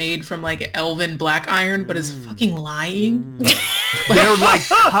sword is made from like elven black iron, but is fucking lying. They're like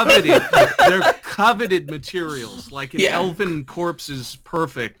coveted. They're coveted materials. Like an Yeah. elven corpse is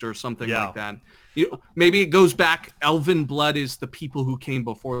perfect or something Yeah. like that. Maybe it goes back. Elven blood is the people who came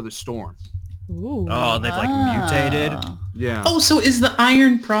before the storm. Ooh. Oh, they've like mutated. Ah. Yeah. Oh, so is the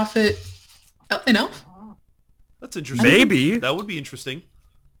Iron Prophet an elf? That's interesting. Maybe. That would be interesting.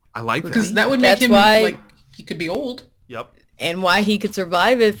 I like Because that. that would make That's him why- like he could be old. Yep. And why he could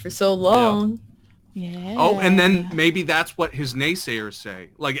survive it for so long. Yeah. Oh, and then maybe that's what his naysayers say.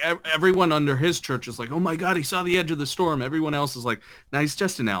 Like everyone under his church is like, "Oh my God, he saw the edge of the storm." Everyone else is like, "Nah, he's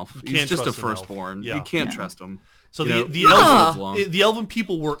just an elf. He's can't just a trust an elf." firstborn. Yeah. You can't Yeah. trust him." So You know, the he lives Ah. long. the elven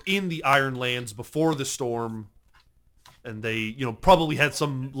people were in the Ironlands before the storm, and they probably had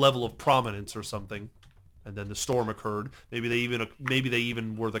some level of prominence or something, and then the storm occurred. Maybe they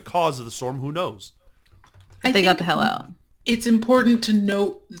even were the cause of the storm. Who knows? They got the hell out. It's important to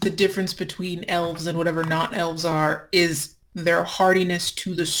note the difference between elves and whatever not elves are is their hardiness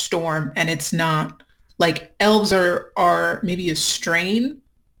to the storm, and it's not like elves are maybe a strain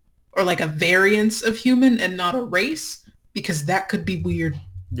or like a variance of human and not a race, because that could be weird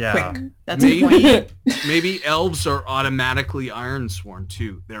Yeah. quick. That's the point. Maybe maybe elves are automatically Ironsworn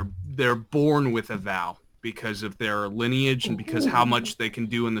too. They're born with a vow because of their lineage and because how much they can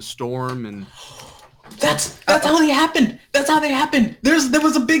do in the storm and That's how they happened. That's how they happened. There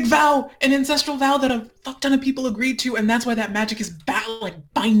was a big vow, an ancestral vow that a fuck ton of people agreed to, and that's why that magic is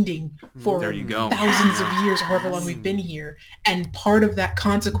binding for There you go. thousands of years, however long we've been here. And part of that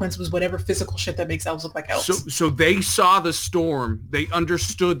consequence was whatever physical shit that makes elves look like elves. so they saw the storm. They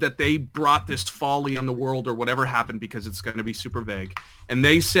understood that they brought this folly on the world or whatever happened because it's going to be super vague. And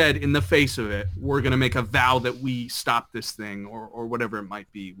they said in the face of it, we're going to make a vow that we stop this thing or whatever it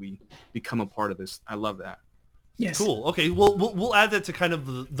might be. We become a part of this. I love that. Yes. Cool. Okay. Well, we'll add that to kind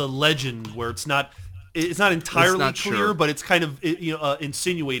of the legend where it's not entirely not clear, sure. but it's kind of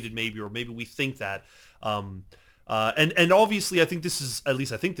insinuated maybe, or maybe we think that. And obviously, I think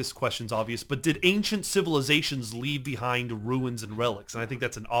this question's obvious. But did ancient civilizations leave behind ruins and relics? And I think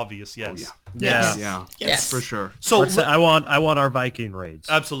that's an obvious yes. Oh, Yeah. Yeah, Yes. for sure. So I want our Viking raids.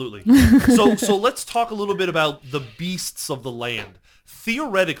 absolutely. So let's talk a little bit about the beasts of the land.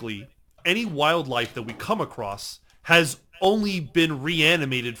 Theoretically, any wildlife that we come across has only been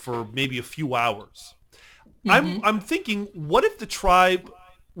reanimated for maybe a few hours. I'm thinking, what if the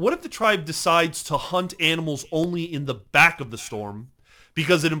tribe decides to hunt animals only in the back of the storm,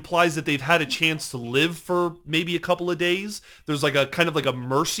 because it implies that they've had a chance to live for maybe a couple of days. There's like a kind of like a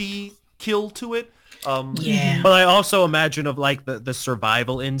mercy kill to it. Yeah. But I also imagine of like the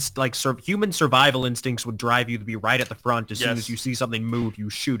survival human survival instincts would drive you to be right at the front as soon as you see something move, you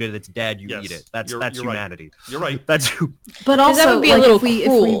shoot it, it's dead, you eat it. That's you're humanity. Right. You're right. That's But also that would be like, a little if we,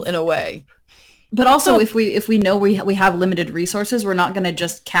 cruel in a way. But also, if we know we have limited resources, we're not going to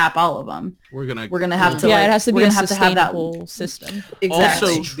just cap all of them. We're gonna have to. Yeah, like, it has to be we're a gonna have to have that sustainable system.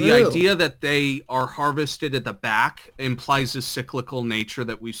 Exactly. Also, the idea that they are harvested at the back implies a cyclical nature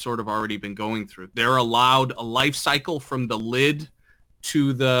that we've sort of already been going through. They're allowed a life cycle from the lid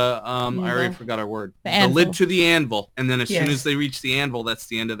to the I already forgot our word. The lid to the anvil, and then as soon as they reach the anvil, that's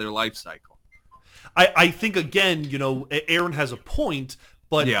the end of their life cycle. I think again, Aaron has a point,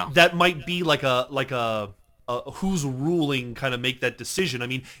 but that might be like a who's ruling kind of make that decision. I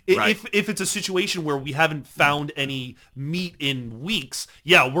mean, if it's a situation where we haven't found any meat in weeks,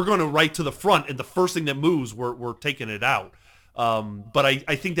 we're going to right to the front, and the first thing that moves, we're taking it out. But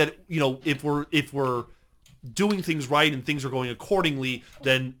I think that if we're doing things right and things are going accordingly,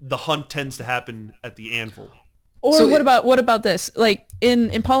 then the hunt tends to happen at the anvil. Or so what about this? Like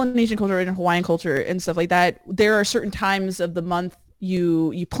in Polynesian culture and in Hawaiian culture and stuff like that, there are certain times of the month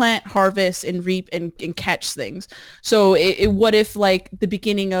you plant, harvest, and reap and catch things. So what if like the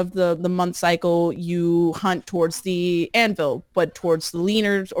beginning of the month cycle you hunt towards the anvil, but towards the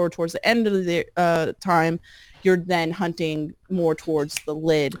leaners or towards the end of the time you're then hunting more towards the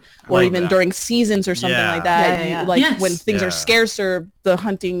lid, or like even that. during seasons or something like that. When things are scarcer, the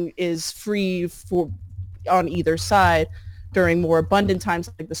hunting is free on either side. During more abundant times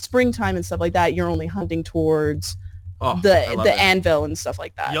like the springtime and stuff like that, you're only hunting towards the anvil and stuff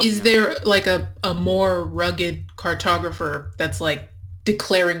like that. Yep. Is there like a more rugged cartographer that's like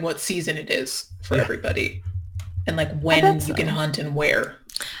declaring what season it is for everybody and like when you can hunt and where?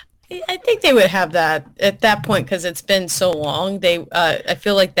 I think they would have that at that point because it's been so long. I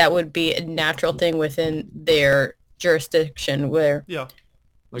feel like that would be a natural thing within their jurisdiction where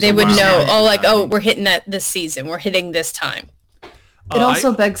they would know, we're hitting this season. We're hitting this time. It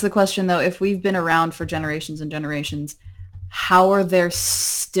also begs the question, though, if we've been around for generations and generations, how are there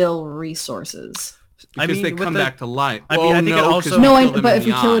still resources? Because they come back to life. I think it also... but if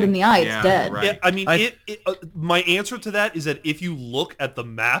you kill it in the eye, it's dead. Right. Yeah, I mean, my answer to that is that if you look at the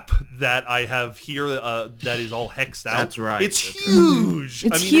map that I have here that is all hexed out, that's right. It's huge.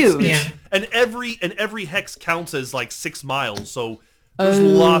 It's huge. And every hex counts as like 6 miles, so there's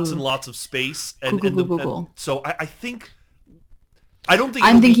lots and lots of space. And so I think... I don't think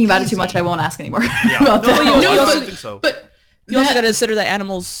I'm thinking about it too much. I won't ask anymore. I don't think so. But you also got to consider that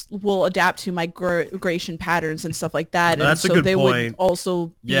animals will adapt to migration patterns and stuff like that. That's and a so good they point. would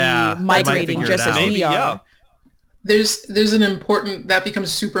also be migrating just as we are. There's an important that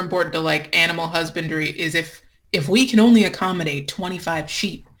becomes super important to like animal husbandry is if we can only accommodate 25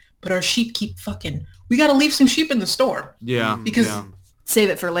 sheep, but our sheep keep fucking, we got to leave some sheep in the store. Yeah. Because save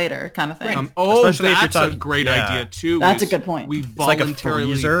it for later kind of thing. Especially if that's you're a great idea too. That's a good point. We It's like a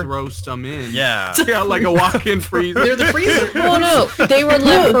voluntarily freezer. throw some in. Yeah. Yeah, like a walk-in freezer. They're the freezer. Well, no, they were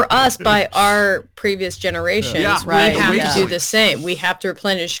left for us by our previous generations. Yeah, We have yeah. to do the same. We have to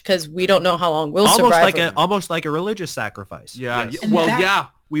replenish because we don't know how long we'll survive. Almost like a religious sacrifice. Yeah. Yes. And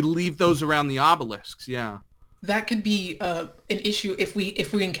we leave those around the obelisks. Yeah. That could be an issue if we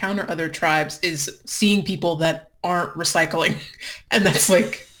encounter other tribes is seeing people that aren't recycling, and that's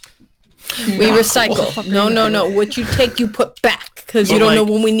like. We recycle. No. What you take, you put back because you don't know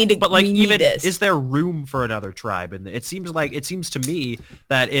when we need it. But like, even this. is there room for another tribe? And it seems to me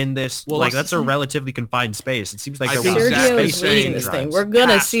that in this, that's a relatively confined space. It seems like I there think was Sergio exactly is leading same this tribes. thing. We're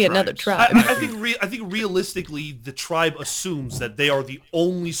gonna Past see another tribes. tribe. I think realistically, the tribe assumes that they are the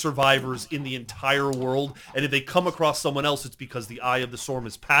only survivors in the entire world, and if they come across someone else, it's because the eye of the storm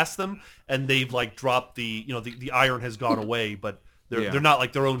has passed them, and they've like dropped the iron has gone away, but they're not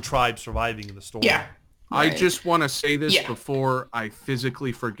like their own tribe surviving in the storm. Yeah. I just want to say this Yeah. before I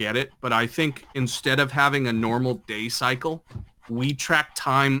physically forget it, but I think instead of having a normal day cycle, we track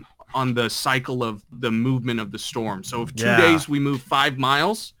time on the cycle of the movement of the storm. So if 2 days we move 5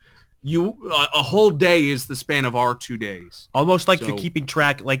 miles, a whole day is the span of our 2 days. Almost like you're keeping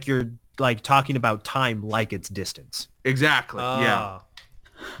track, like you're like talking about time like it's distance. Exactly. Yeah.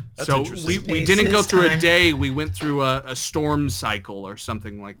 That's So interesting. we didn't go through time. a day. We went through a storm cycle or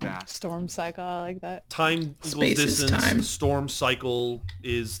something like that. Storm cycle, I like that. Time equals Space is distance. time. Storm cycle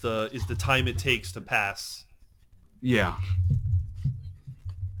is the time it takes to pass. Yeah.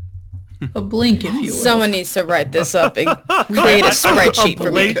 A blink, if you will. Someone needs to write this up and create a spreadsheet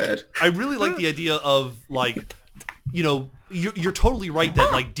for me. Good. I really like the idea of like, you're totally right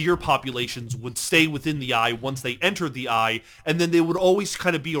that like deer populations would stay within the eye once they entered the eye, and then they would always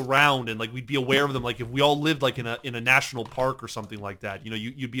kind of be around, and like we'd be aware of them. Like if we all lived like in a national park or something like that,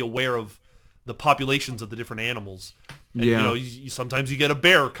 you'd be aware of the populations of the different animals. And, sometimes you get a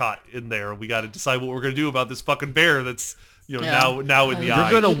bear caught in there. We got to decide what we're gonna do about this fucking bear that's now in the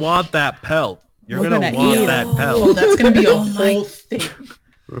eye. You're gonna want that pelt. You're gonna want that pelt. Oh, that's gonna be a whole thing.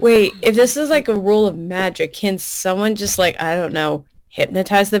 Wait, if this is like a rule of magic, can someone just like, I don't know,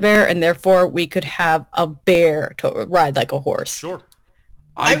 hypnotize the bear, and therefore we could have a bear to ride like a horse? Sure.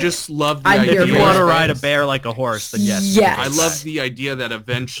 I just love the idea. If you want to ride a bear like a horse, then yes. Yes. I love the idea that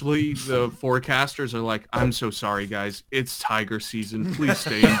eventually the forecasters are like, I'm so sorry, guys. It's tiger season. Please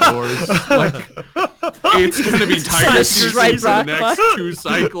stay indoors. Like, it's going to be tiger season right, for the next 2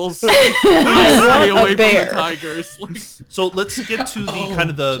 cycles. Stay away from the tigers. So let's get to the kind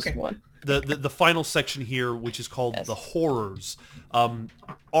of the final section here, which is called the horrors.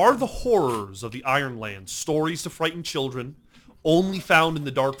 Are the horrors of the Ironlands stories to frighten children, only found in the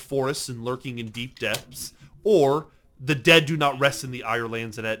dark forests and lurking in deep depths, or the dead do not rest in the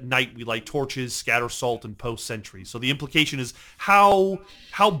Ironlands, and at night we light torches, scatter salt, and post sentries? So the implication is how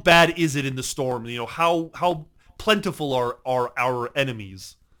bad is it in the storm? How plentiful are our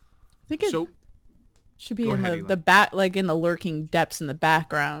enemies? I think it should be in ahead, the back, like in the lurking depths in the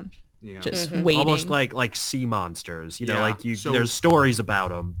background. Yeah. Just waiting. Almost like sea monsters, So, there's stories about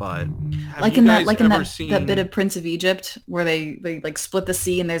them, but Like in that bit of Prince of Egypt where they like split the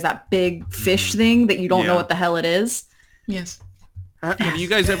sea and there's that big fish thing that you don't know what the hell it is. Yes. Have you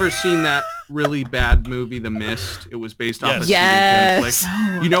guys ever seen that really bad movie, The Mist? It was based off of Yes.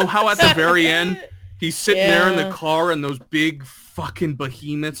 Stephen King. You know how at the very end he's sitting there in the car and those big fucking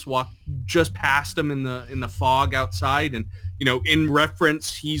behemoths walk just past him in the fog outside, and in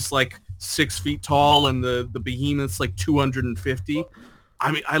reference he's like 6 feet tall and the behemoth's like 250.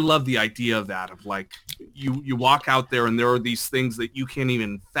 I mean, I love the idea of that, of like you walk out there and there are these things that you can't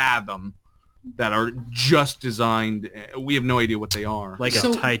even fathom that are just designed. We have no idea what they are. like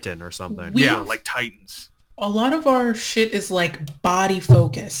a titan or something. Like titans. A lot of our shit is like body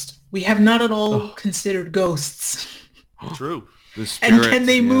focused. We have not at all considered ghosts. True. The spirits, And can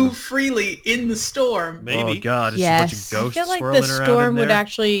they move freely in the storm? Maybe. Oh god, it's Yes. a bunch of ghosts I feel like swirling the around storm in would there.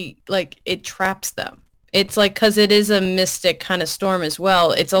 actually, like, it traps them. It's like, because it is a mystic kind of storm as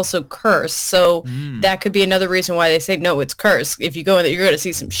well. It's also cursed. So that could be another reason why they say, no, it's cursed. If you go in there, you're going to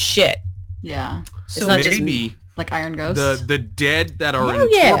see some shit. Yeah. So not just maybe Like Iron Ghosts. the dead that are Oh, in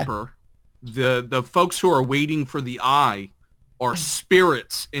yeah. torpor, the folks who are waiting for the eye are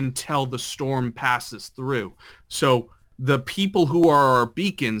spirits until the storm passes through. So the people who are our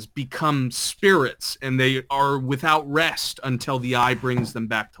beacons become spirits, and they are without rest until the eye brings them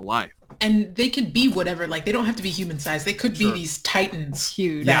back to life. And they could be whatever. Like, they don't have to be human sized. They could be these titans.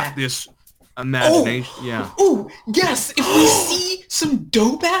 Huge. that- This imagination. Yeah. Oh, yes. If we see some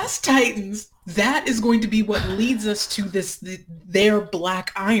dope ass titans, that is going to be what leads us to their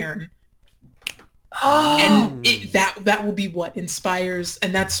black iron. And that will be what inspires,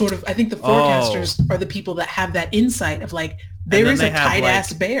 and that's sort of, I think the forecasters are the people that have that insight of like, there then is they a have, tight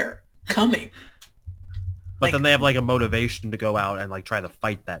ass bear coming. But then they have like a motivation to go out and like try to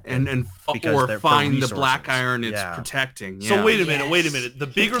fight that thing. Because or they're for find the black resources. iron it's Yeah. protecting. So Yeah. wait a minute. The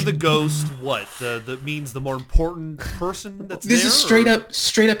bigger the ghost, what? That means the more important person that's This there? is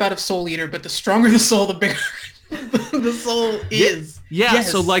straight up out of Soul Eater, but the stronger the soul, the bigger the soul is. Yeah,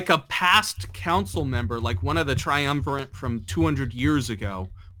 Yes. so like a past council member, like one of the triumvirate from 200 years ago,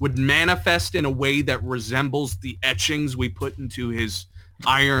 would manifest in a way that resembles the etchings we put into his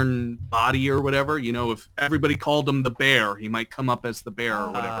iron body or whatever. If everybody called him the bear, he might come up as the bear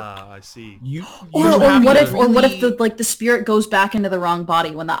or whatever. I see. Or what if the spirit goes back into the wrong body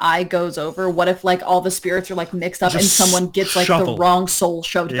when the eye goes over? What if like all the spirits are like mixed up and Just someone gets like shuffle. the wrong soul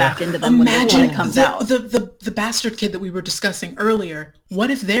shoved back into them when it comes out? The bastard kid that we were discussing earlier. What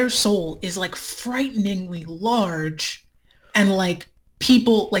if their soul is like frighteningly large, and like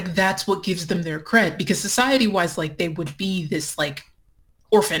people like that's what gives them their cred, because society-wise, like they would be this like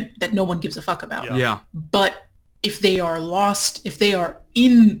orphan that no one gives a fuck about. Yeah. But if they are lost, if they are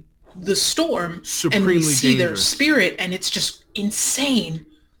in the storm and Supremely we see their dangerous. spirit and it's just insane,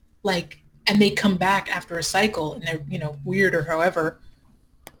 like, and they come back after a cycle and they're, weird or however,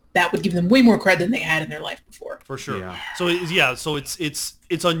 that would give them way more cred than they had in their life before. For sure. Yeah. So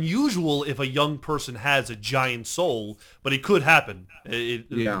it's unusual if a young person has a giant soul, but it could happen.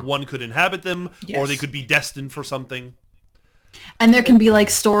 One could inhabit them, or they Yes. could be destined for something. And there can be like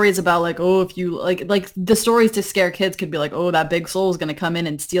stories about like, oh, if you like the stories to scare kids could be like, oh, that big soul is going to come in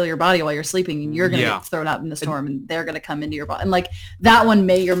and steal your body while you're sleeping and you're going to get thrown out in the storm and they're going to come into your body. And like that one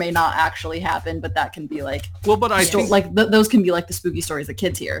may or may not actually happen, but that can be like, well, but I think like those can be like the spooky stories that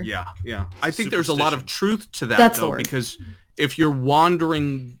kids hear. Yeah. Yeah. I think there's a lot of truth to that though, because if you're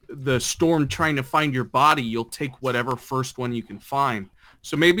wandering the storm trying to find your body, you'll take whatever first one you can find.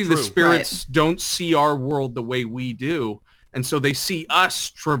 So maybe the spirits don't see our world the way we do. And so they see us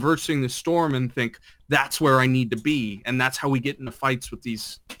traversing the storm and think, that's where I need to be. And that's how we get into fights with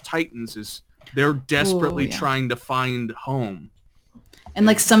these titans is they're desperately trying to find home. And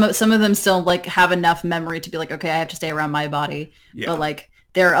like some of them still like have enough memory to be like, okay, I have to stay around my body. Yeah. But like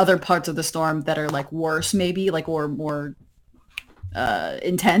there are other parts of the storm that are like worse maybe, like or more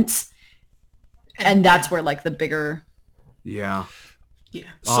intense. And that's where like the bigger... Yeah. Yeah.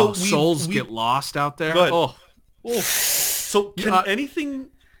 So souls get lost out there. Oh. So can anything...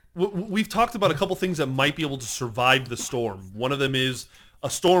 We've talked about a couple things that might be able to survive the storm. One of them is a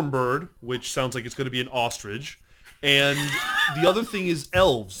storm bird, which sounds like it's going to be an ostrich. And the other thing is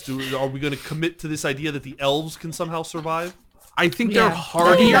elves. Are we going to commit to this idea that the elves can somehow survive? I think they're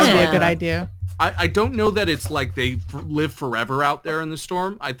hardy. That'd be a good idea. I don't know that it's like they live forever out there in the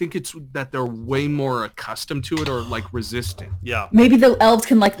storm. I think it's that they're way more accustomed to it or like resisting. Yeah. Maybe the elves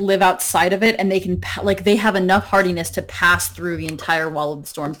can like live outside of it and they can like they have enough hardiness to pass through the entire wall of the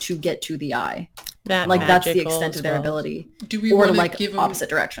storm to get to the eye. That's the extent of their ability. Do we or want like to give opposite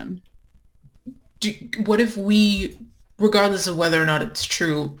direction? What if we, regardless of whether or not it's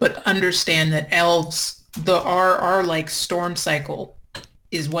true, but understand that elves, our like storm cycle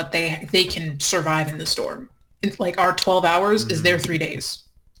is what they can survive in the storm. It's like our 12 hours is their 3 days.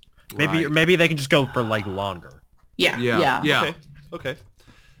 Maybe they can just go for like longer. Yeah. Okay.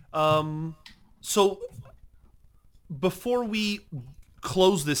 So before we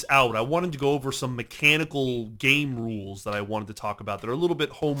close this out, I wanted to go over some mechanical game rules that I wanted to talk about that are a little bit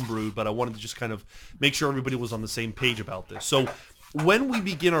homebrewed, but I wanted to just kind of make sure everybody was on the same page about this. So when we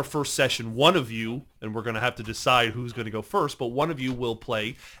begin our first session, one of you, and we're going to have to decide who's going to go first, but one of you will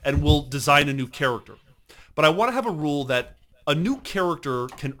play and will design a new character. But I want to have a rule that a new character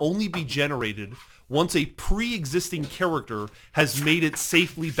can only be generated once a pre-existing character has made it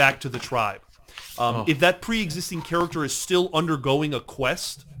safely back to the tribe. If that pre-existing character is still undergoing a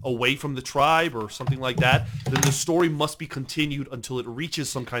quest away from the tribe or something like that, then the story must be continued until it reaches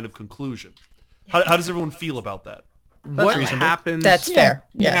some kind of conclusion. How does everyone feel about that? What happens? That's fair.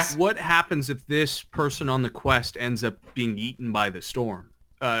 Yes. What happens if this person on the quest ends up being eaten by the storm?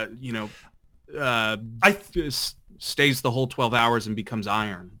 Stays the whole 12 hours and becomes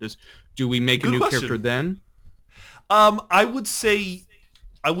iron. Do we make a new character then? I would say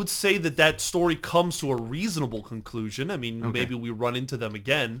that story comes to a reasonable conclusion. I mean, maybe we run into them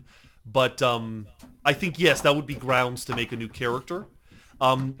again, but I think yes, that would be grounds to make a new character.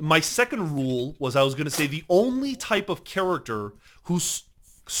 My second rule was I was going to say the only type of character whose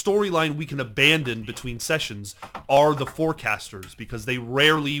storyline we can abandon between sessions are the forecasters, because they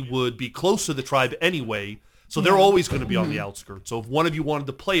rarely would be close to the tribe anyway, so they're always going to be on the outskirts. So if one of you wanted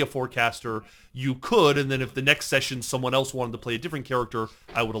to play a forecaster, you could, and then if the next session someone else wanted to play a different character,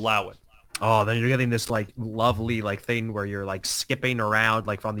 I would allow it. Oh, then you're getting this like lovely like thing where you're like skipping around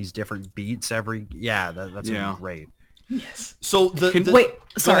like on these different beats that's gonna be great. Yes. So can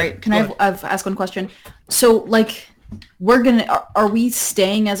I ask one question? So like are we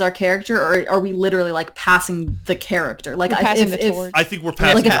staying as our character, or are we literally like passing the character? Like I think we're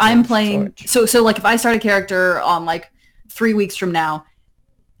passing. Like if I'm playing, so like if I start a character on like 3 weeks from now,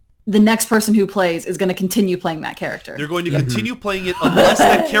 the next person who plays is going to continue playing that character. They're going to continue playing it unless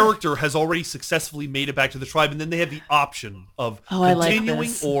that character has already successfully made it back to the tribe, and then they have the option of continuing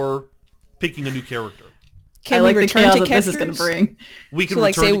or picking a new character. Can we return to characters? This is going to bring. We can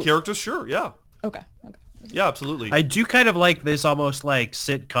return to characters, sure, yeah. Okay. Yeah, absolutely. I do kind of like this almost like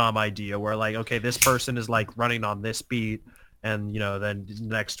sitcom idea where like, okay, this person is like running on this beat, and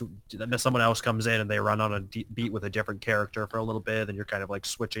then someone else comes in and they run on a beat with a different character for a little bit, and you're kind of like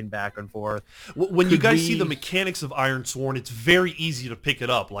switching back and forth. When you guys see the mechanics of Ironsworn, it's very easy to pick it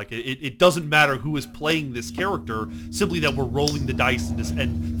up. Like it doesn't matter who is playing this character, simply that we're rolling the dice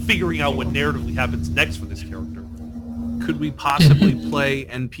and figuring out what narratively happens next for this character. Could we possibly play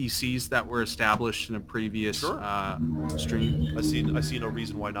NPCs that were established in a previous stream? I see no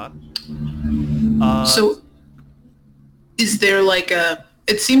reason why not. So, is there like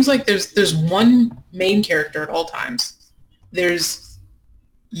it seems like there's one main character at all times. There's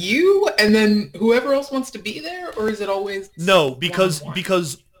you, and then whoever else wants to be there, or is it always... No, because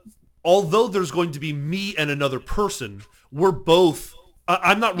although there's going to be me and another person, we're both,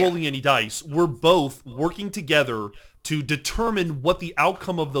 I'm not rolling any dice. We're both working together to determine what the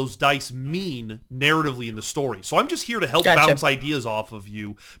outcome of those dice mean narratively in the story. So I'm just here to help bounce ideas off of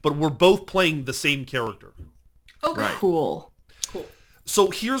you, but we're both playing the same character. Okay. Right. Cool. So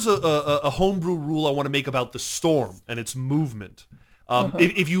here's a homebrew rule I want to make about the storm and its movement.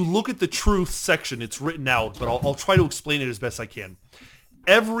 If you look at the truth section, it's written out, but I'll try to explain it as best I can.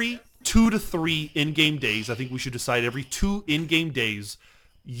 Every 2 to 3 in-game days, I think we should decide every 2 in-game days,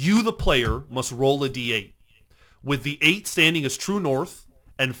 you, the player, must roll a d8. With the 8 standing as true north,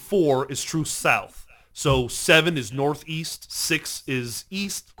 and 4 is true south. So 7 is northeast, 6 is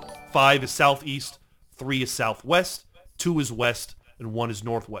east, 5 is southeast, 3 is southwest, 2 is west, and 1 is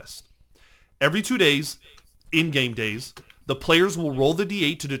northwest. Every 2 days, in-game days, the players will roll the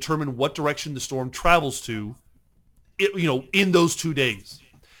d8 to determine what direction the storm travels to, in those 2 days.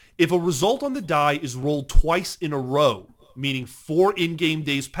 If a result on the die is rolled twice in a row, meaning 4 in-game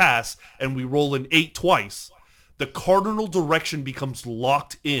days pass and we roll an 8 twice, the cardinal direction becomes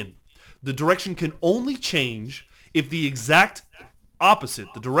locked in. The direction can only change if the exact opposite,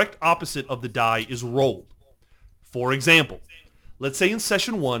 the direct opposite of the die is rolled. For example, let's say in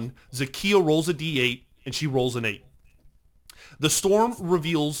session 1, Zakia rolls a d8 and she rolls an 8. The storm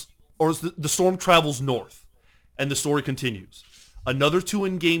the storm travels north, and the story continues. Another 2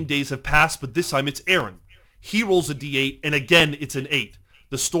 in-game days have passed, but this time it's Aaron. He rolls a d8, and again it's an 8.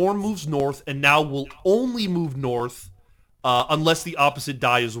 The storm moves north, and now will only move north unless the opposite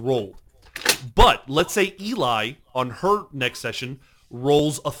die is rolled. But let's say Eli, on her next session,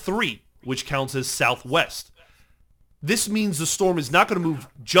 rolls a 3, which counts as southwest. This means the storm is not going to move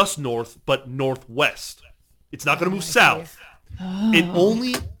just north, but northwest. It's not going to move south. It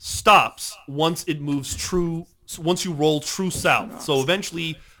only stops once it moves once you roll true south. So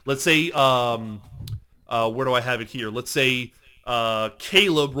eventually, let's say, where do I have it here? Let's say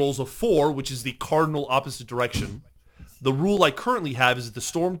Caleb rolls a 4, which is the cardinal opposite direction. The rule I currently have is that the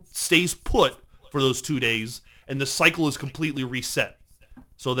storm stays put for those 2 days, and the cycle is completely reset.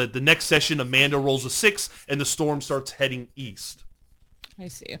 So that the next session, Amanda rolls a 6, and the storm starts heading east. I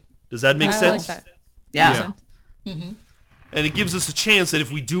see. Does that make sense? Like that. Yeah. Mm-hmm. And it gives us a chance that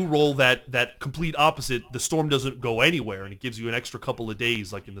if we do roll that complete opposite, the storm doesn't go anywhere, and it gives you an extra couple of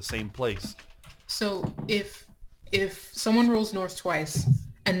days, like in the same place. So if someone rolls north twice,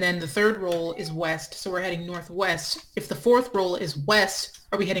 and then the third roll is west, so we're heading northwest. If the fourth roll is west,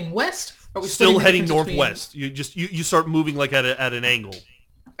 are we heading west? Are we still heading northwest? You start moving like at an angle.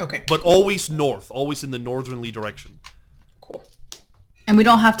 Okay. But always north, always in the northerly direction. Cool. And we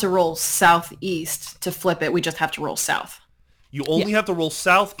don't have to roll southeast to flip it. We just have to roll south. You only have to roll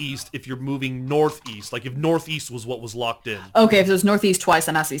southeast if you're moving northeast. Like if northeast was what was locked in. Okay, if there's northeast twice,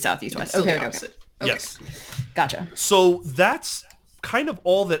 then it has to be southeast twice. Okay. Yes. Gotcha. So that's kind of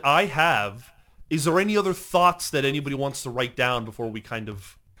all that I have. Is there any other thoughts that anybody wants to write down before we kind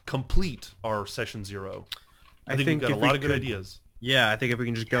of complete our session 0? I think we've got a lot of good ideas. Yeah, I think if we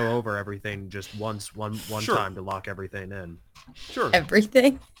can just go over everything just one Sure. time to lock everything in. Sure.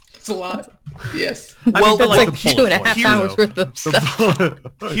 Everything? It's a lot. Yes. Well, That's like like 2.5 hours worth of stuff.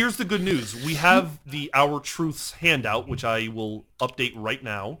 Here's the good news. We have the Our Truths handout, which I will update right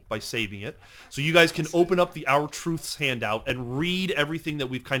now by saving it. So you guys can open up the Our Truths handout and read everything that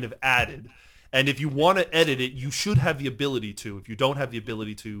we've kind of added. And if you want to edit it, you should have the ability to. If you don't have the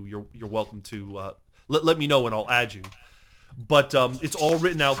ability to, you're welcome to let me know and I'll add you. But it's all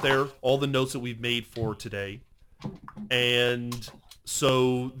written out there, all the notes that we've made for today. And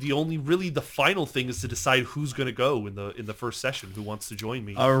so the final thing is to decide who's going to go in the first session, who wants to join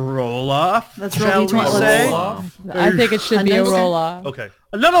me. A roll-off? Let's roll D20. I think it should be a roll-off. Okay.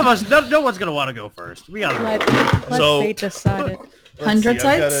 None of us, no one's going to want to go first. We got to Let So- fate decide it. 100 I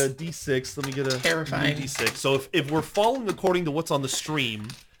got sites? a D6. Let me get a Terrifying. D6. So if we're following according to what's on the stream,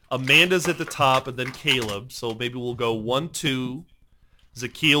 Amanda's at the top and then Caleb. So maybe we'll go 1, 2.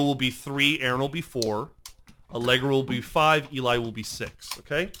 Zakia will be 3. Aaron will be 4. Allegra will be 5. Eli will be 6.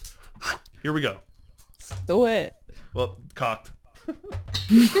 Okay? Here we go. Do it. Well, cocked. Of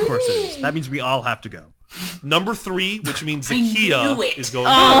course it is. That means we all have to go. Number 3, which means Zakia is going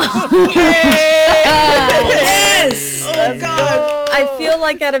Yes! Oh, God. I feel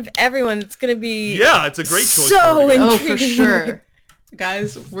like out of everyone, it's going to be Yeah, it's a great choice. so for you. Oh, for intriguing. sure.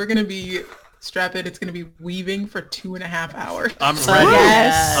 Guys, we're going to be strap it. It's going to be weaving for 2.5 hours. I'm ready.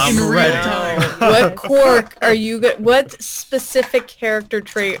 Yes. I'm In real ready. time. What quirk are you what specific character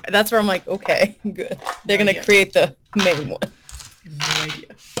trait? That's where I'm like, okay, good. They're going to Yeah. create the main one.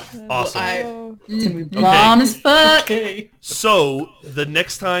 idea. Awesome. It's gonna be blonde as fuck. Okay. So the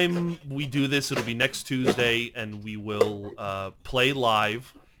next time we do this, it'll be next Tuesday, and we will play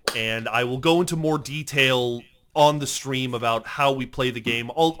live, and I will go into more detail on the stream about how we play the game.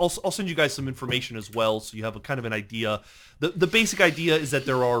 I'll send you guys some information as well, so you have a kind of an idea. The basic idea is that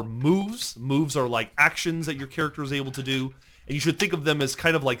there are moves. Moves are like actions that your character is able to do, and you should think of them as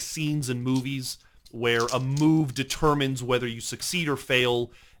kind of like scenes in movies where a move determines whether you succeed or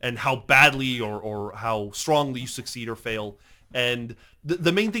fail, and how badly or how strongly you succeed or fail. And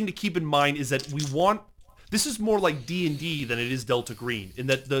the main thing to keep in mind is that this is more like D&D than it is Delta Green, in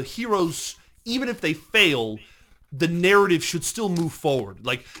that the heroes, even if they fail, the narrative should still move forward.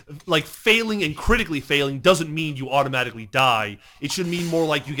 Like failing and critically failing doesn't mean you automatically die. It should mean more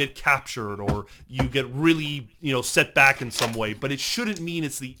like you get captured or you get really, set back in some way. But it shouldn't mean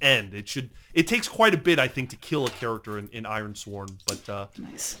it's the end. It takes quite a bit, I think, to kill a character in Ironsworn. But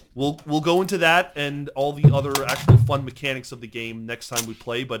Nice. we'll go into that and all the other actual fun mechanics of the game next time we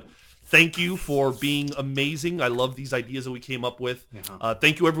play. But thank you for being amazing. I love these ideas that we came up with. Yeah.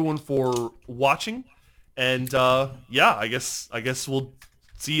 Thank you everyone for watching. And I guess we'll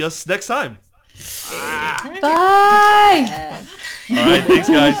see us next time. Bye. All right, thanks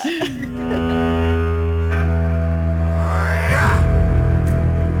guys.